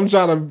explain. Right, I'm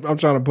trying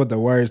to put the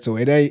words to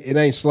it. It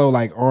ain't slow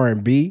like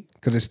R&B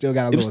because it still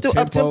got a little still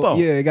tempo. up-tempo.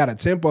 Yeah, it got a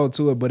tempo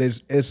to it, but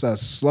it's a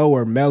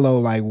slower mellow,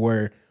 like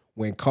where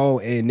when Cole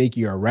and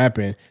Nicki are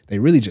rapping, they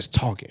really just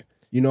talking.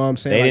 You know what I'm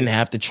saying? They like, didn't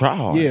have to try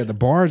hard. Yeah, the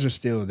bars are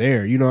still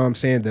there. You know what I'm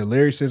saying? The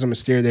lyricism is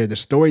still there. The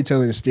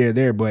storytelling is still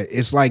there. But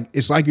it's like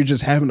you're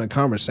just having a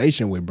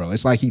conversation with bro.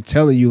 It's like he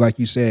telling you, like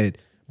you said,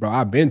 bro,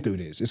 I've been through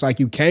this. It's like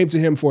you came to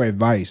him for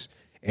advice,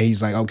 and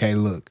he's like, okay,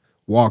 look,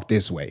 walk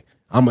this way.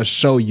 I'm gonna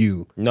show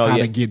you how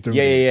to get through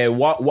this. Yeah.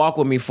 Walk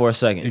with me for a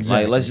second.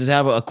 Exactly. Like, let's just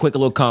have a quick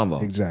little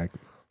convo.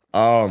 Exactly.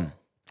 I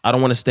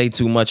don't want to stay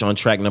too much on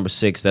track number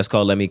 6. That's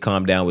called Let Me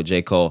Calm Down with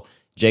J. Cole.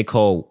 J.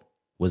 Cole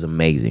was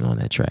amazing on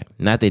that track.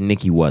 Not that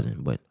Nicki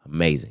wasn't, but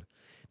amazing.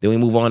 Then we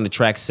move on to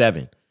track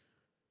 7.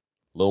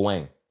 Lil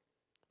Wayne.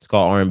 It's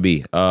called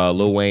R&B.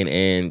 Lil Wayne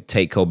and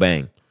Tate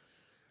Cobain.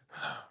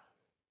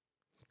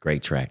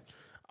 Great track.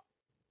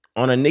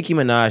 On a Nicki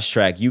Minaj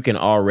track, you can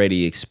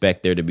already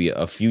expect there to be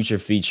a Future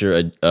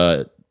feature,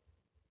 a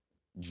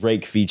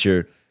Drake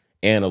feature,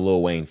 and a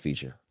Lil Wayne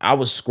feature. I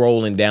was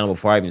scrolling down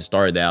before I even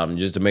started the album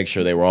just to make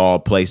sure they were all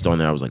placed on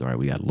there. I was like, all right,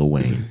 we got Lil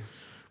Wayne.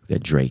 We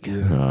got Drake.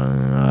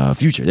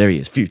 Future. There he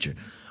is. Future.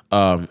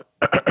 But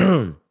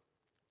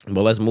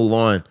let's move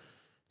on.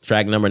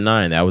 Track number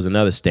 9. That was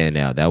another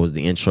standout. That was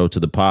the intro to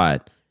the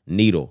pod.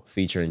 Needle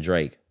featuring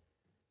Drake.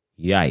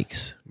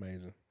 Yikes.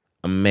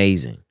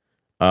 Amazing.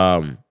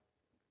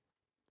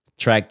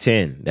 Track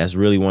 10, that's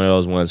really one of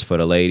those ones for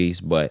the ladies,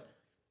 but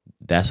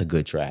that's a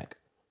good track.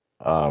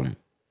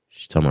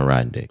 She's talking about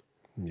riding dick.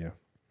 Yeah.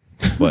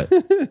 But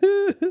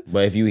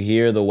if you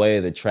hear the way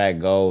the track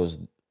goes,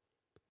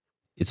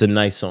 it's a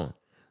nice song.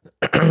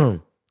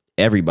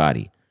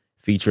 Everybody,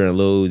 featuring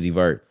Lil Uzi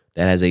Vert,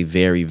 that has a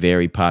very,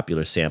 very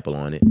popular sample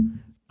on it.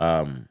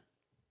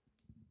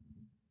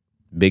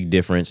 Big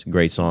difference,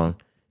 great song.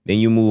 Then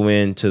you move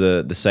into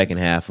the second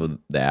half of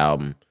the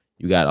album.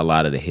 You got a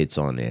lot of the hits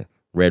on there.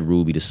 Red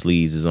Ruby, The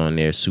Sleaze is on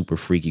there. Super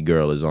Freaky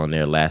Girl is on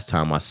there. Last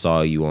Time I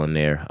Saw You on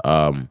there.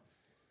 Then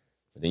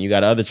you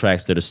got other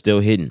tracks that are still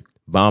hidden.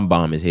 Bomb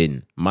Bomb is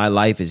hidden. My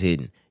Life is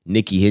hidden.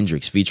 Nikki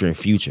Hendrix featuring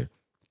Future.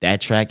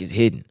 That track is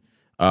hidden.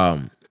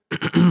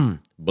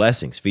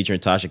 Blessings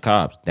featuring Tasha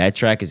Cobbs. That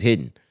track is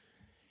hidden.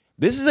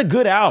 This is a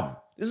good album.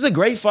 This is a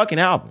great fucking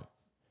album.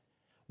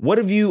 What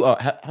have you,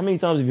 how many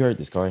times have you heard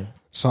this, Corey?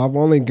 So I've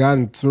only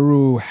gotten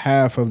through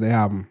half of the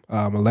album,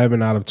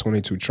 11 out of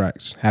 22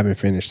 tracks. Haven't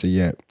finished it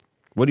yet.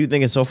 What are you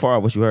thinking so far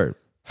of what you heard?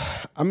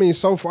 I mean,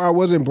 so far I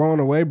wasn't blown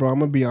away, bro. I'm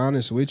going to be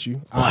honest with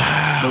you.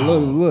 But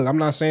look, I'm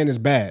not saying it's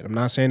bad.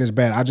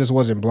 I just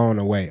wasn't blown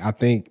away. I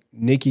think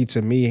Nicki,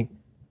 to me,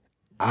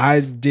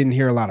 I didn't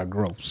hear a lot of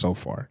growth so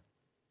far.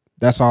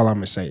 That's all I'm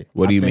going to say.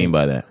 What do you mean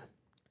by that?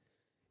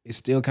 It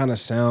still kind of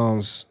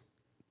sounds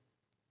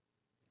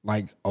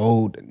like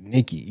old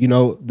Nicki. You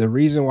know, the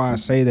reason why I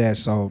say that,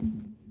 so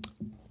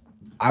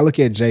I look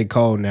at J.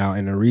 Cole now,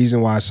 and the reason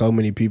why so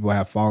many people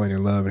have fallen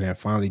in love and have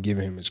finally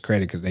given him his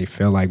credit because they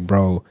feel like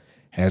bro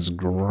has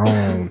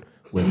grown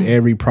with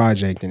every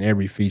project and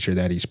every feature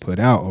that he's put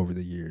out over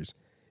the years.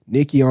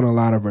 Nicki on a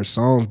lot of her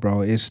songs, bro,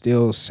 it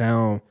still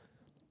sound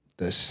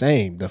the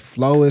same. The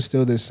flow is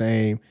still the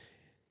same.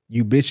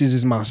 You bitches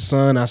is my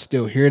son. I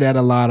still hear that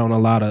a lot on a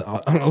lot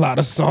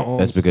of songs.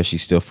 That's because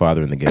she's still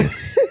fathering the game.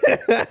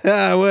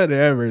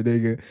 Whatever,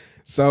 nigga.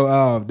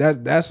 So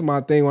that's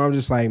my thing where I'm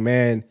just like,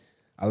 man,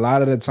 a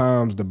lot of the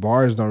times the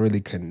bars don't really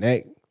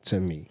connect to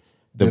me.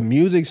 The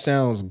music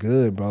sounds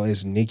good, bro.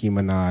 It's Nicki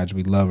Minaj.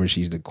 We love her.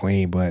 She's the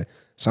queen. But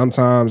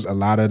sometimes a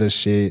lot of the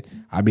shit,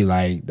 I be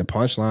like, the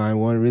punchline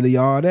wasn't really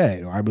all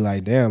that. Or I be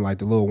like, damn, like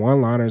the little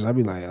one-liners, I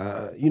be like,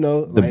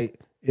 like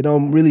it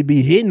don't really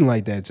be hitting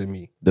like that to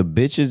me. The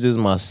bitches is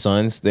my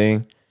son's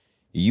thing.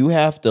 You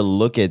have to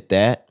look at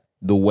that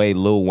the way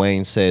Lil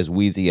Wayne says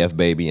Weezy F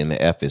baby and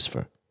the F is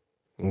for.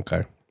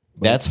 Okay.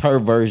 That's her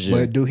version.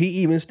 But do he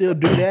even still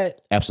do that?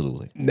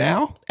 Absolutely.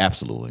 Now?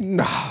 Absolutely.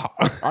 Nah.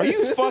 Are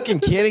you fucking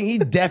kidding? He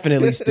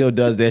definitely still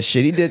does that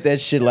shit. He did that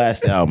shit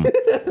last album.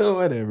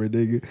 Whatever,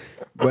 nigga.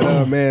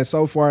 But man,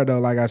 so far though,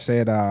 like I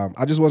said,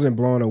 I just wasn't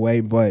blown away.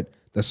 But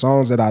the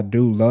songs that I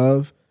do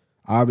love,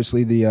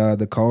 obviously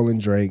the Cole and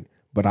Drake,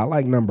 but I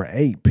like number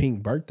 8,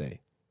 Pink Birthday.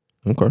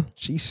 Okay.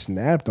 She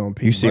snapped on Pink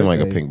Birthday. You seem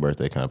like a Pink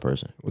Birthday kind of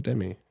person. What that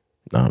mean?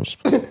 No, I'm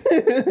just my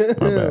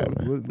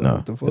bad, man.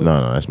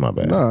 No, that's my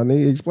bad. Nah,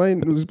 nigga,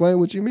 explain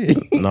what you mean.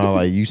 No,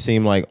 like you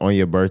seem like on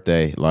your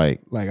birthday,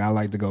 like I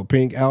like to go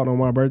pink out on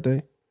my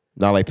birthday.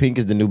 No, like pink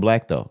is the new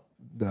black though.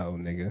 No,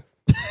 nigga.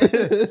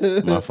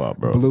 My fault,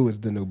 bro. Blue is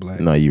the new black.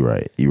 No, you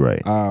right.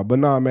 But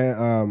no,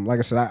 man. Like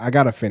I said, I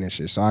gotta finish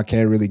it, so I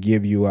can't really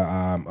give you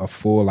a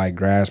full like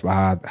grasp of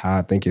how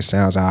I think it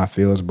sounds, how it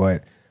feels.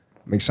 But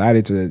I'm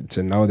excited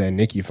to know that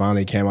Nicki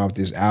finally came out with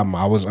this album.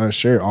 I was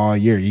unsure all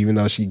year, even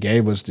though she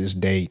gave us this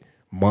date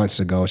months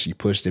ago. She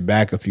pushed it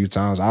back a few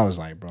times. I was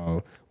like,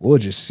 bro, we'll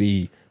just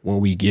see when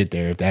we get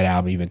there if that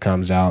album even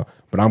comes out.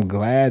 But I'm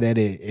glad that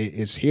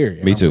it's here.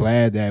 And Me too. I'm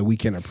glad that we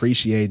can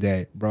appreciate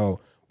that, bro.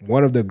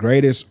 One of the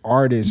greatest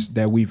artists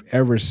that we've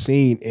ever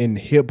seen in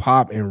hip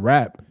hop and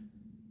rap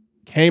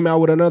came out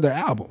with another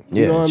album.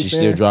 You know what I'm she's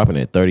saying? still dropping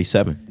it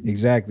 37.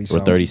 Exactly. Or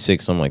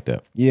 36, something like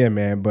that. Yeah,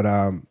 man. But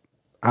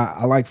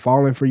I like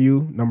Falling For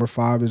You, number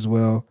 5 as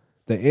well.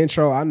 The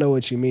intro, I know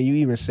what you mean. You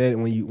even said it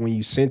when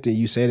you sent it,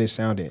 you said it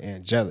sounded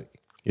angelic.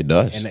 It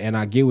does. And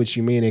I get what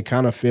you mean. It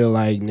kind of feel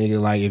like,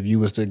 nigga, like if you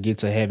was to get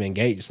to Heaven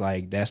Gates,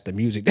 like that's the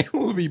music that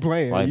we'll be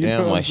playing. Like, you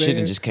damn, know what like I'm shit,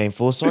 saying? it just came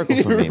full circle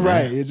for me, man.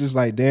 Right. It's just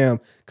like, damn,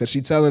 because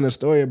she telling a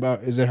story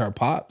about, is it her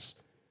pops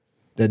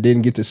that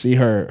didn't get to see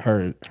her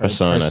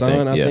son,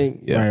 I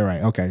think? Yeah.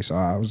 Right. Okay, so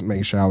I was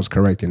making sure I was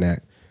correcting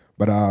that.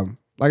 But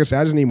like I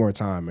said, I just need more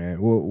time, man.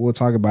 We'll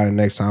talk about it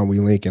next time we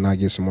link and I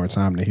get some more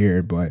time to hear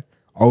it. But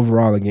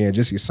overall, again,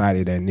 just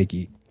excited that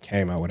Nicki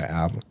came out with an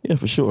album. Yeah,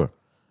 for sure.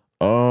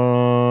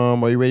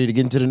 Are you ready to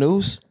get into the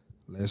news?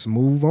 Let's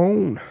move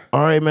on.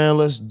 All right, man,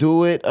 let's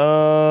do it.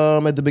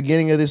 At the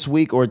beginning of this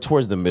week or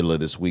towards the middle of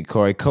this week,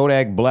 Corey,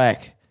 Kodak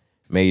Black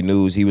made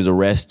news. He was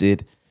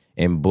arrested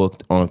and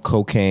booked on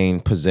cocaine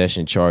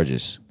possession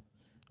charges.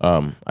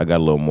 I got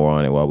a little more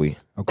on it while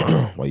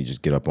you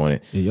just get up on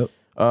it. Yep.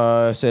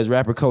 Says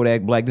rapper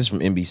Kodak Black, this is from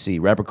NBC.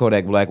 Rapper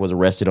Kodak Black was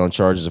arrested on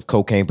charges of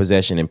cocaine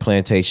possession in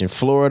Plantation,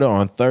 Florida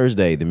on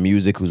Thursday. The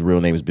music, whose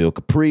real name is Bill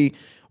Capri,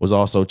 was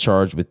also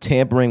charged with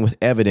tampering with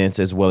evidence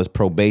as well as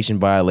probation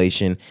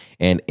violation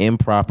and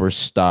improper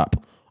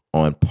stop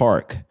on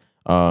park.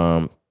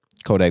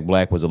 Kodak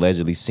Black was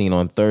allegedly seen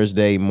on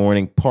Thursday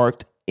morning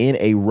parked in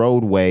a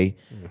roadway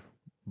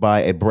by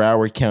a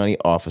Broward County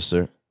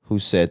officer who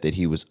said that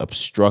he was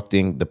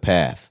obstructing the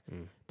path.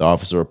 The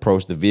officer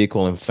approached the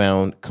vehicle and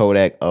found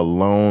Kodak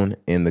alone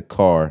in the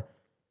car,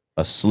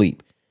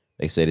 asleep.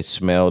 They said it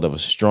smelled of a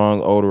strong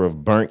odor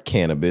of burnt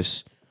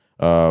cannabis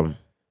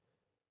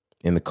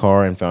in the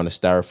car, and found a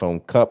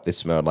styrofoam cup that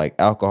smelled like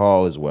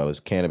alcohol, as well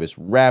as cannabis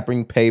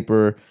wrapping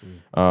paper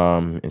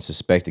and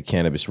suspected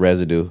cannabis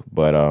residue.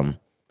 But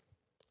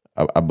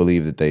I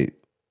believe that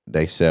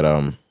they said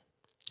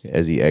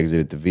as he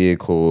exited the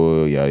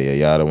vehicle, yada, yada,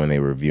 yada, when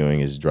they were reviewing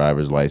his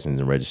driver's license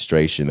and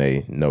registration,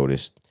 they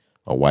noticed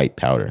a white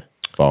powder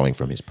falling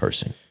from his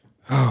person.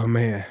 Oh,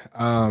 man.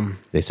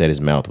 They said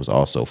his mouth was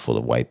also full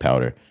of white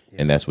powder,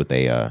 and that's what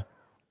they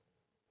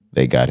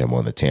got him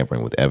on the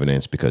tampering with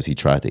evidence because he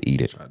tried to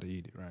eat it.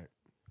 Right.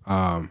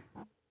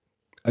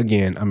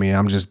 Again, I mean,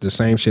 I'm just the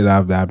same shit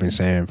I've been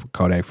saying for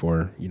Kodak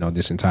for,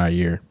 this entire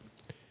year.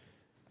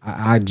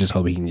 I just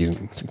hope he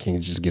can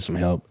just get some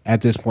help.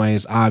 At this point,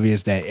 it's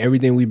obvious that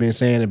everything we've been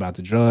saying about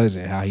the drugs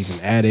and how he's an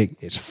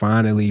addict is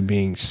finally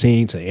being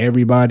seen to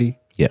everybody.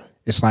 Yeah.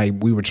 It's like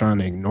we were trying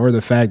to ignore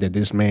the fact that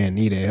this man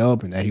needed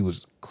help and that he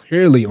was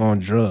clearly on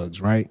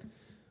drugs, right?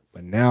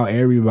 But now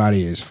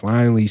everybody is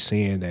finally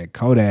seeing that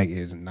Kodak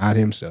is not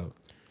himself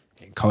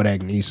and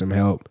Kodak needs some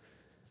help.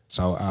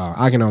 So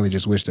I can only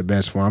just wish the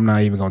best for him. I'm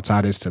not even going to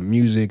tie this to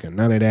music or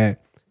none of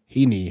that.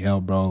 He need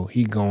help, bro.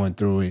 He going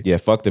through it. Yeah,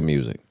 fuck the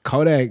music.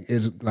 Kodak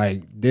is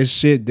like this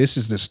shit. This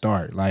is the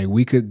start. Like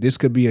this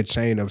could be a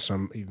chain of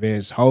some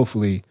events.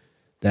 Hopefully,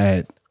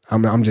 that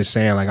I'm just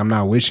saying. Like I'm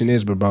not wishing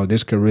this, but bro,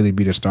 this could really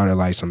be the start of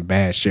like some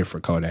bad shit for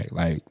Kodak.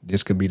 Like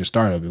this could be the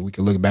start of it. We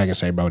could look back and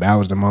say, bro, that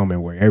was the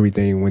moment where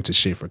everything went to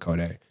shit for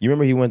Kodak. You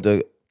remember he went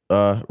to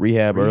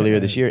rehab earlier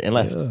this year and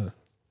left.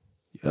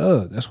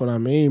 Yeah, that's what I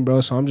mean,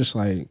 bro. So I'm just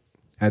like,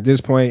 at this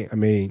point, I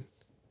mean,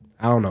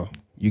 I don't know.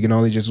 You can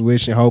only just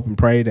wish and hope and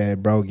pray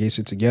that bro gets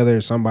it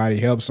together. Somebody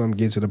helps him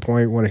get to the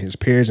point, one of his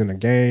peers in the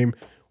game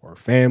or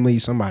family,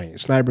 somebody in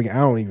sniping.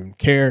 I don't even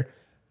care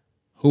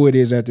who it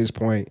is at this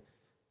point.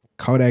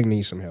 Kodak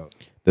needs some help.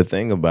 The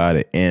thing about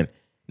it, and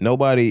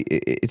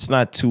it's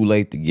not too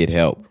late to get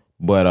help,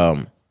 but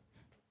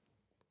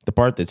the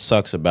part that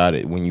sucks about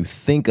it, when you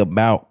think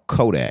about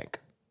Kodak,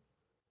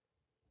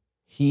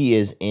 he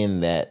is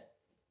in that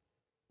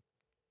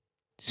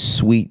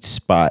sweet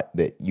spot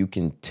that you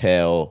can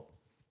tell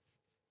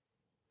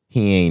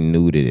he ain't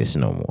new to this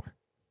no more.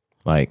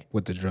 Like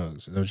with the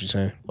drugs, is that what you're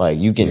saying? Like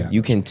you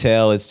can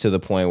tell it's to the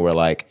point where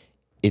like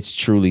it's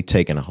truly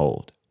taking a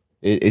hold.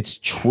 It's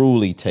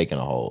truly taking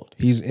a hold.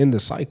 He's in the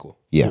cycle.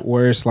 Yeah.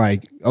 Where it's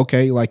like,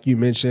 okay, like you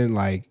mentioned,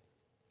 like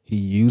he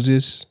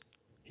uses,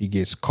 he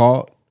gets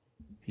caught,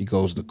 he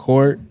goes to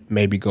court,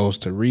 maybe goes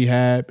to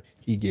rehab,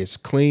 he gets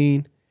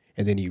clean,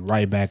 and then he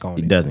right back on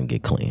it. He doesn't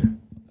get clean.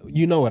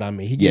 You know what I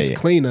mean? He gets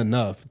clean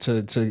enough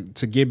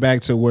to get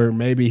back to where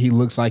maybe he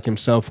looks like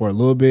himself for a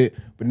little bit,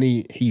 but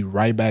then he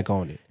right back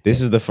on it.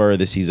 This is the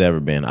furthest he's ever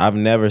been. I've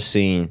never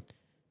seen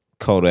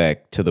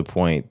Kodak to the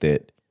point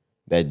that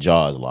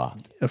jaw is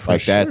locked. Yeah, for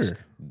like sure.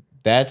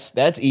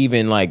 That's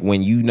even like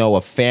when you know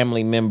a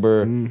family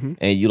member and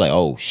you're like,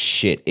 oh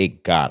shit,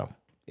 it got him.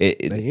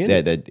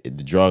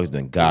 The drugs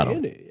done got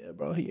him. Yeah,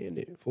 bro, he in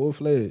it full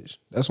fledged.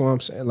 That's what I'm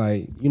saying.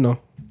 Like, You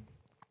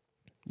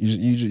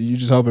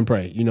just hope and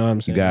pray. You know what I'm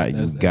saying?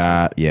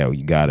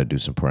 You got to do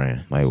some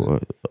praying. Like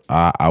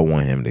I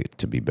want him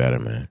to be better,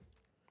 man.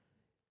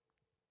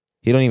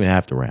 He don't even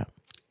have to rap.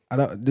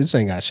 This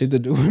ain't got shit to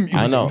do with music.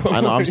 I know.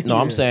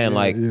 I'm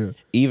saying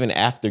even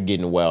after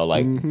getting well,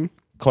 like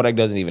Kodak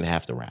doesn't even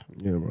have to rap.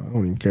 Yeah, bro. I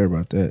don't even care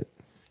about that.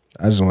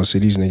 I just want to see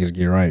these niggas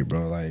get right,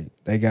 bro. Like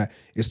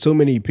it's too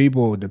many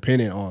people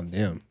dependent on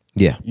them.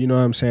 Yeah. You know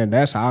what I'm saying?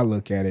 That's how I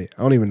look at it.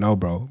 I don't even know,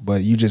 bro.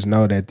 But you just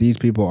know that these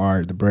people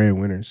are the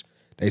breadwinners.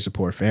 They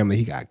support family.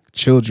 He got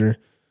children.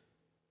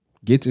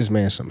 Get this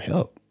man some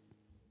help.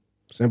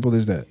 Simple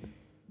as that.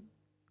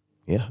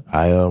 Yeah,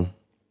 I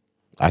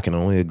can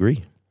only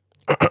agree.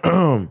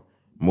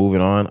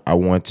 Moving on, I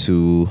want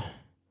to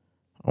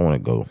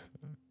go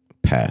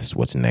past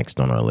what's next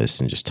on our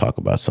list and just talk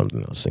about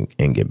something else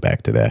and get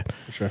back to that.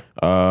 For sure.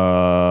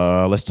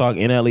 Let's talk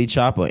NLE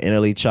Choppa.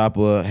 NLE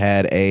Choppa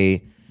had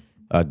a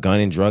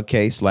gun and drug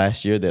case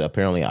last year that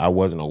apparently I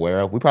wasn't aware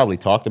of. We probably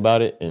talked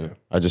about it and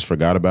I just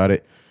forgot about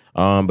it.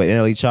 But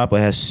NLE Choppa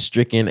has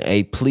stricken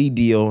a plea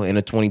deal in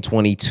a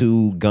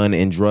 2022 gun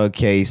and drug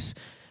case,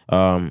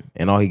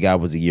 and all he got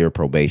was a year of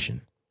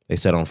probation. They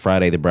said on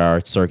Friday the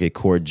Broward Circuit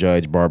Court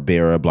Judge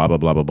Barbera, blah, blah,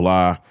 blah, blah,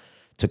 blah,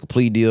 took a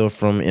plea deal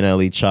from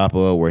NLE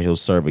Choppa where he'll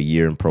serve a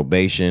year in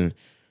probation.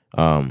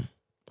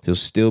 He'll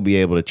still be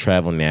able to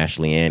travel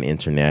nationally and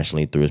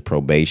internationally through his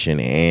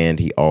probation, and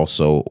he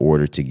also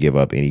ordered to give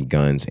up any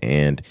guns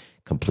and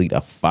complete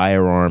a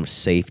firearm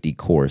safety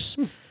course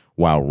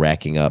while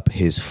racking up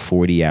his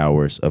 40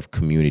 hours of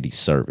community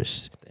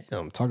service.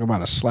 Damn, talk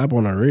about a slap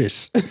on the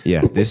wrist.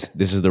 Yeah, this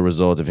is the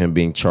result of him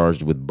being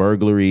charged with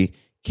burglary,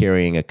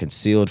 carrying a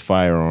concealed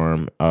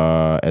firearm,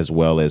 as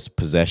well as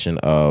possession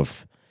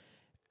of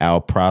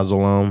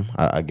alprazolam.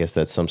 I guess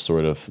that's some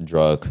sort of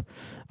drug.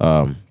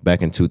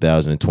 back in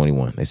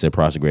 2021. They said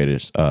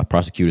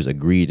prosecutors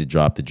agreed to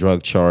drop the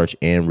drug charge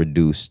and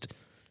reduced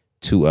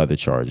 2 other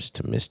charges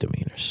to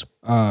misdemeanors.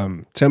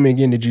 Tell me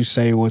again, did you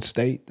say what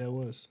state that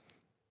was?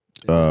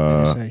 Did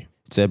you say?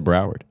 It said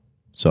Broward.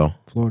 So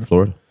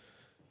Florida.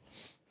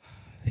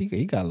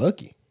 He got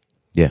lucky.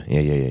 Yeah.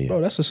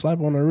 Bro, that's a slap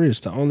on the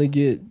wrist to only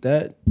get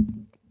that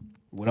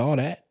with all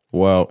that.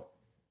 Well,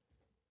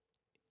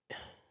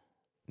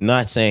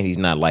 not saying he's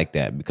not like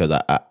that, because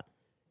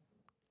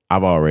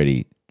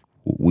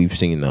we've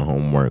seen the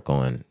homework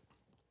on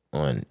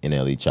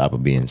NLE Chopper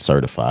being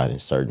certified in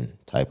certain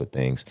type of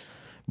things.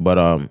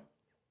 But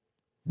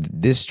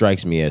this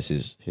strikes me as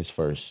his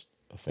first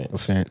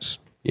offense.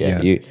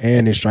 Yeah.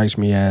 And it strikes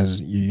me as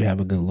you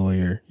have a good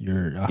lawyer.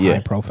 You're a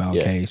high profile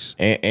case.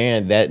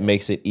 And that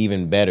makes it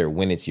even better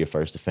when it's your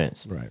first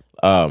offense. Right.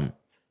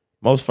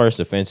 Most first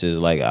offenses,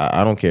 like,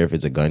 I don't care if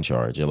it's a gun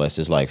charge, unless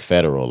it's like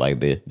federal, like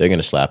they're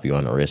gonna slap you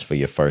on the wrist for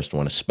your first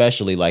one,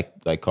 especially like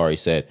Kari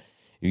said,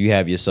 if you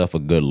have yourself a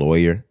good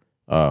lawyer.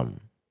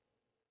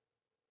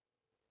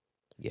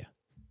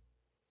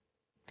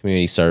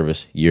 Community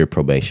service, year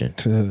probation.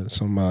 To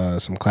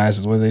some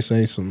classes, what do they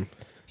say?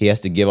 He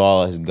has to give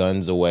all his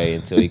guns away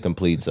until he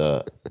completes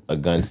a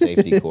gun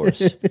safety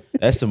course.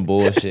 That's some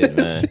bullshit,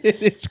 man.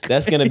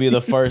 That's gonna be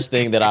the first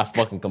thing that I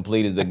fucking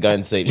complete is the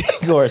gun safety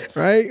course.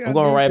 Right? I'm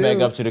going right back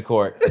up to the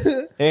court.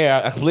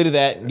 Yeah, I completed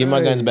that. Give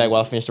my guns back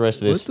while I finish the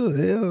rest of this. What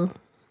the hell?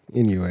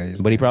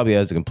 Anyways, but he probably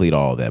has to complete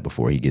all of that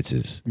before he gets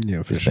his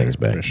things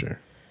back. For sure.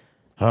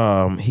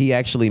 He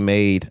actually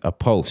made a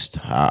post.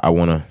 I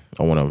wanna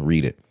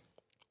read it.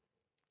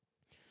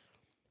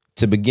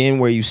 To begin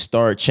where you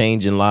start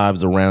changing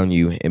lives around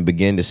you and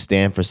begin to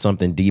stand for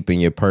something deep in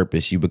your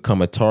purpose, you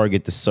become a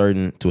target to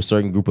a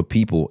certain group of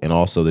people and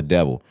also the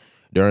devil.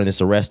 During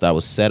this arrest, I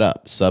was set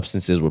up.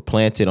 Substances were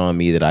planted on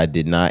me that I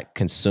did not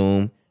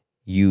consume,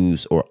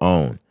 use, or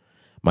own.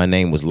 My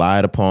name was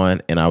lied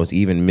upon, and I was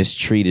even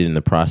mistreated in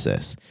the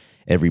process.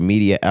 Every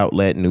media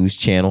outlet, news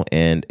channel,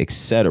 and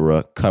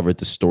etc. covered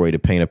the story to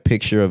paint a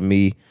picture of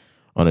me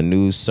on a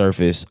news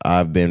surface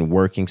I've been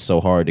working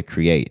so hard to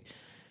create.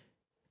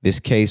 This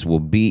case will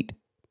be beat.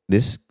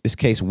 This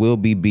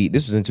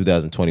was in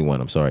 2021.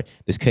 I'm sorry.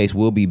 This case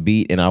will be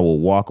beat, and I will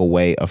walk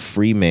away a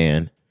free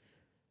man.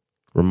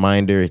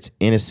 Reminder: it's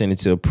innocent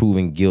until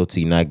proven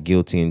guilty, not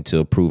guilty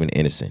until proven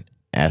innocent.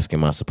 Asking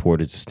my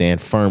supporters to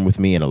stand firm with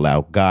me and allow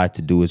God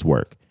to do his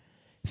work.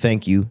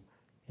 Thank you.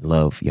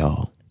 Love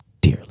y'all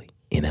dearly.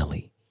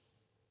 NLE.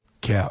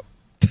 Cap.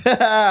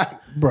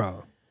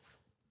 Bro.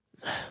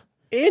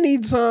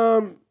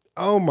 Anytime.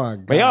 Oh my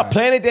God. Man, y'all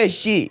planted that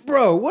shit.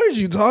 Bro, what are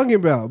you talking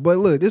about? But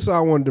look, this is all I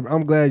wanted to,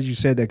 I'm glad you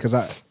said that, because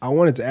I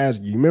wanted to ask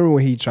you. Remember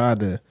when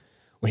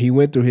he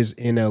went through his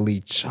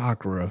NLE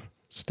chakra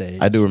stage?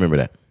 I do remember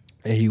that.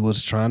 And he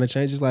was trying to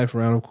change his life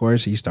around, of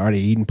course. He started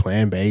eating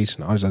plant-based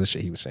and all this other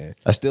shit he was saying.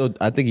 I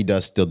think he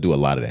does still do a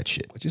lot of that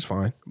shit. Which is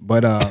fine.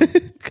 But I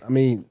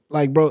mean,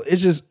 like, bro,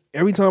 it's just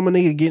every time a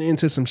nigga get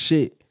into some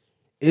shit,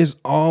 it's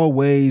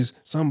always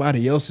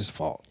somebody else's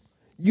fault.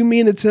 You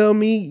mean to tell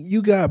me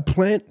you got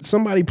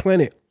somebody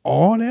planted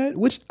all that?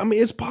 Which, I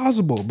mean, it's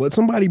possible, but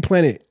somebody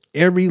planted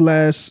every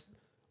last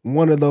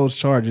one of those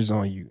charges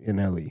on you in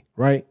LA,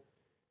 right?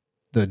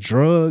 The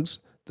drugs,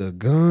 the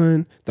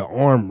gun, the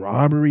armed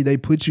robbery, they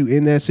put you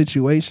in that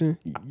situation.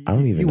 I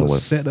don't even know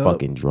what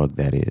fucking drug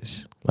that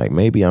is. Like,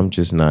 maybe I'm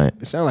just not.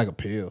 It sounds like a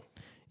pill.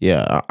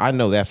 Yeah, I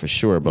know that for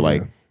sure, but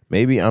like,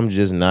 maybe I'm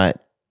just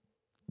not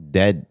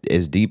that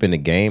as deep in the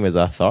game as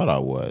I thought I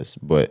was,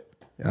 but.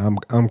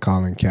 I'm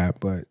calling cap,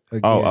 but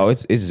again,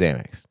 it's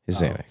Xanax.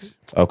 It's Xanax.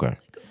 Okay,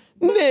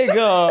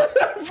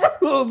 nigga,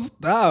 bro,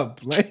 stop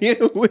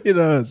playing with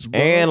us,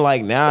 bro. And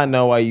like now I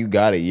know why you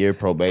got a year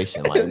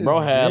probation. Like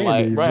bro had a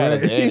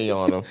Zanny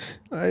on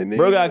him.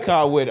 Bro got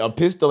caught with a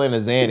pistol and a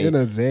Zanny.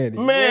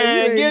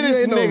 Man, give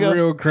this nigga, no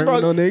real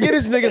criminal, bro, nigga. Give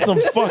this nigga some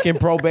fucking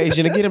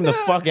probation and get him the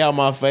fuck out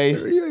my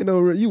face.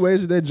 You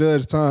wasted that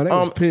judge's time. They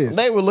was pissed.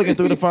 They were looking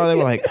through the file. They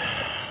were like.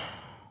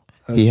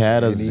 He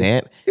had a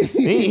Xan.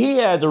 He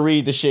had to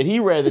read the shit. He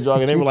read the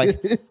drug, and they were like,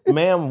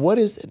 "Ma'am, what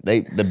is it?"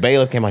 The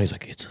bailiff came out. He's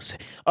like, "It's a Xan."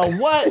 A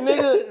what,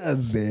 nigga? A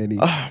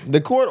Xanny. The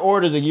court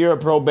orders a year of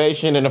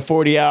probation and a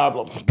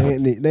 40-hour. They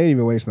didn't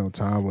even waste no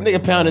time with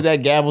nigga pounded that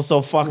gavel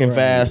so fucking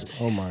fast.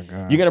 Oh my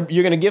God.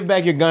 You're gonna give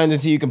back your guns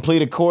until you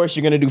complete a course.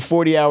 You're gonna do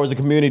 40 hours of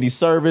community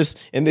service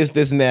and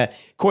this, and that.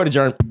 Court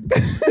adjourned.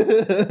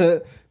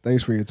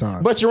 Thanks for your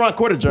time. But you're on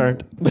court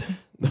adjourned.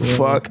 The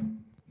fuck.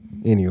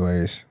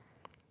 Anyways.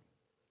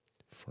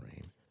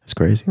 It's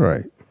crazy.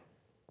 Right.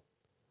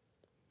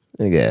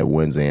 Nigga had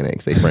one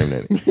Xanax. They framed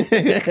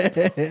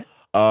that.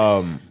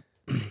 All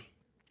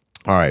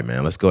right,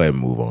 man. Let's go ahead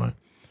and move on.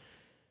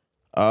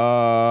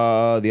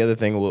 The other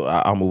thing,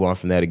 I'll move on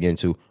from that again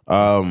too.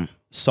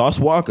 Sauce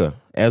Walker,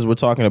 as we're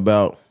talking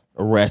about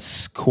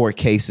arrests, court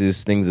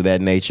cases, things of that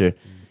nature.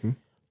 Mm-hmm.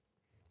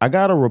 I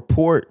got a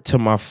report to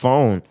my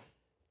phone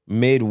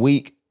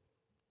midweek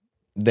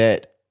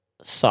that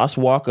Sauce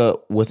Walker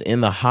was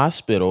in the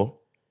hospital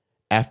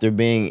after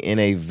being in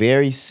a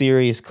very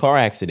serious car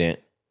accident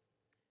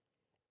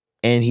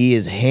and he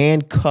is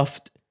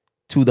handcuffed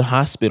to the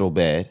hospital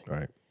bed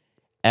Right.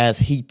 as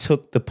he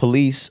took the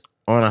police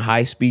on a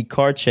high-speed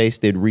car chase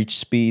that reached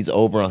speeds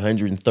over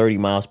 130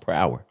 miles per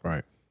hour.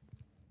 Right.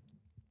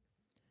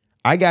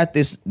 I got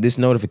this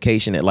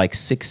notification at like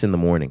 6 in the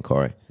morning,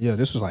 Corey. Yeah,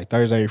 this was like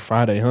Thursday,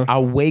 Friday, huh? I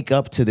wake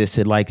up to this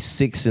at like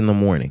 6 in the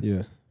morning.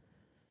 Yeah.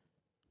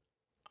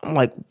 I'm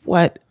like,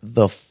 what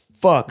the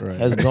fuck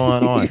has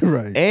gone on?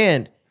 Right.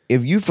 And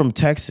if you from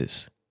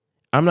Texas,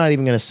 I'm not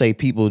even going to say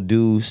people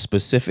do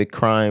specific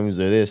crimes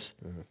or this.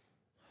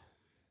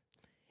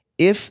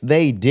 If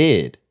they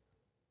did,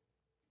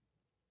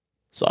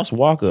 Sauce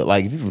Walker,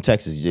 like if you're from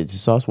Texas,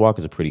 Sauce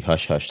Walker's a pretty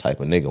hush-hush type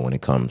of nigga when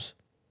it comes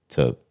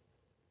to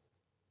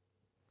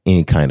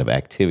any kind of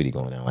activity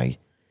going on. Like,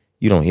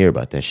 you don't hear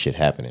about that shit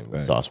happening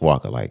with Sauce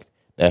Walker. Like,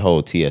 that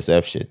whole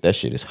TSF shit, that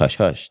shit is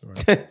hush-hush.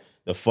 Right.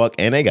 The fuck?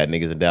 And they got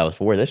niggas in Dallas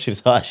for it. That shit is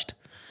hushed.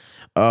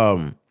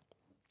 But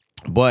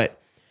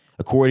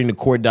according to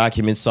court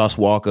documents, Sauce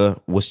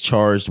Walker was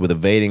charged with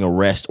evading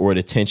arrest or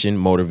detention,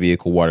 motor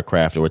vehicle,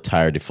 watercraft, or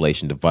tire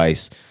deflation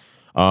device.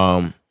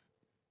 The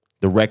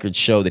records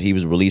show that he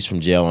was released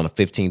from jail on a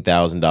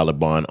 $15,000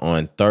 bond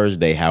on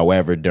Thursday.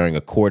 However, during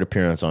a court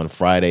appearance on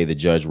Friday, the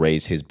judge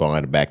raised his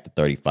bond back to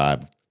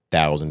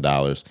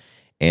 $35,000,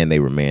 and they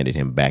remanded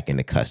him back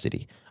into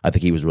custody. I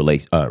think he was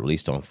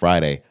released on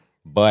Friday,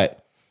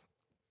 but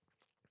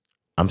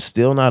I'm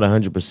still not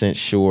 100%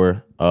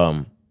 sure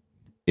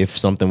if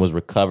something was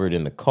recovered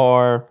in the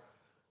car,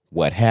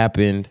 what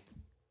happened,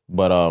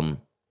 but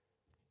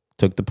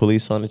took the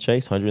police on the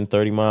chase,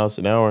 130 miles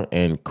an hour,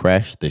 and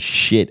crashed the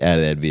shit out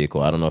of that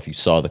vehicle. I don't know if you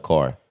saw the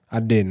car. I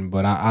didn't,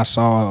 but I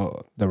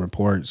saw the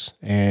reports,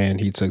 and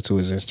he took to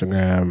his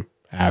Instagram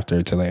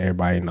after to let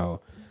everybody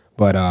know.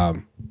 But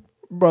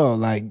bro,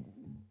 like,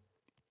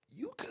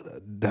 you could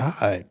have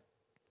died.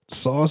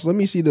 Sauce, let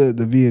me see the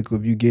vehicle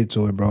if you get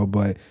to it, bro.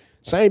 But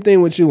same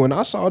thing with you. When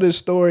I saw this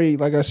story,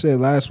 like I said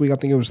last week, I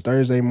think it was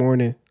Thursday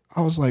morning,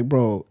 I was like,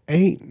 bro,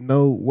 ain't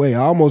no way.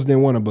 I almost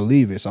didn't want to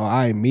believe it. So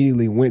I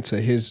immediately went to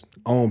his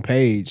own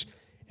page,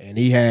 and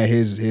he had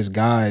his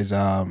guys,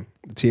 the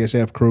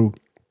TSF crew,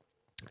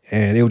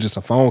 and it was just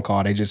a phone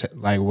call. They just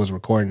like was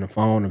recording the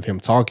phone of him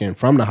talking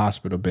from the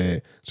hospital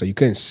bed. So you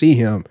couldn't see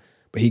him,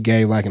 but he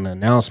gave like an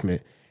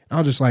announcement. And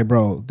I was just like,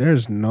 bro,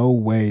 there's no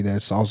way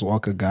that Sauce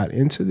Walker got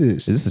into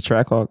this. Is this a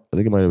Trackhawk? I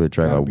think it might have been a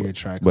Trackhawk. Gotta be a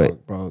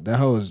Trackhawk, bro. That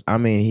whole is, I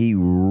mean, he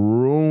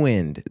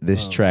ruined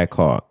this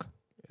Trackhawk.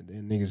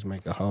 and niggas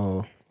make a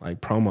whole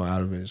like promo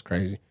out of it. It's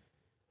crazy.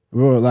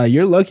 Bro, like,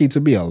 you're lucky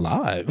to be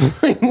alive.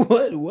 Like,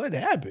 what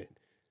happened?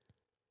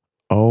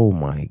 Oh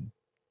my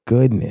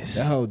goodness.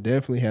 That hoe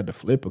definitely had to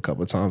flip a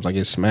couple of times. Like,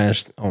 it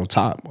smashed on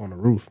top on the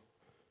roof.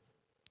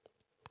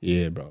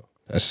 Yeah, bro.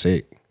 That's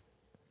sick.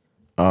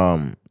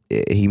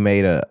 He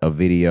made a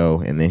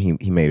video, and then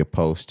he made a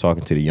post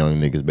talking to the young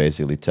niggas,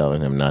 basically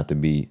telling him not to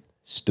be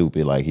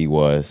stupid like he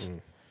was.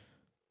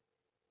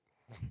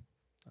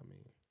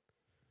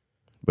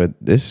 But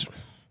this,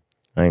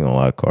 I ain't gonna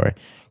lie, Corey.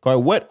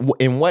 Corey,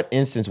 in what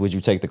instance would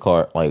you take the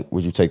car? Like,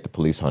 would you take the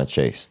police on a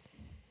chase?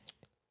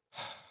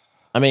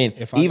 I mean,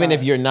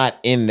 if you're not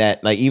in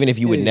that, like, even if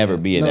you would never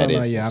be in that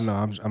instance. Yeah, I know.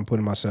 I'm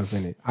putting myself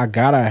in it. I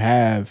gotta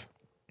have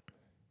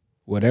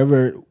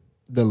whatever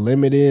the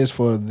limit is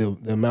for the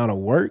amount of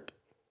work.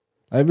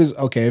 Like,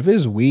 if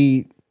it's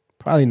weed,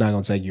 probably not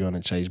gonna take you on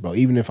a chase, bro.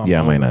 Even if I'm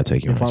I might not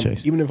take you on a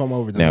chase. Even if I'm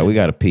over the now, we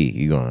gotta pee.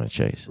 You going on a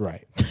chase,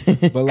 right?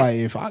 But like,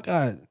 if I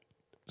got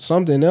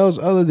something else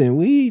other than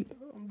weed,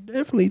 I'm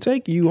definitely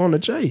taking you on a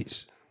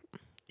chase.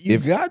 You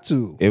got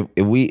to.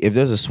 If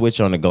there's a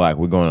switch on the Glock,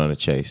 we're going on a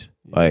chase.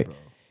 Yeah, like, bro.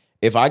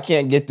 If I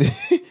can't get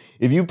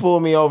if you pull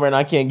me over and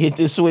I can't get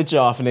this switch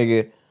off,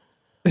 nigga.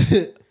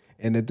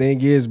 And the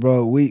thing is,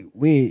 bro,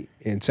 we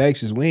in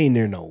Texas, we ain't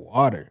near no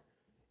water.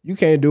 You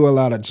can't do a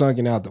lot of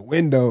chunking out the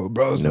window,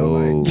 bro. So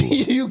like,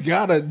 you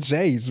gotta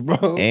chase,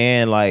 bro.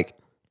 And like,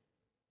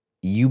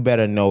 you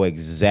better know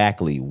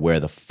exactly where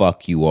the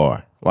fuck you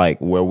are. Like,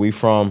 where we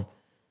from,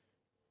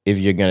 if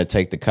you're gonna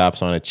take the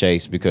cops on a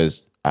chase,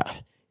 because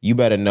you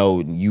better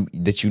know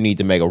that you need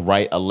to make a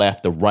right, a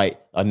left, a right,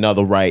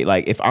 another right.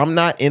 Like, if I'm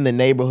not in the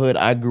neighborhood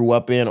I grew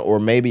up in, or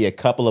maybe a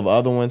couple of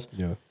other ones,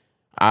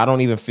 I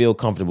don't even feel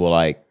comfortable.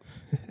 Like,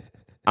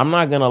 I'm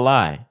not gonna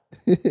lie.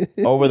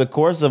 Over the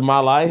course of my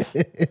life,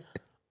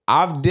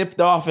 I've dipped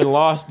off and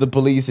lost the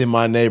police in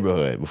my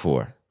neighborhood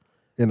before.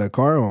 In the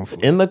car or on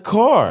foot? In the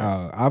car.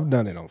 I've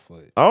done it on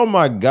foot. Oh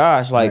my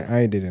gosh. Like,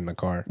 I ain't did it in the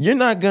car. You're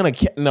not gonna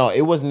no,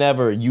 it was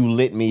never you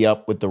lit me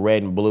up with the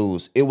red and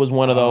blues. It was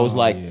one of those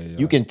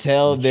you can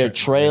tell they're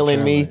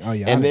trailing me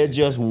and they're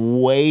just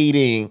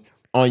waiting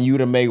on you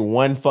to make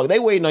one fuck. They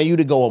waiting on you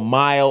to go a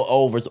mile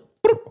over. So,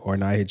 or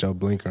not hit your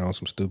blinker on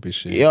some stupid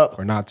shit. Yep.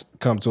 Or not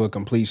come to a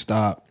complete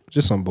stop.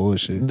 Just some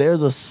bullshit.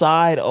 There's a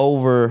side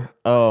over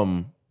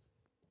of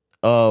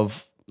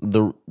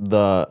the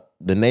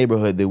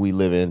neighborhood that we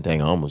live in.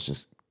 Dang, I almost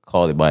just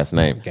called it by its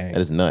name. That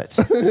is nuts.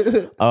 By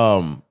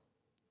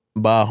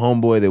a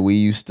homeboy that we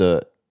used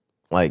to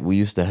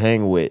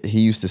hang with. He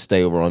used to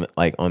stay over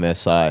on that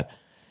side.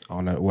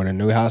 On where the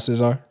new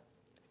houses are?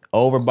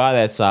 over by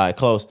that side,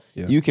 close.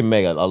 Yeah. You can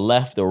make a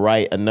left, a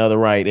right, another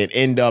right, and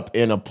end up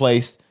in a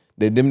place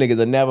that them niggas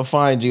will never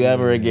find you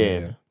ever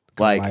again.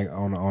 Like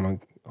on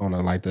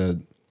a like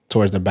the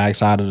towards the back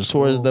side of the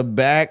towards school. the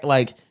back,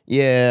 like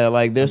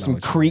like there's some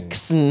what you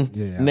creeks mean.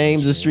 and I know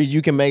names what you of streets.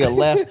 You can make a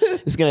left.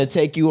 It's gonna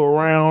take you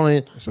around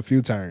and It's a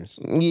few turns.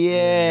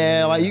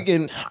 like you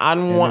can. I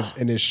don't want.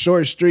 And it's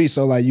short street,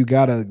 so like you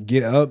gotta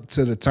get up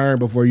to the turn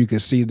before you can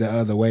see the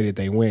other way that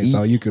they went.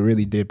 So you can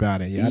really dip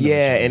out and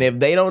And if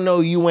they don't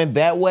know you went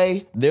that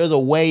way, there's a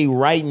way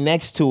right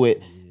next to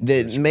it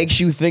that makes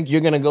you think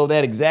you're gonna go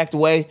that exact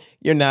way.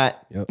 You're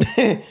not.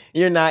 Yep.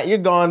 You're not. You're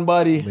gone,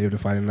 buddy. live to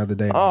fight another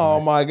day. Oh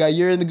my God,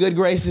 you're in the good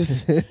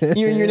graces.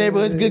 You're in your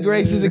neighborhood's good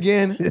graces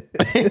again.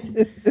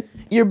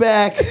 You're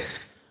back.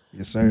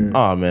 Yes, sir.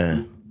 Oh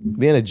man,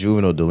 being a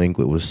juvenile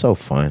delinquent was so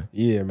fun.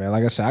 Yeah, man.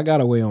 Like I said, I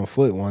got away on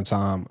foot one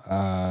time.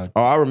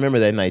 I remember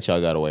that night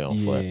y'all got away on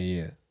foot.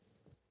 Yeah.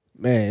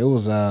 Man, it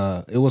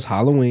was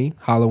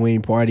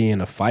Halloween party,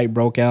 and a fight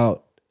broke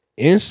out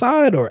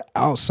inside or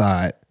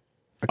outside.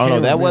 Oh no,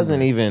 can't that remember.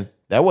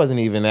 wasn't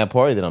even that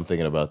party that I'm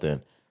thinking about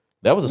then.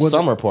 That was a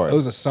summer party. It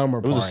was a summer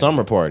party. It was a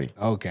summer party.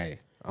 Okay.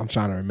 I'm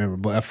trying to remember.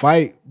 But a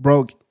fight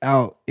broke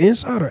out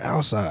inside or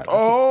outside.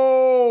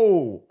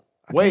 Oh,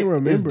 wait, can't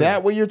remember. is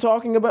that what you're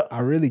talking about? I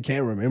really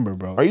can't remember,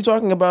 bro. Are you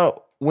talking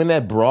about when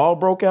that brawl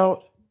broke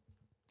out?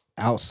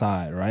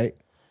 Outside, right?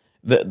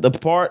 The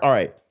part, all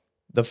right.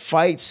 The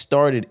fight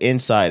started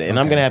inside, and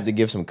I'm gonna have to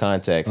give some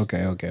context.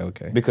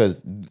 Okay.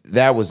 Because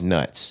that was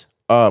nuts.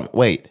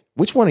 Wait,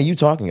 which one are you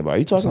talking about? Are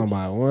you talking Talking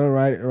about one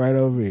right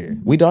over here.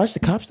 We dodged the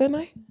cops that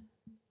night?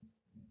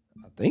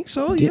 I think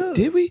so, yeah.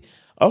 Did we?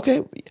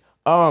 Okay.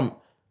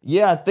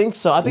 Yeah, I think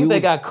so. I think they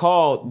got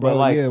called, but Bro,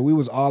 like yeah, we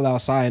was all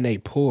outside and they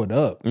pulled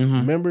up.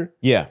 Remember?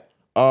 yeah.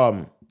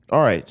 All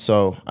right.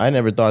 So I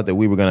never thought that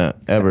we were gonna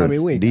ever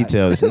we ain't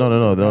detail this.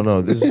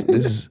 No. This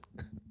is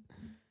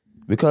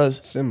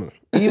because Similar.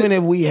 even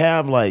if we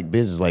have like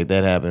business like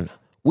that happen,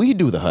 we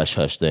do the hush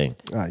hush thing.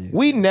 Ah, yeah.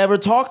 We never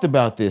talked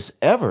about this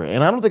ever,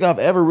 and I don't think I've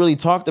ever really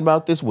talked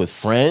about this with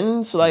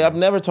friends. Like I've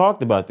never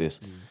talked about this.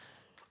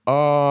 We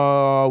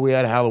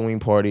had a Halloween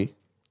party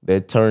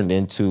that turned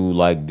into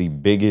like the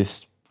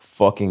biggest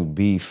fucking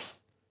beef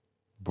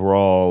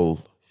brawl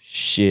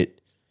shit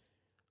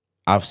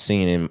I've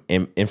seen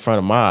in front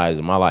of my eyes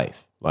in my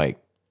life. Like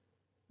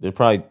there's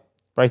probably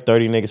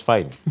 30 niggas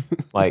fighting.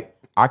 Like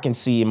I can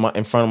see in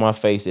front of my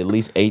face at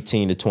least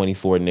 18 to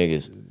 24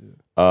 niggas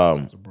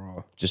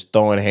just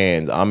throwing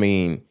hands. I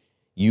mean,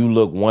 you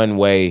look one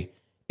way,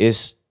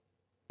 it's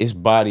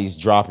bodies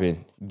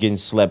dropping, getting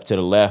slept to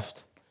the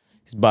left.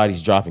 His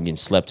body's dropping, getting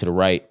slept to the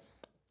right.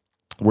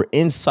 We're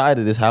inside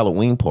of this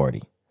Halloween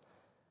party.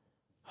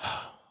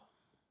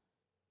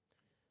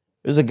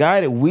 There's a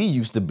guy that we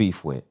used to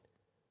beef with,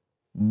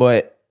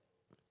 but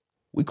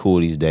we cool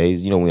these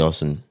days. You know, we on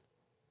some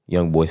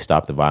young boy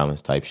stop the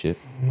violence type shit.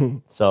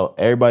 So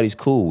everybody's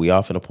cool. We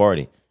off in a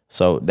party.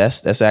 So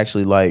that's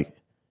actually like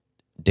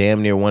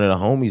damn near one of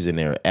the homies in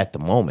there at the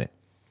moment.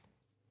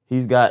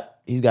 He's got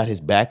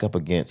his back up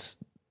against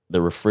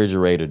the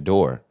refrigerator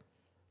door.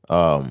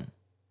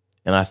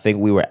 And I think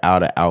we were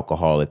out of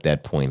alcohol at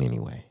that point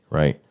anyway,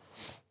 right?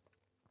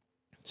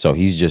 So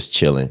he's just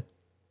chilling.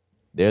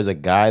 There's a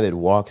guy that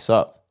walks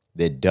up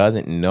that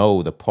doesn't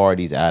know the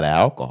party's out of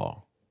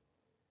alcohol.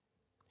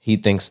 He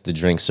thinks the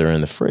drinks are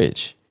in the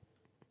fridge.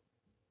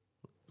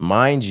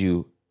 Mind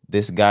you,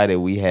 this guy that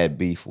we had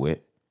beef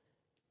with,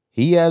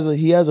 he has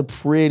a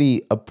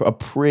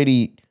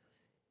pretty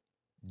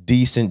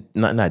decent,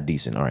 not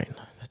decent, all right,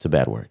 that's a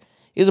bad word.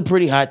 He has a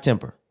pretty hot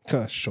temper.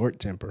 Short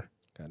temper.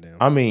 Goddamn.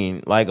 I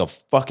mean, like a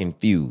fucking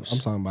fuse. I'm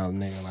talking about a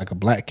nigga like a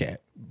black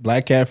cat.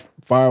 Black cat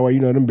fire away, you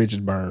know them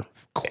bitches burn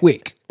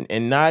quick.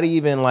 And not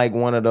even like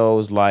one of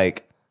those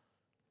like,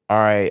 all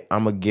right,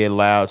 I'm gonna get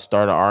loud,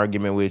 start an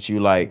argument with you.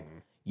 Like,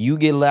 you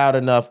get loud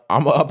enough,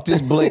 I'm gonna up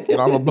this blick and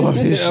I'm gonna blow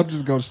this shit. I'm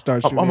just gonna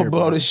start shooting. I'm gonna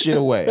blow this shit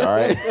away, all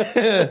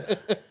right?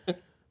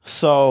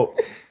 So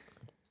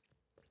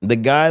the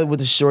guy with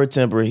the short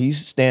temper,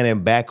 he's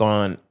standing back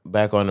on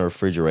the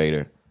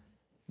refrigerator.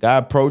 Guy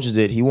approaches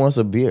it, he wants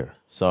a beer.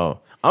 So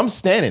I'm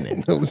standing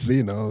there. I'm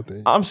seeing the whole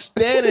thing. I'm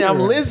standing, I'm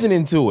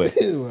listening to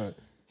it.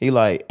 He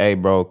like, hey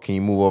bro, can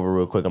you move over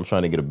real quick? I'm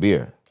trying to get a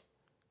beer.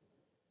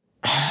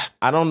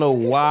 I don't know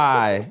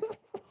why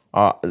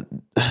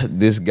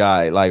this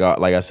guy, like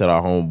I said,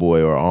 our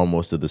homeboy or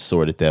almost of the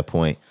sort at that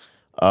point.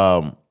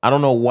 I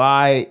don't know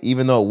why,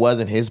 even though it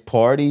wasn't his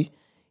party,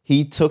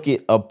 he took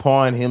it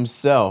upon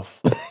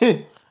himself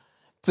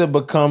to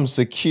become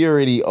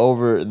security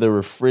over the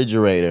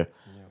refrigerator.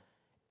 Yeah.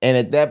 And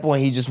at that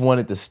point, he just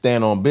wanted to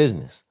stand on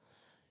business.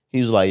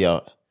 He was like,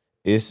 yo,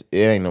 it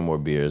ain't no more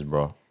beers,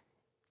 bro.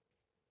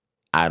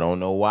 I don't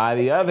know why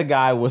the other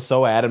guy was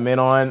so adamant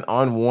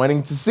on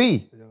wanting to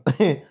see.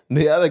 Yeah.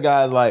 The other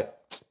guy's like,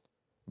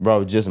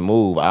 bro, just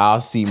move.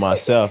 I'll see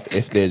myself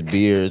if there's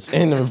beers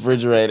in the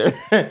refrigerator.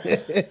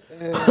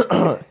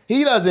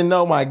 He doesn't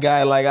know my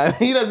guy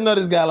he doesn't know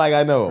this guy like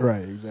I know him.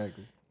 Right,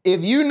 exactly.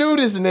 If you knew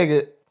this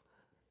nigga,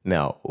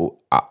 now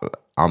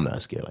I'm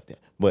not scared like that,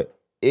 but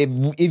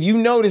if you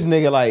know this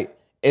nigga, like,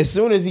 as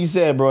soon as he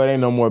said, bro, it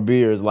ain't no more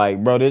beers,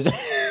 like, bro, there's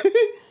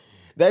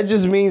that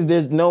just means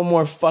there's no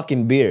more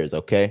fucking beers,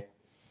 okay?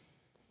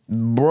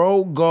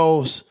 Bro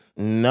goes,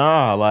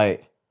 nah,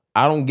 like,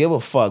 I don't give a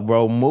fuck,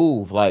 bro.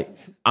 Move. Like,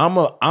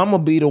 I'ma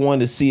be the one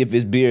to see if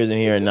it's beers in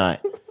here or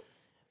not.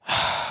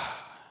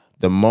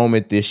 The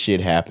moment this shit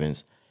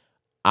happens,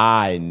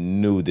 I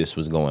knew this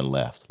was going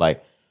left.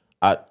 Like,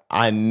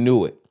 I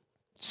knew it.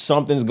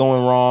 Something's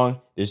going wrong.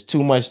 There's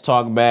too much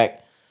talk back.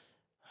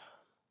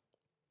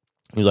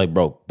 He was like,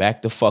 bro,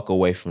 back the fuck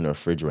away from the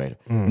refrigerator.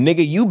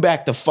 Nigga, you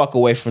back the fuck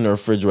away from the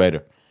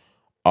refrigerator.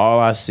 All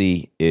I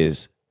see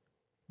is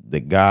the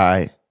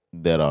guy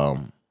that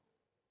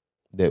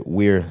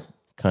we're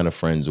kind of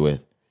friends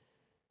with.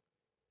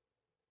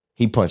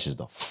 He punches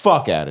the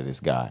fuck out of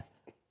this guy.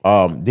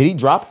 Did he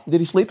drop him?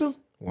 Did he sleep him?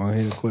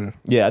 One-hitter quitter.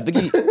 Yeah, I think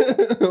he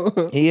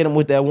hit him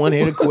with that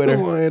one-hitter quitter.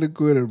 One-hitter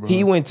quitter, bro.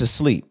 He went to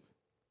sleep.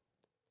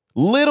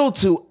 Little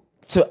to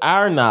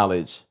our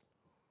knowledge,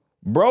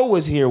 bro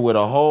was here with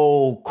a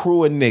whole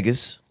crew of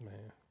niggas,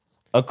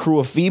 a crew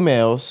of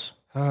females,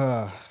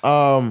 and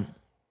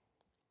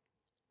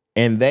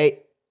they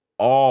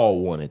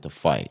all wanted to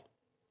fight,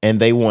 and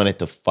they wanted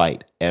to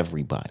fight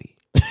everybody.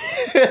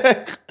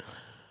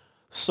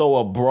 So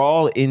a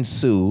brawl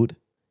ensued.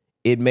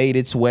 It made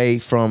its way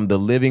from the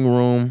living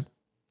room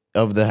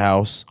of the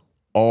house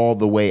all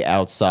the way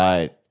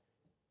outside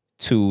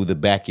to the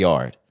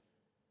backyard.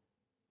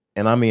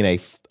 And I mean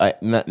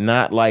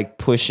not like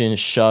pushing,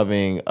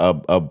 shoving,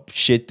 a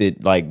shit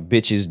that like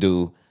bitches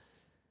do.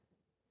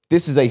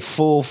 This is a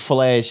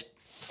full-fledged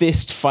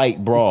fist fight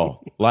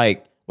brawl.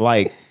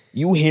 like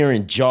you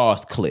hearing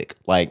jaws click.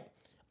 Like,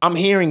 I'm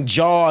hearing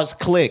jaws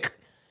click.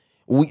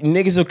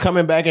 Niggas are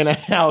coming back in the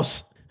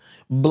house,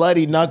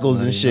 bloody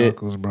knuckles and shit.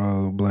 Knuckles,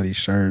 bro. Bloody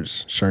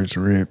shirts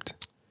ripped.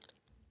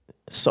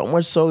 So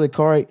much so that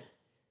Corey,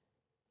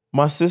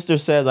 my sister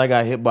says I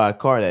got hit by a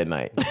car that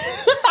night.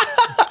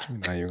 We're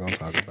not even gonna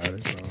talk about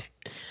it, bro.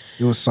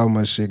 There was so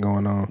much shit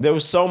going on. There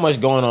was so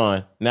much going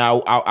on.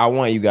 Now, I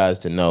want you guys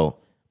to know,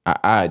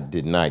 I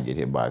did not get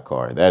hit by a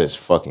car. That is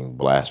fucking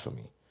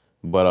blasphemy.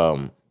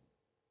 But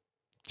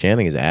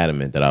Channing is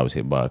adamant that I was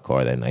hit by a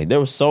car that night. There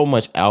was so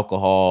much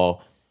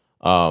alcohol,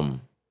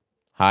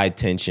 high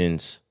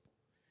tensions,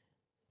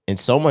 and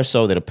so much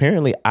so that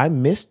apparently I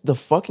missed the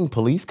fucking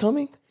police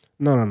coming.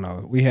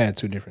 No. We had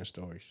two different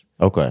stories.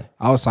 Okay.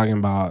 I was talking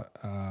about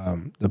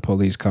the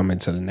police coming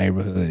to the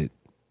neighborhood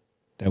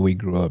that we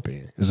grew up in.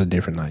 It was a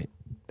different night.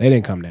 They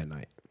didn't come that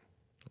night.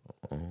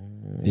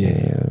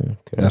 Yeah.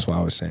 Okay. That's what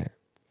I was saying.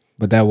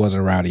 But that was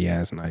a rowdy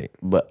ass night.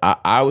 But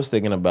I was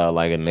thinking about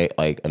like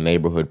a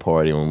neighborhood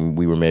party when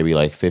we were maybe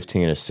like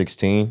 15 or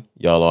 16.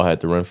 Y'all all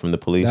had to run from the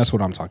police. That's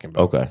what I'm talking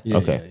about. Okay. Yeah,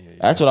 okay. Yeah.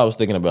 That's what I was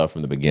thinking about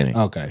from the beginning.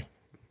 Okay.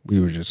 We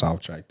were just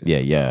off track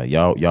there. Yeah.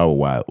 Y'all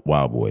were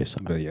wild boys.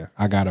 But yeah,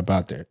 I got up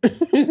out there.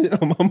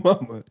 My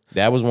mama.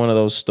 That was one of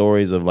those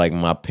stories of like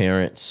my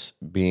parents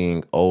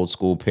being old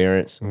school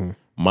parents.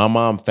 My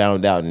mom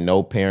found out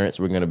no parents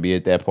were gonna be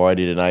at that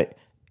party tonight.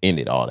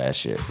 Ended all that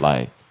shit.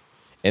 Like,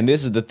 and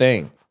this is the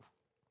thing.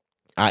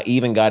 I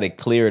even got it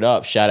cleared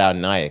up. Shout out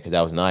Naya, because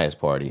that was Naya's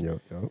party.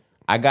 Yep.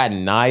 I got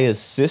Naya's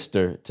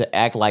sister to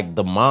act like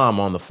the mom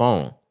on the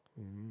phone.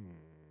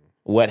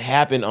 What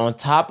happened on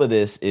top of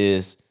this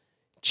is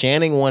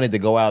Channing wanted to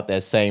go out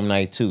that same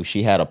night too.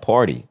 She had a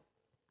party.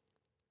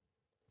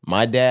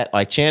 My dad,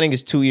 like Channing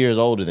is 2 years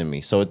older than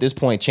me. So at this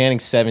point,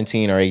 Channing's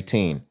 17 or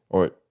 18,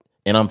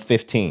 and I'm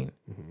 15.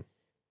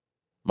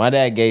 My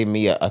dad gave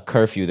me a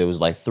curfew that was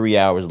like 3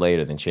 hours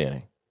later than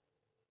Channing.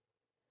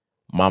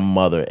 My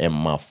mother and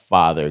my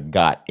father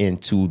got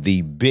into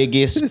the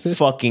biggest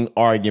fucking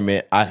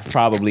argument I've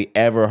probably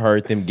ever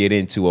heard them get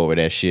into over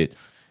that shit.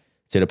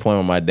 To the point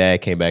when my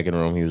dad came back in the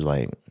room, he was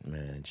like,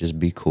 man, just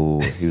be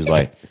cool. He was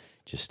like,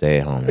 just stay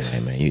at home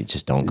tonight, man. You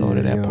just don't go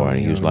to that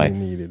party. He was like,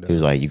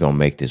 you're gonna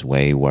make this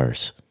way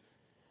worse.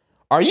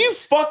 Are you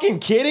fucking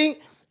kidding?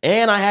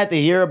 And I had to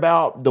hear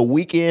about the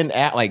weekend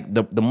at like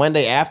the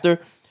Monday after.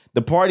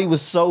 The party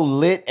was so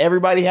lit,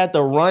 everybody had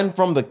to run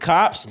from the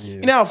cops. Yeah.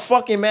 You know how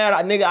fucking mad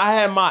I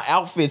had my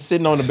outfit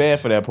sitting on the bed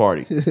for that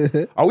party.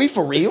 Are we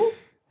for real?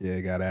 Yeah,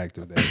 it got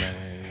active that night.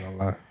 I ain't gonna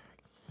lie.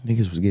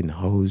 Niggas was getting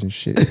hoes and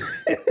shit.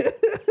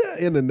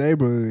 In the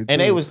neighborhood.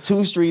 And they was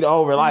 2 street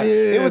over. Like,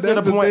 it was to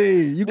the point.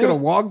 You could have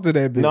walked to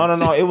that bitch.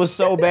 No. It was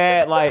so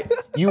bad. Like,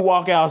 you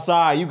walk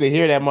outside, you could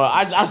hear that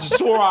motherfucker. I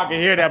swore I could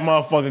hear that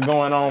motherfucker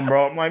going on,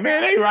 bro. I'm like,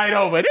 man, they right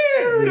over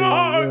there,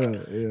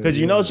 dog. Because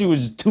you know she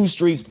was 2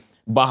 streets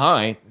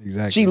behind.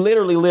 Exactly. She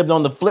literally lived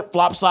on the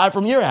flip-flop side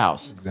from your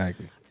house.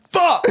 Exactly.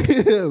 Fuck!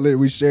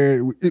 we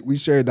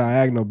shared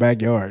diagonal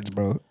backyards,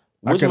 bro.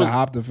 I could have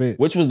hopped the fence.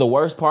 Which was the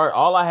worst part?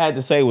 All I had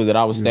to say was that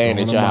I was staying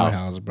at your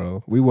house.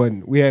 Bro.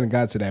 We hadn't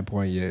got to that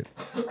point yet.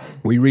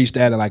 We reached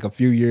that at like a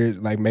few years,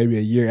 like maybe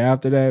a year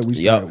after that.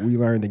 We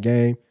learned the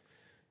game.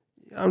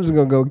 I'm just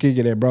gonna go kick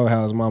it at bro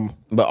house, mama.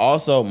 But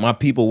also, my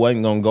people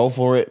wasn't gonna go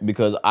for it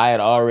because I had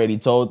already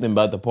told them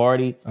about the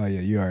party. Oh yeah,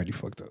 you already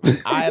fucked up.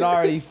 I had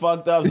already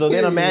fucked up. So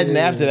then imagine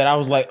after that, I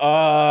was like,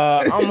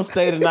 I'm gonna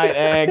stay tonight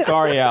at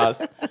Kari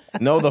house.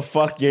 No, the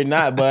fuck you're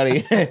not,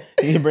 buddy.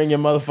 You bring your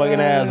motherfucking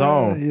ass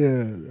home.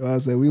 Yeah, I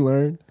said we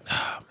learned.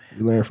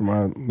 We learned from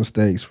our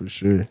mistakes for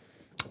sure.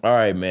 All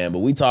right, man. But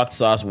we talked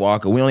Sauce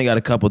Walka. We only got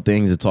a couple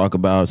things to talk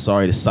about.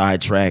 Sorry to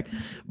sidetrack,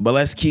 but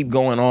let's keep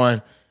going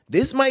on.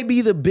 This might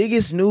be the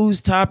biggest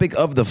news topic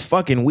of the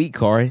fucking week,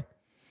 Kari.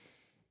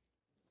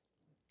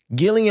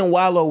 Gilly and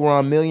Wallow were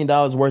on $1 million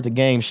worth of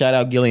games. Shout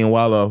out Gilly and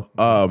Wallow.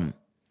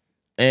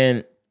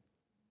 And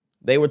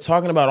they were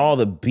talking about all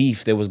the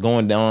beef that was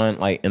going on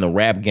like in the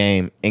rap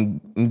game.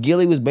 And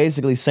Gilly was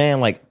basically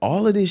saying like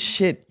all of this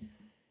shit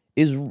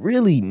is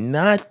really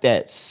not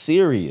that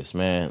serious,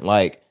 man.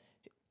 Like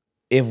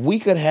if we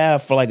could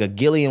have for like a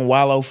Gilly and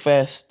Wallow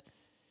fest,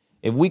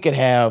 if we could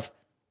have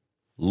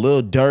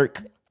Lil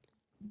Durk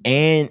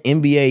and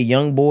NBA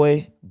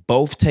Youngboy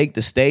both take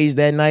the stage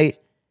that night,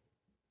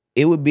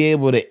 it would be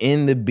able to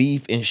end the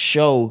beef and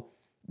show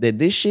that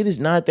this shit is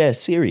not that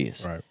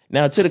serious. Right.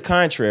 Now, to the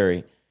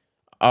contrary,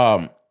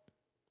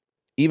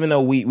 even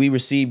though we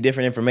received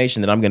different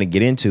information that I'm going to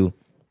get into,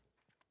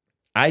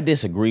 I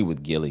disagree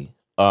with Gilly.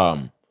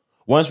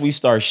 Once we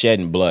start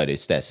shedding blood,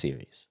 it's that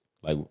serious.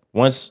 Like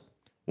once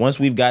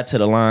we've got to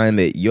the line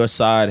that your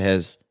side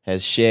has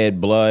shed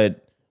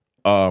blood,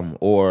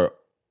 or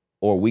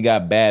we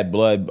got bad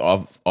blood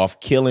off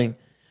killing.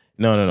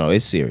 No,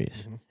 it's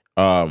serious.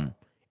 And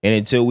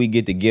until we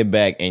get to get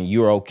back and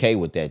you're okay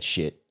with that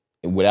shit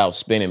without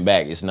spinning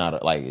back, it's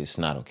not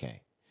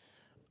okay.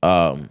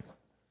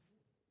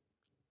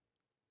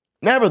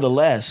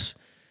 Nevertheless,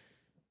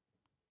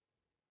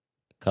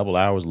 a couple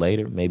hours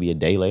later, maybe a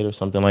day later,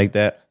 something like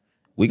that,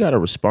 we got a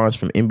response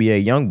from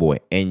NBA Youngboy.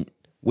 And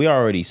we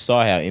already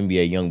saw how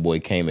NBA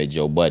Youngboy came at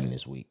Joe Budden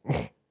this week.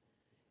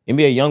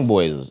 NBA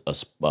Youngboy is a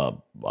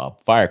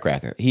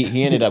firecracker.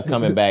 He ended up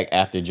coming back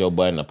after Joe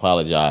Budden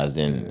apologized,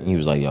 and he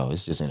was like, yo,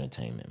 it's just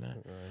entertainment,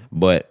 man. Right.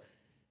 But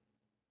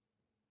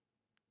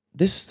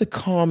this is the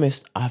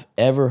calmest I've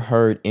ever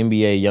heard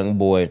NBA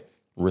Youngboy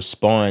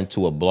respond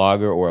to a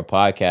blogger or a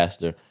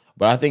podcaster.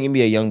 But I think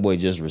NBA Youngboy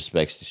just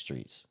respects the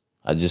streets.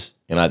 I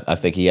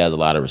think he has a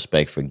lot of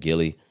respect for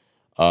Gilly.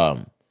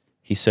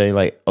 He said,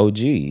 like, OG,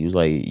 he was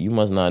like, you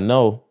must not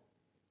know,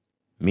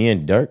 me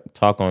and Dirk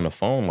talk on the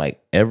phone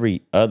like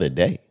every other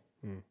day.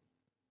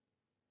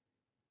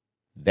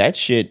 That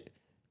shit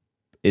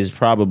is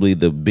probably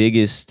the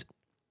biggest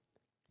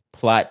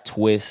plot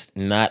twist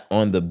not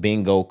on the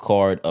bingo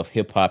card of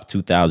hip hop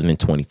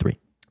 2023.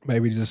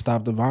 Maybe to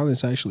stop the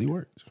violence actually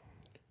worked.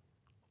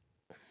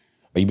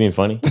 Are you being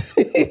funny?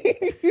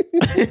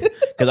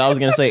 Because I was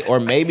going to say, or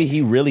maybe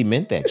he really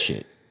meant that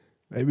shit.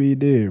 Maybe he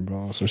did,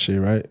 bro. Some shit,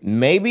 right?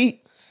 Maybe.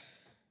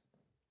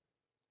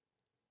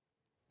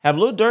 Have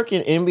Lil Durk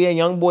and NBA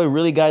Youngboy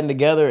really gotten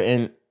together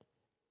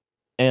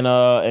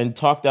and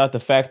talked out the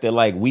fact that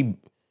like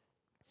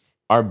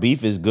our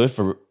beef is good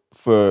for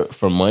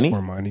money?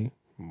 For money,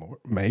 more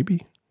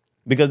maybe.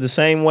 Because the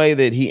same way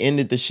that he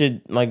ended the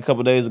shit like a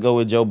couple days ago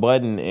with Joe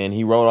Budden and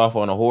he rode off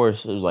on a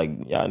horse, it was like,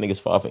 y'all niggas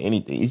fall for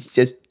anything. It's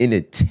just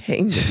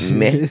entertainment,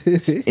 man.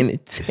 It's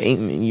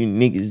entertainment. You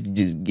niggas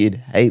just get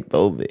hype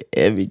over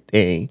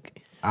everything.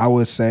 I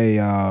would say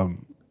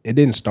it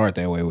didn't start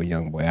that way with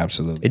Youngboy,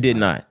 absolutely. It did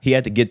not. He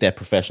had to get that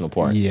professional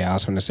part. Yeah, I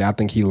was going to say, I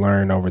think he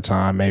learned over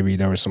time. Maybe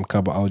there were some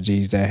couple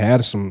OGs that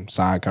had some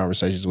side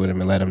conversations with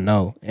him and let him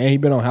know. And he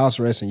been on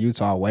house arrest in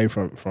Utah away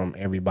from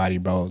everybody,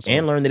 bro. So,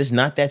 and learned that it's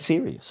not that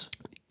serious.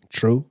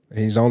 True.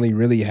 He's only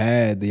really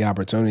had the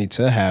opportunity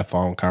to have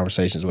phone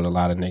conversations with a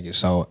lot of niggas.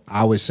 So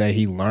I would say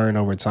he learned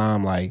over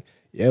time, like,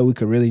 yeah, we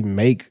could really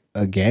make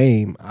a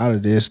game out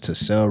of this to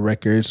sell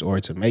records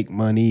or to make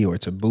money or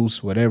to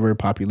boost whatever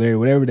popularity,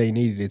 whatever they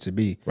needed it to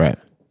be. Right.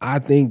 I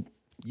think,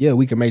 yeah,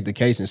 we can make the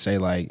case and say,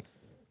 like,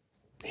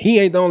 he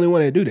ain't the only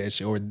one that do that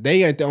shit, or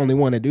they ain't the only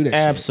one that do that shit.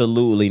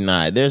 Absolutely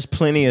not. There's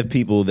plenty of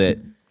people that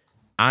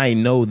I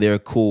know they're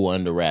cool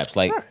under wraps.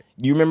 Like,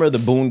 you remember the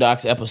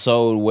Boondocks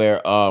episode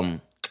where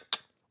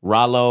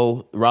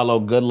Rollo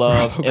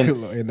Goodlove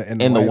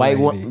and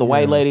the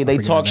white lady, they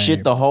talk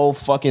shit the whole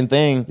fucking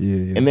thing,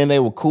 and then they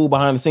were cool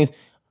behind the scenes,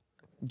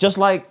 just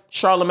like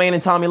Charlamagne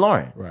and Tommy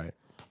Lauren. Right.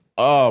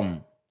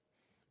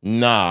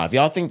 Nah, if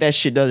y'all think that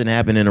shit doesn't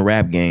happen in a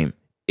rap game,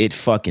 it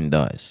fucking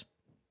does.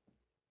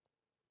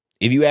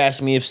 If you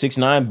ask me if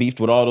 6ix9ine beefed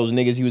with all those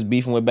niggas he was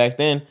beefing with back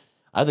then,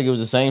 I think it was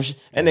the same shit.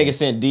 That nigga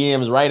sent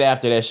DMs right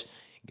after that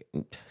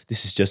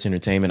this is just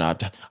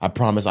entertainment. I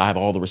promise I have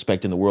all the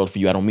respect in the world for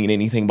you. I don't mean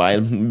anything by it.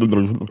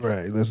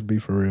 Right, let's be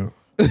for real.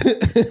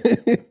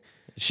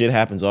 Shit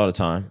happens all the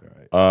time.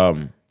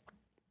 Right.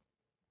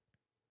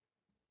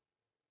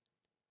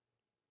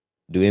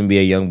 Do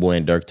NBA Youngboy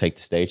and Durk take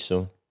the stage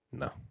soon?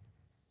 No.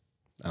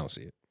 I don't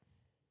see it.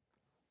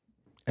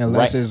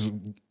 Unless it's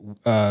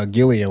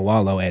Gilly and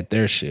Wallow at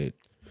their shit.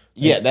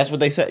 Yeah, that's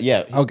what they said.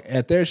 Yeah. Okay,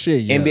 at their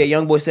shit, yeah. NBA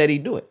Youngboy said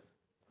he'd do it.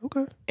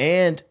 Okay.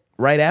 And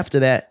right after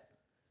that,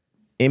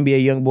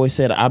 NBA YoungBoy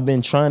said, I've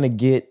been trying to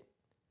get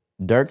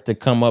Dirk to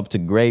come up to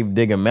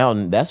Gravedigger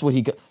Mountain. That's what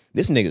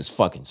this nigga's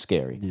fucking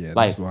scary. Yeah,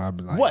 like, that's why I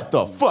be like, what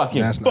the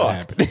fucking that's not fuck?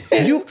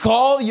 happening. You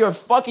call your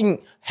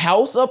fucking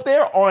house up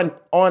there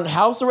on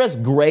house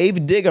arrest,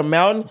 Gravedigger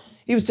Mountain?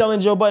 He was telling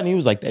Joe Budden, he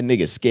was like, that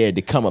nigga's scared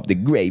to come up the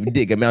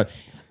Gravedigger Mountain.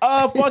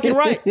 Fucking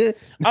right.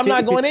 I'm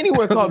not going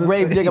anywhere called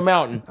Gravedigger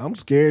Mountain. I'm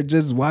scared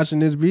just watching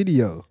this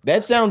video.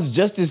 That sounds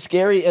just as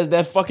scary as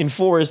that fucking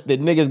forest that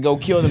niggas go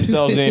kill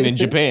themselves in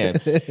Japan.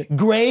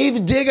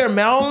 Gravedigger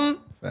Mountain?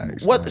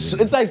 Facts, What? man.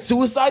 It's like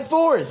Suicide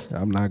Forest.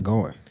 I'm not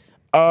going.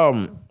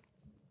 And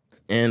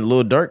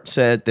Lil Durk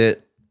said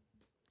that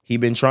he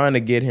been trying to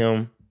get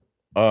him,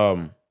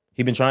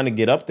 he been trying to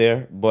get up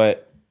there,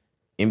 but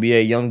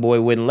NBA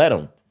YoungBoy wouldn't let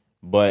him.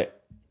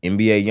 But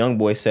NBA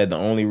YoungBoy said the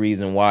only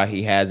reason why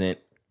he hasn't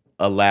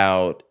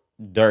allowed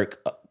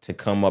Dirk to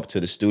come up to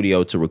the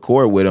studio to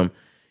record with him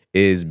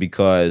is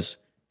because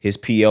his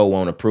PO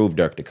won't approve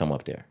Dirk to come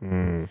up there.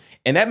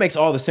 And that makes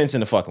all the sense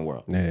in the fucking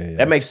world. Yeah.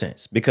 That makes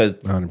sense because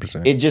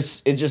 100%.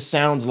 it just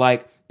sounds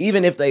like,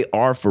 even if they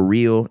are for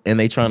real and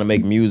they trying to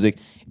make music,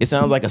 it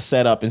sounds like a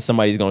setup and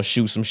somebody's gonna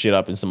shoot some shit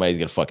up and somebody's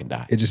gonna fucking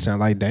die. It just sounds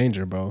like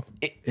danger, bro.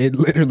 It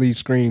literally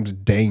screams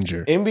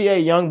danger.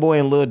 NBA YoungBoy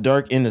and Lil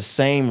Durk in the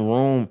same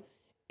room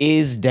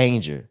is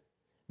danger.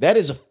 That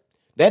is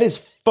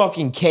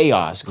fucking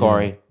chaos,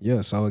 Corey.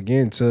 Yeah. So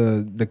again,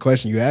 to the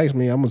question you asked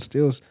me, I'm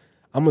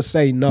gonna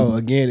say no.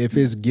 Again, if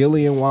it's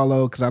Gilly and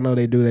Wallow, because I know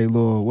they do their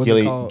little what's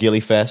it called?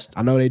 Gilly Fest.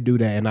 I know they do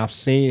that, and I've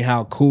seen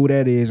how cool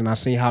that is, and I've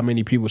seen how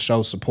many people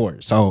show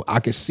support. So I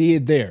can see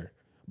it there,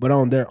 but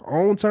on their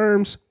own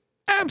terms,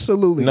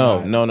 absolutely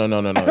No.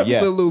 not.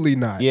 Absolutely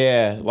not.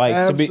 Yeah, like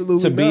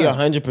Absolutely to be not.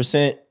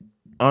 100%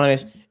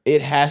 honest,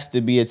 it has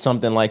to be at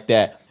something like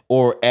that,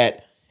 or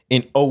at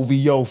an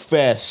OVO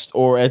Fest,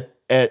 or at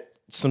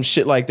some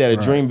shit like that, a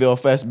Dreamville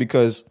Fest,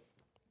 because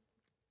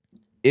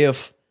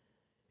if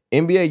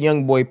NBA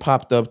YoungBoy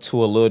popped up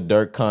to a Lil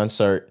Durk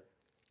concert,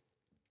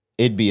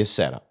 it'd be a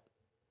setup.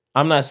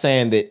 I'm not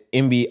saying that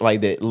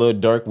that Lil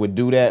Durk would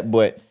do that,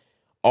 but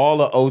all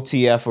the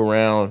OTF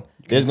around,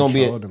 there's gonna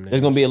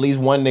be at least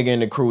one nigga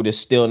in the crew that's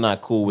still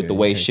not cool with the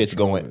way shit's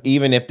going,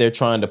 even if they're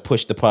trying to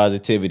push the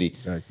positivity.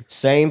 Exactly.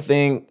 Same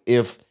thing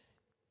if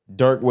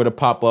Dirk were to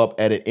pop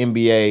up at an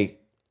NBA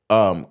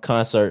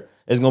concert.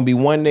 There's gonna be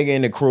one nigga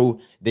in the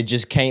crew that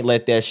just can't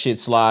let that shit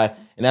slide,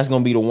 and that's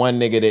gonna be the one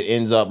nigga that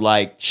ends up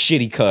like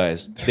shitty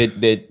cuz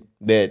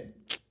that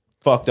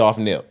fucked off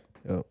Nip.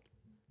 Yep.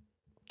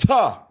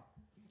 Tuh.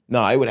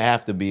 No, it would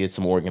have to be at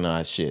some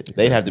organized shit.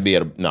 They'd have to be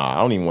at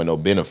I don't even want no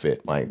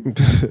benefit. Like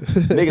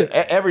niggas,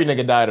 every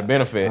nigga died of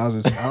benefit. I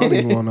don't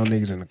even want no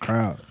niggas in the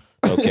crowd.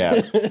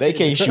 Okay, they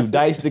can't shoot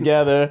dice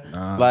together.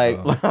 Like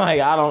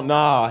I don't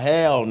know.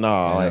 Hell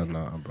no. Hell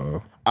no,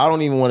 bro. I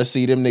don't even want to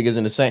see them niggas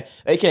in the same.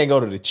 They can't go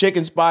to the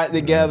chicken spot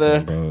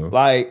together.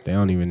 Like, they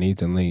don't even need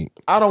to link.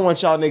 I don't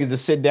want y'all niggas to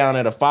sit down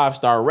at a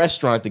 5-star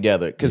restaurant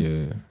together because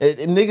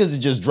niggas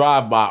just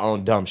drive by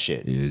on dumb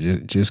shit. Yeah,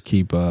 just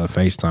keep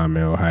FaceTime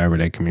or however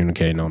they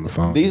communicating on the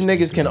phone. These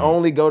niggas can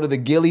only go to the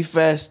Gilly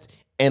Fest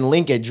and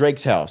link at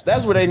Drake's house.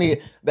 That's where they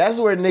need.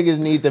 That's where niggas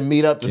need to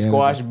meet up to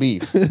squash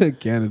beef.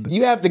 Canada.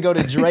 You have to go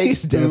to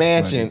Drake's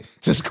mansion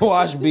to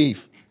squash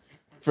beef.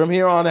 From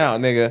here on out,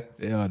 nigga.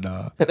 Hell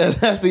nah.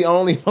 That's the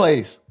only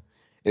place.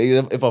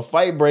 If a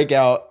fight break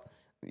out,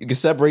 you can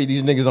separate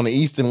these niggas on the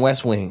east and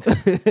west wing.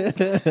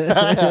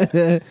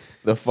 The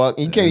fuck?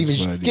 You can't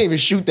even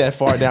shoot that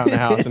far down the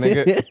house,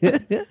 nigga.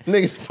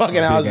 Niggas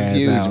fucking house is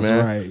huge, house,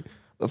 man. Right.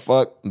 The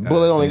fuck?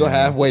 Bullet only go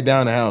halfway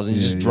down the house and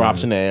just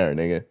drops in the air,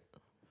 nigga.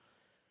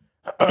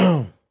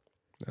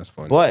 That's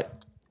funny.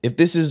 But if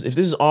this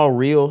is all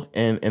real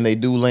and they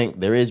do link,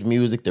 there is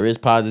music, there is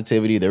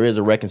positivity, there is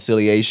a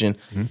reconciliation.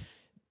 Mm-hmm.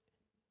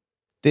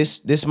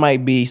 This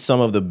might be some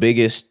of the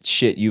biggest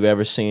shit you've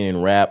ever seen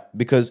in rap,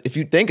 because if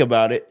you think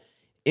about it,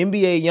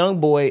 NBA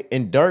YoungBoy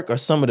and Dirk are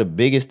some of the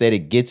biggest that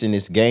it gets in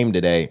this game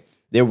today.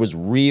 There was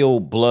real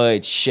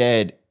blood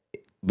shed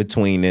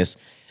between this.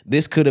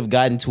 This could have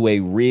gotten to a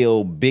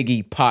real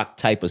Biggie Pac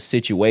type of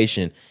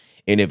situation.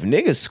 And if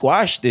niggas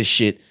squash this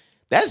shit,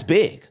 that's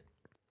big.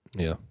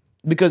 Yeah.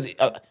 Because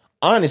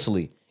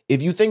honestly,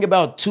 if you think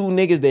about two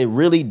niggas that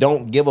really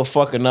don't give a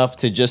fuck enough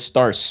to just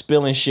start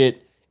spilling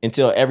shit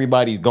until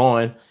everybody's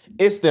gone,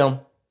 it's them.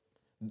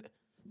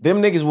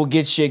 Them niggas will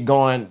get shit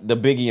going the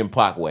Biggie and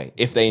Pac way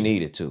if they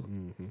needed to.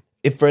 Mm-hmm.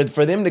 If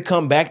for them to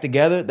come back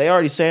together, they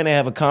already saying they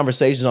have a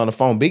conversation on the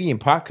phone. Biggie and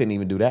Pac couldn't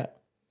even do that.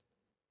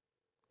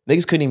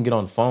 Niggas couldn't even get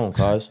on the phone,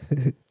 cuz.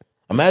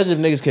 Imagine if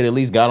niggas could at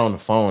least got on the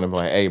phone and be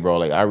like, hey, bro,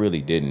 like, I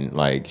really didn't,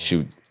 like,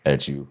 shoot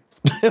at you.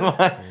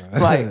 like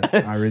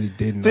I really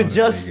didn't know to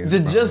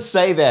just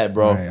say that,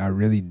 bro. Right, I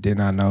really did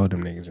not know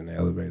them niggas in the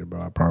elevator,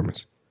 bro. I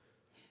promise.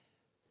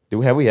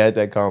 Have we had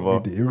that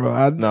convo?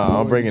 No,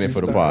 I'm bringing it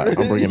for the pod.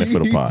 I'm bringing it for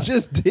the pod. You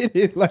just did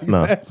it like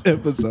last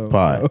episode.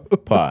 Pod.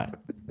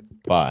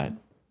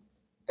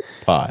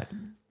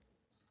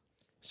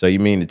 So you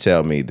mean to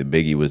tell me that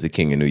Biggie was the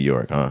king of New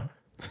York, huh?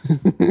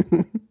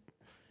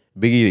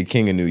 Biggie the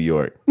king of New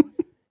York.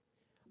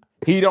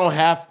 He don't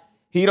have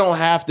He don't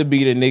have to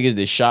be the niggas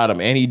that shot him,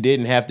 and he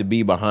didn't have to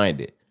be behind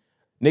it.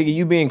 Nigga,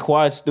 you be in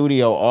Quad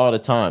Studio all the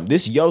time.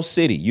 This your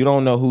city. You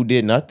don't know who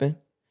did nothing?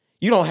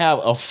 You don't have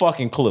a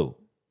fucking clue.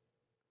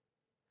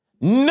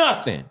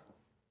 Nothing.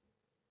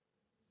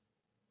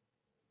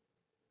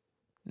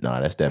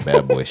 Nah, that's that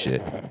bad boy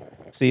shit.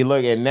 See,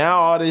 look, and now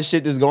all this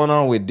shit that's going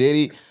on with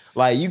Diddy,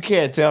 like, you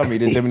can't tell me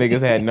that them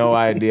niggas had no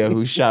idea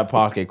who shot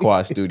Pac at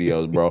Quad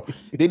Studios, bro.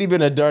 Diddy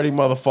been a dirty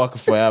motherfucker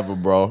forever,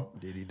 bro.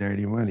 Diddy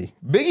dirty money.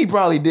 Biggie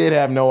probably did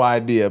have no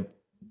idea.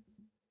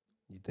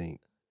 You think?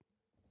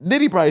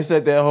 Diddy probably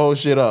set that whole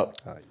shit up.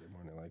 Like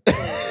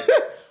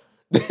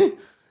that.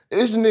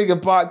 This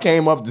nigga Pac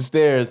came up the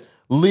stairs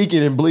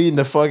leaking and bleeding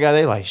the fuck out.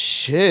 They like,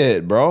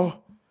 shit, bro.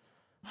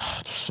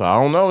 So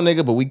I don't know,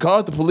 nigga, but we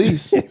called the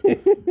police.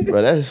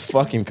 Bro, that is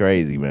fucking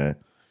crazy, man.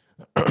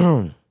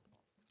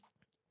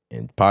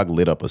 And Pac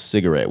lit up a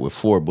cigarette with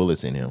 4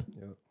 bullets in him.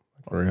 Yep.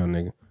 For real,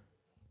 nigga.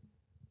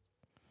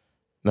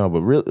 No,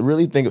 but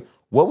really think,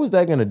 what was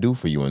that gonna do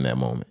for you in that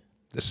moment?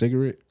 The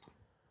cigarette?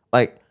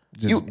 Like,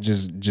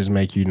 just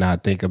make you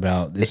not think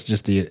about this.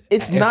 Just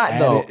it's not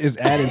though. It's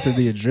adding to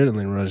the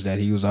adrenaline rush that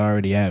he was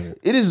already having.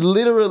 It is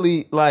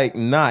literally like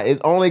not.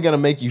 It's only gonna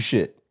make you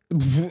shit.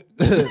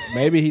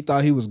 Maybe he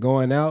thought he was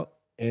going out,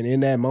 and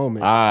in that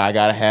moment, I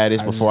gotta have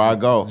this before I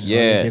go.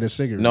 Yeah, get a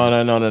cigarette. No.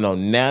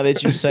 Now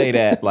that you say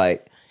that,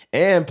 like,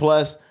 and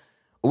plus,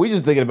 we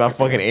just thinking about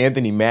fucking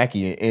Anthony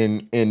Mackie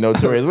in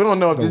Notorious. We don't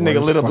know if this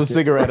nigga lit up a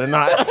cigarette or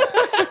not.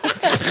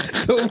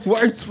 The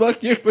worst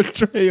fucking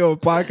portrayal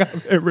of Pac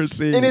I've ever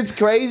seen. And it's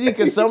crazy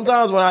because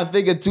sometimes when I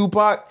think of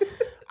Tupac,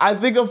 I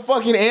think of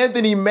fucking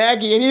Anthony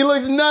Mackie, and he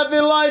looks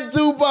nothing like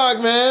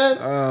Tupac, man.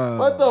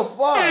 What the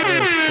fuck?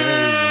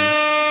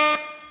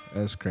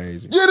 That's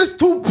crazy. Yeah, this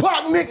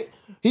Tupac nigga.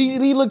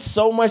 He looked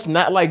so much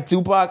not like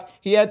Tupac.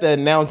 He had to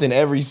announce in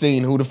every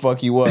scene who the fuck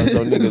he was,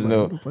 so niggas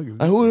knew.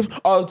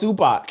 Oh,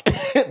 Tupac.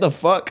 The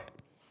fuck?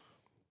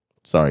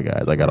 Sorry,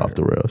 guys, I got off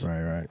the rails.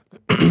 Right.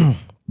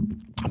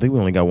 I think we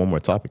only got one more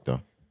topic though.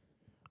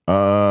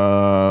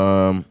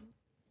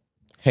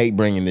 Hate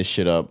bringing this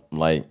shit up.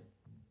 Like,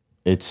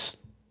 it's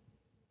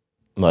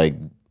like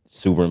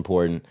super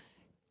important.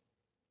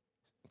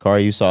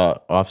 Cardi, you saw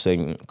Offset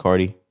and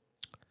Cardi?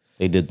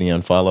 They did the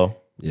unfollow.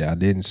 Yeah, I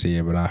didn't see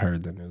it, but I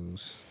heard the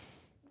news.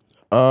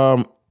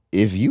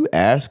 If you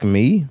ask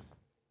me,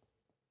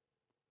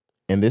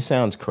 and this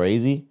sounds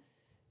crazy,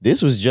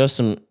 this was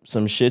just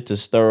some shit to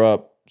stir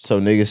up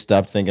so niggas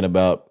stop thinking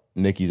about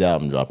Nicki's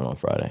album dropping on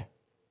Friday.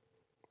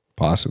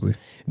 Possibly.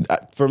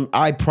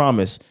 I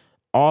promise,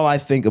 all I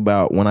think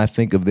about when I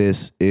think of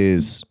this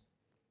is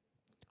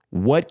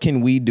what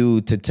can we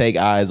do to take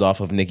eyes off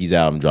of Nicki's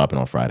album dropping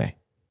on Friday?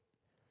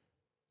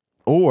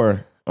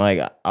 Or, like,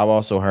 I've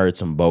also heard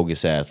some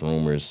bogus ass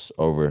rumors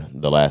over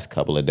the last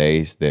couple of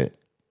days that,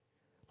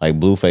 like,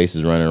 Blueface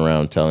is running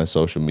around telling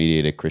social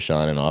media that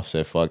Krishan and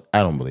Offset fucked. I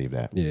don't believe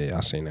that. Yeah,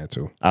 I seen that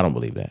too. I don't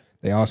believe that.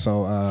 They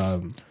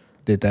also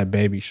did that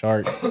Baby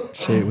Shark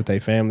shit with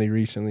their family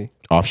recently.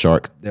 Off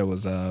Shark. There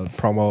was a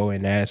promo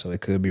in that, so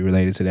it could be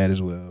related to that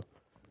as well.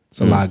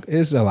 It's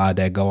a lot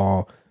that go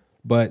on.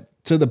 But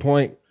to the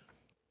point,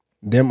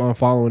 them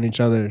unfollowing each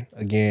other,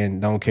 again,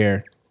 don't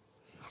care.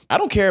 I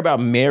don't care about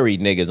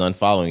married niggas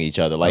unfollowing each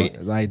other.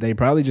 Like they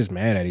probably just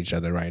mad at each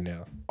other right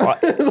now.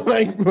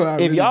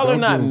 If y'all are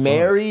not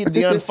married,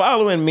 the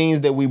unfollowing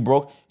means that we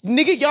broke.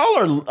 Nigga,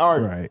 y'all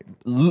are right.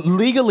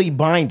 Legally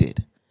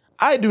binded.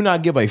 I do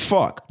not give a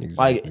fuck.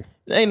 Exactly. Like,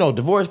 ain't no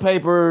divorce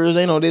papers,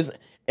 ain't no this.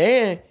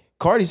 And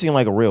Cardi seemed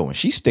like a real one.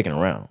 She's sticking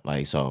around.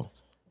 Like, so,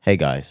 hey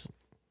guys,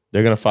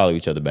 they're gonna follow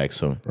each other back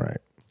soon. Right.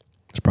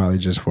 It's probably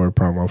just for a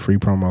promo, free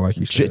promo, like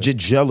you said.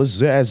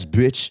 Jealous ass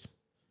bitch.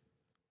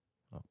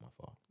 Oh, my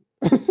fault.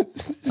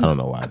 I don't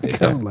know why I did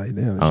that. I'm like,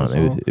 damn. I don't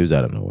know. It was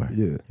out of nowhere.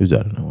 Yeah. It was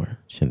out of nowhere.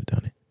 Shouldn't have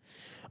done it.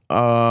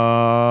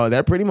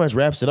 That pretty much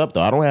wraps it up,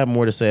 though. I don't have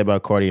more to say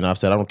about Cardi and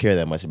Offset. I don't care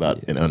that much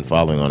about an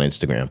unfollowing on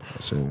Instagram.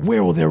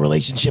 Where will their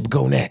relationship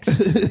go next?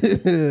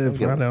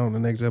 Find out on the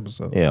next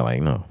episode. Yeah,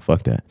 like, no,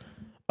 fuck that.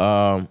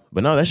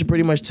 But no, that should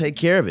pretty much take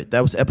care of it.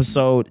 That was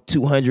episode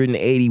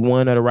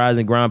 281 of the Rise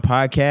and Grind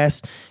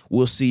podcast.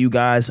 We'll see you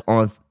guys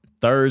on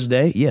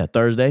Thursday. Yeah,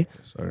 Thursday.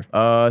 Yes, sir.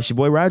 It's your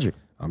boy Roger.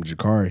 I'm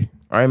Jakari.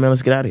 All right, man,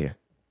 let's get out of here.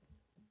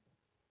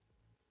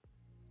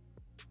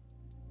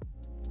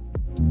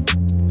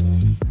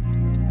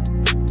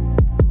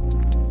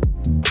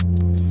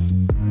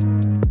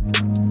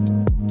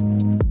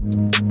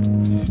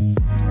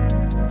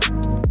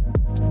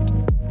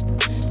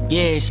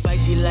 Yeah,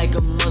 spicy like a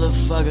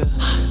motherfucker,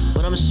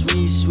 but I'm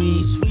sweet,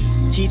 sweet.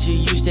 Teacher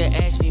used to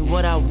ask me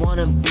what I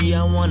wanna be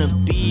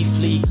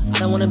Fleet. I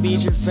don't wanna be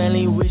your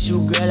friendly with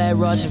you, girl, like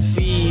Ross and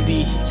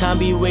Phoebe. Time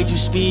be way too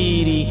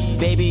speedy.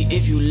 Baby,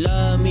 if you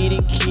love me,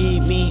 then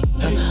keep me.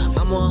 I'm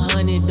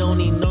 100, don't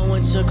need no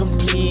one to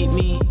complete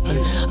me.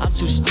 I'm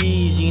too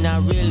steezy,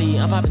 not really,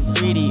 I'm popping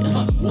 3D.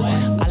 I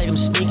like them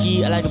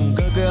sneaky, I like them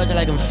good girls, I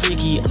like them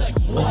freaky. I like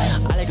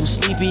them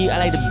sleepy, I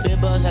like the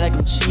big buzz, I like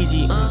them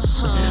cheesy.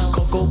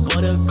 Cocoa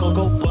butter,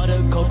 cocoa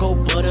butter, cocoa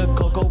butter,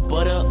 cocoa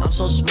butter. I'm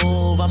so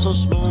smooth,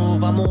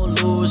 I'm on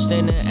loose,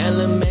 then the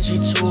elementary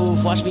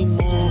tooth. Watch me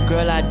move,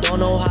 girl, I don't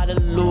know how to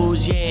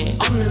lose, yeah.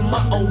 I'm in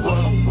my own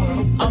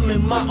world, I'm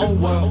in my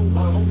own world,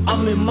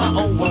 I'm in my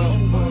own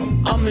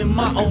world, I'm in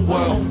my own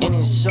world. And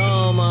it's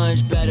so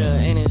much better,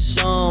 and it's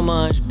so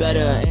much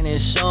better, and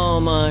it's so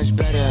much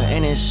better,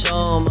 and it's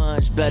so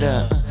much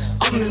better.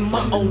 I'm in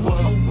my own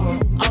world,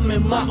 I'm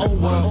in my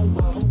own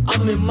world,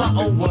 I'm in my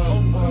own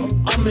world,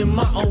 I'm in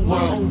my own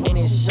world. And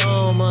it's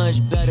so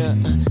much better,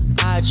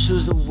 I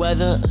choose the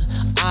weather,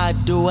 I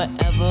do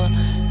whatever,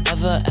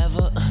 ever,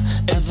 ever,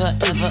 ever,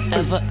 ever,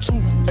 ever. 2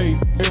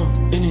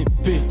 a.m. in it,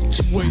 bitch.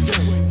 2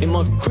 a.m. in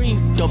my cream,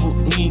 double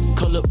knee,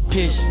 color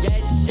piss.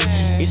 Yes,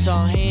 it's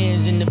all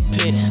hands in the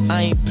pit.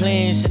 I ain't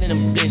playing, sending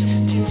them bliss.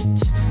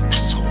 Not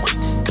so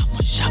quick, got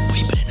one shot, but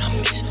you better not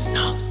miss.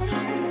 No.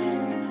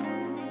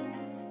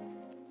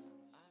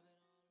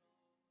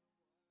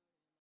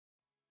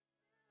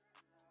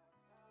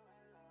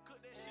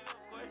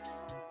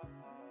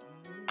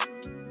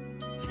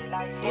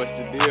 What's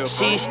the deal?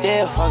 She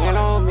still fucking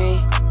on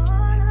me.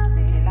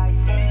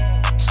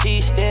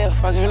 She still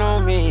fucking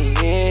on me,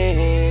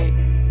 yeah.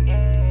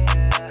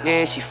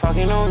 Yeah, she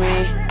fucking on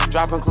me.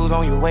 Dropping clues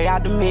on your way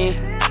out to me.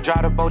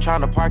 Drive the boat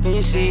trying to park in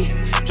your seat.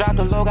 Drop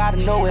the logo, gotta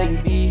know where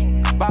you be.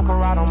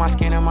 Baccarat on my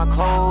skin and my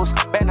clothes.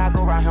 Bet not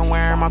go around here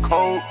wearing my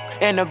coat.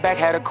 In the back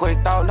had a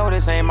quick thought. No,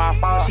 this ain't my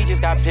fault. She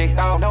just got picked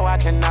off. No, I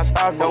cannot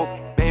stop, no.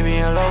 Baby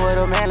in love with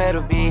a man, let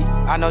her be.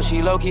 I know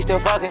she low-key still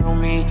fucking on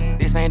me.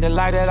 This ain't the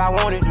life that I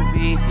wanted to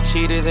be. The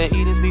cheaters and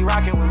eaters be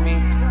rocking with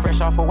me.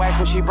 Fresh off of wax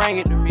when she bring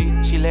it to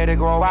me. She let it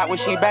grow out when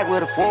she back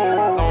with a fool.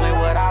 Only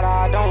without her,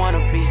 I don't wanna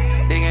be.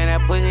 Digging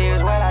that pussy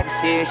as well, I can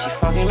see it. She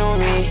fucking on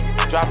me.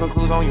 Dropping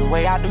clues on your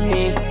way out to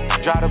me.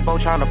 Drive the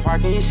boat trying to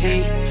park in your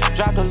seat.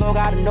 Drop the logo,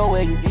 gotta know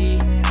where you be.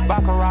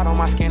 Baccarat on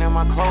my skin and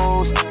my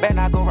clothes. Bet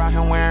not go around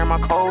here wearing my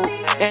coat.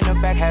 In the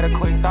back had a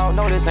quick thought.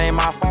 No, this ain't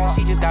my fault.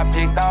 She just got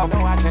picked off.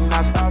 No, I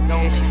cannot stop.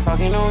 No, she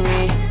fucking on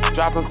me.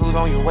 Dropping clues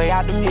on your way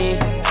out to me.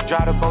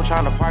 Drive the boat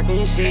trying to park in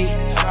your seat.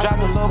 Drop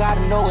the logo,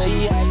 gotta know where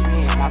you asked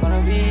me. Am I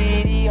gonna be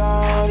the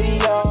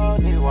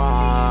only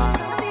one?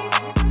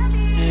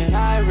 Then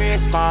I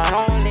respond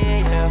only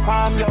if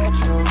I'm your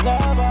true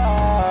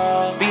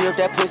lover. Beat up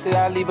that pussy,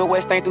 I leave it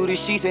wet, stain through the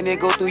sheets and it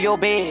go through your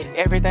bed.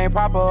 Everything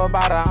proper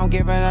about her, I'm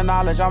giving her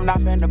knowledge, I'm not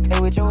finna play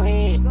with your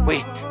head.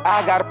 Wait,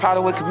 I got a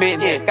problem with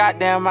commitment.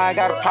 Goddamn, I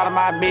got a problem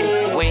with my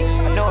admit. Wait,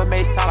 I know it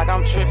may sound like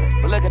I'm tripping,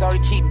 but look at all the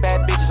cheating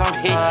bad bitches I'm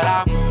hitting. But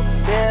I'm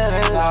still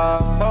in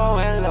love, so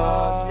in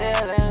love,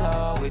 still in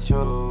love with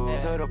you.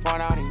 To the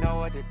point I don't even know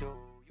what to do.